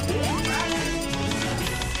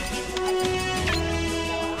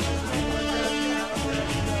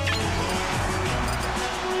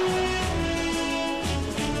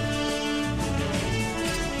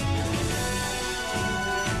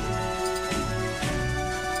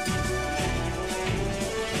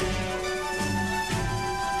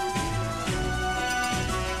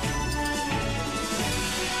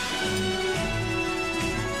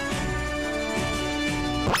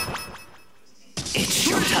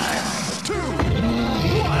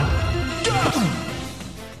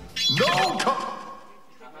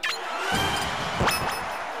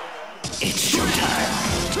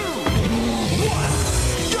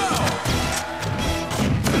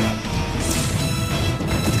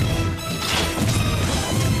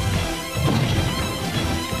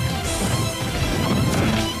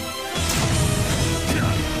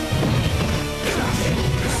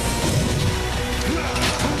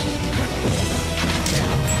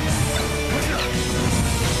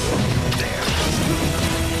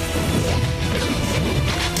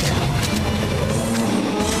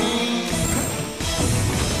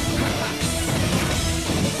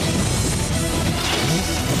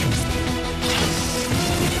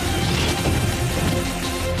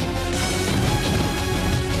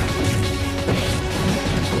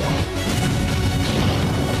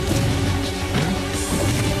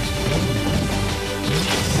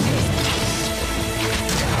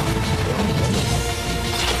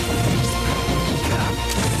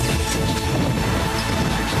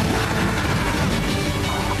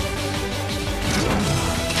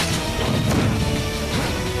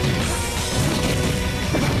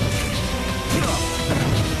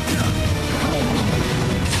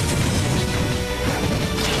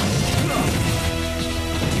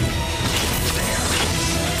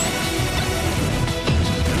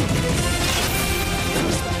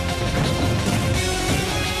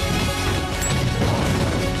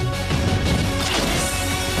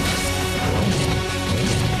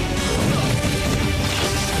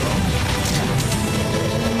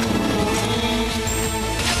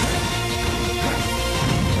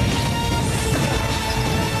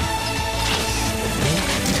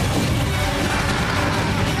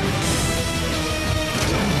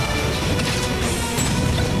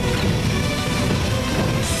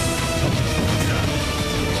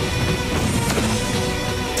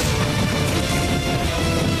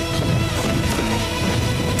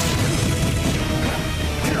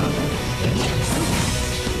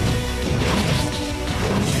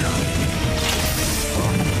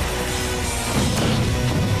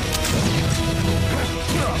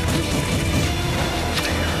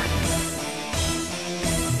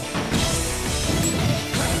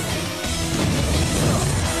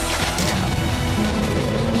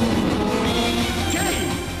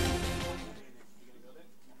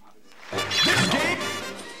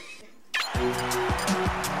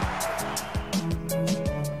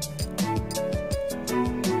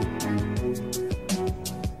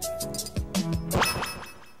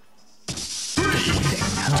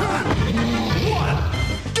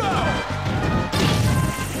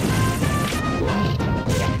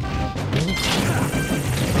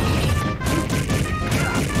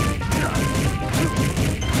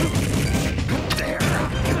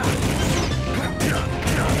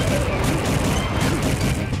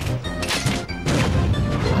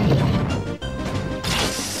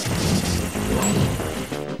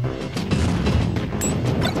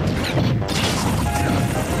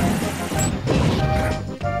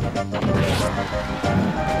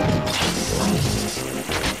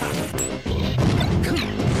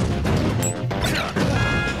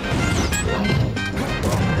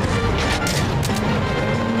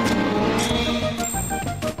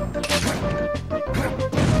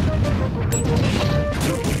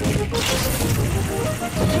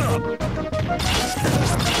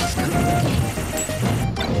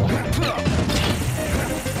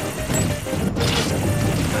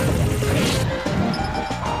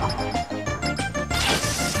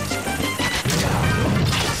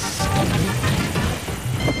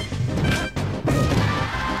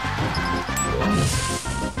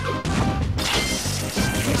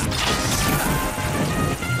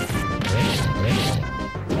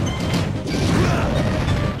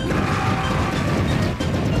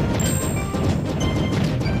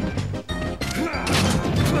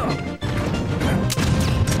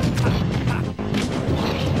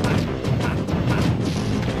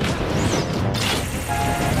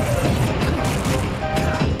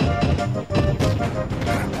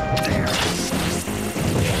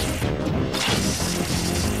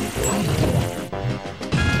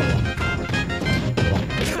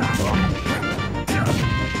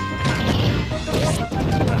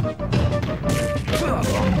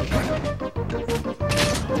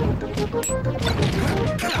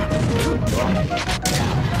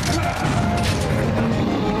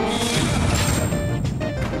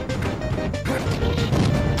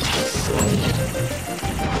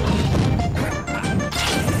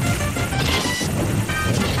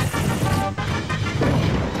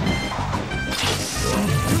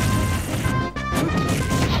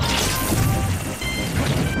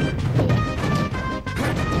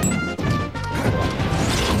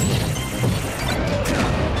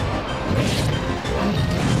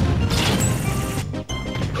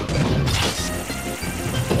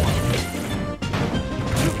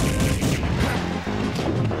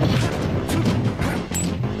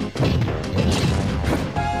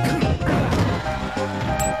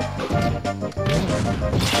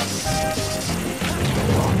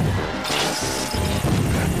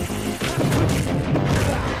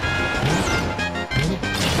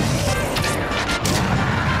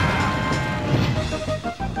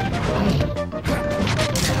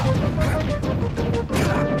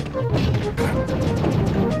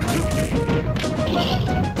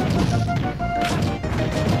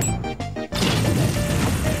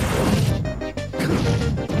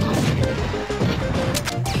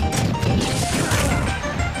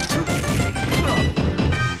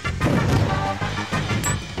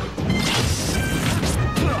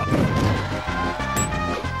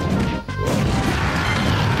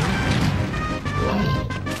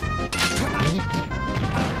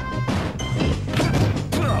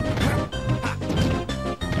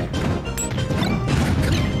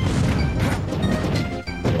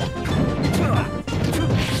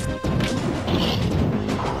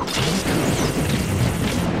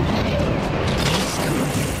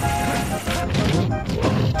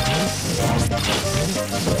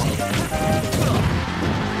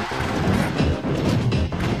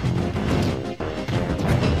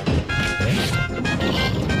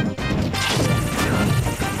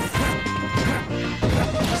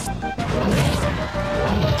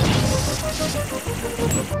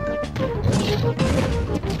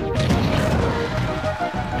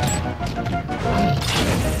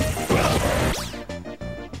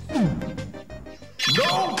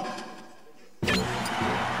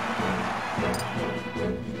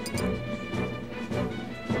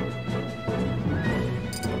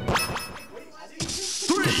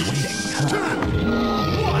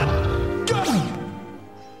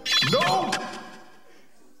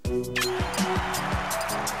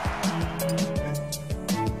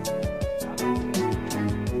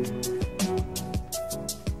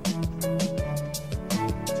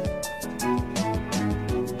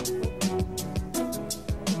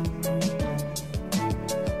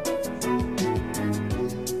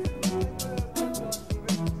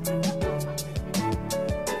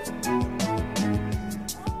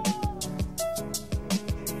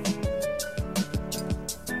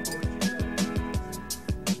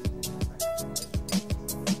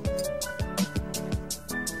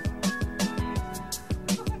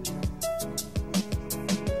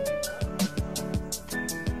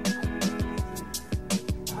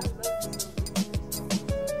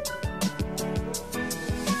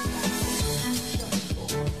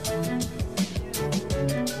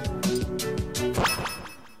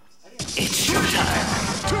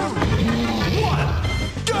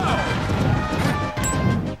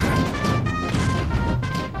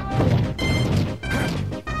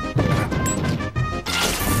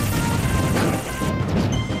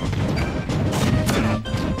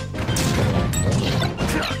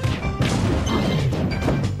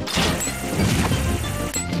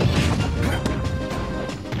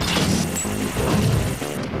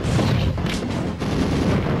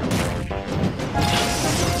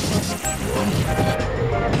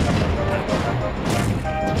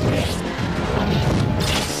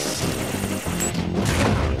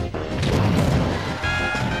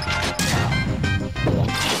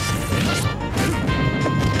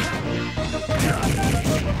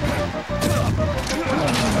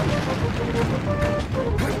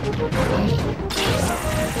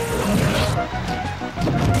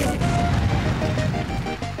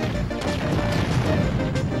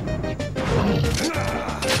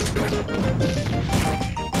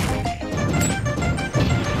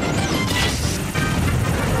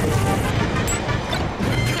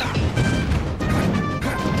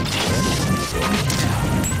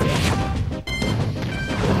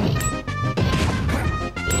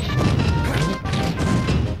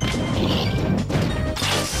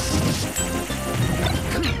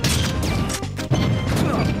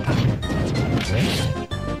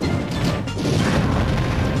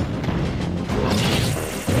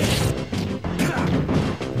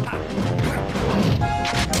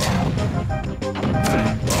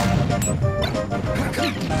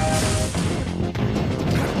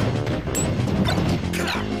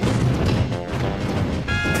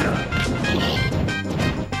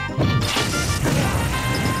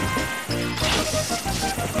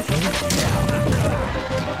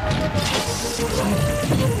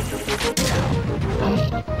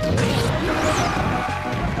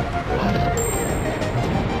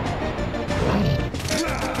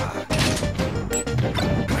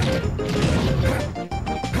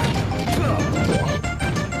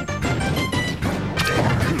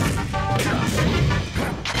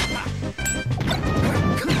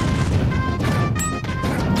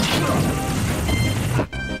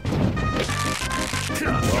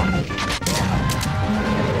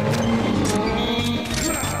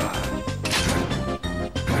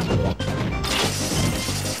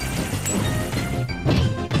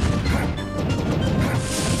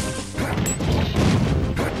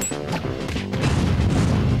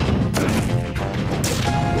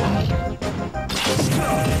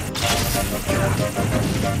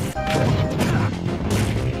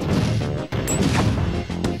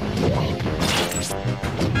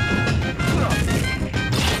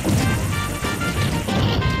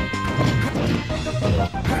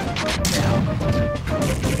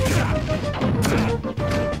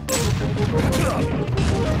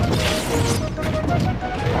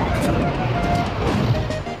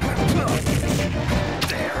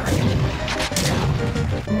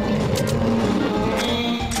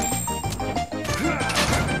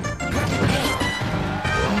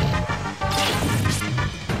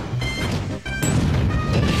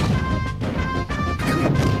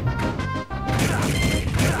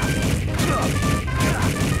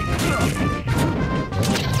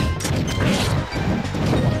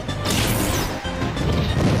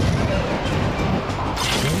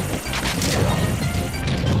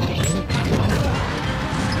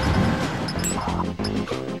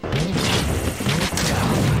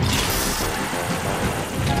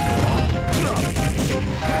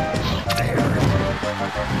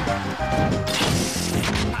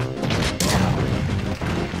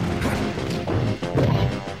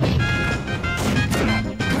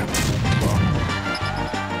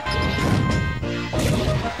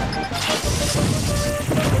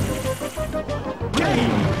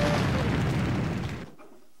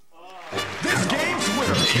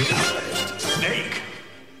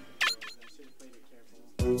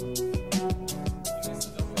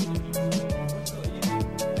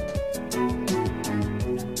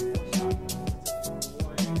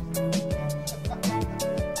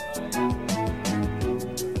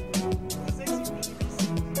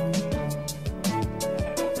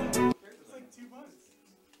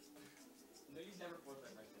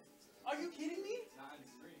 you kidding me? Not on the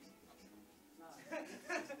screen.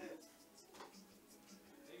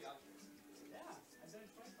 Maybe I'll Yeah, I done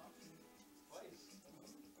it twice. twice.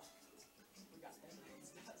 We got 10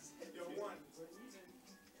 minutes. Yo, one. We're even.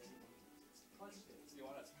 Punched it. You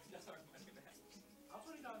want to $20 money back? I'll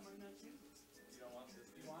 $20 money back too. You don't want this,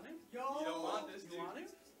 dude. You want him? You don't want this, dude. You want him?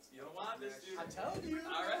 You don't want this, dude. I tell you.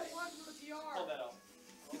 All right. I want him for the PR. Hold that up.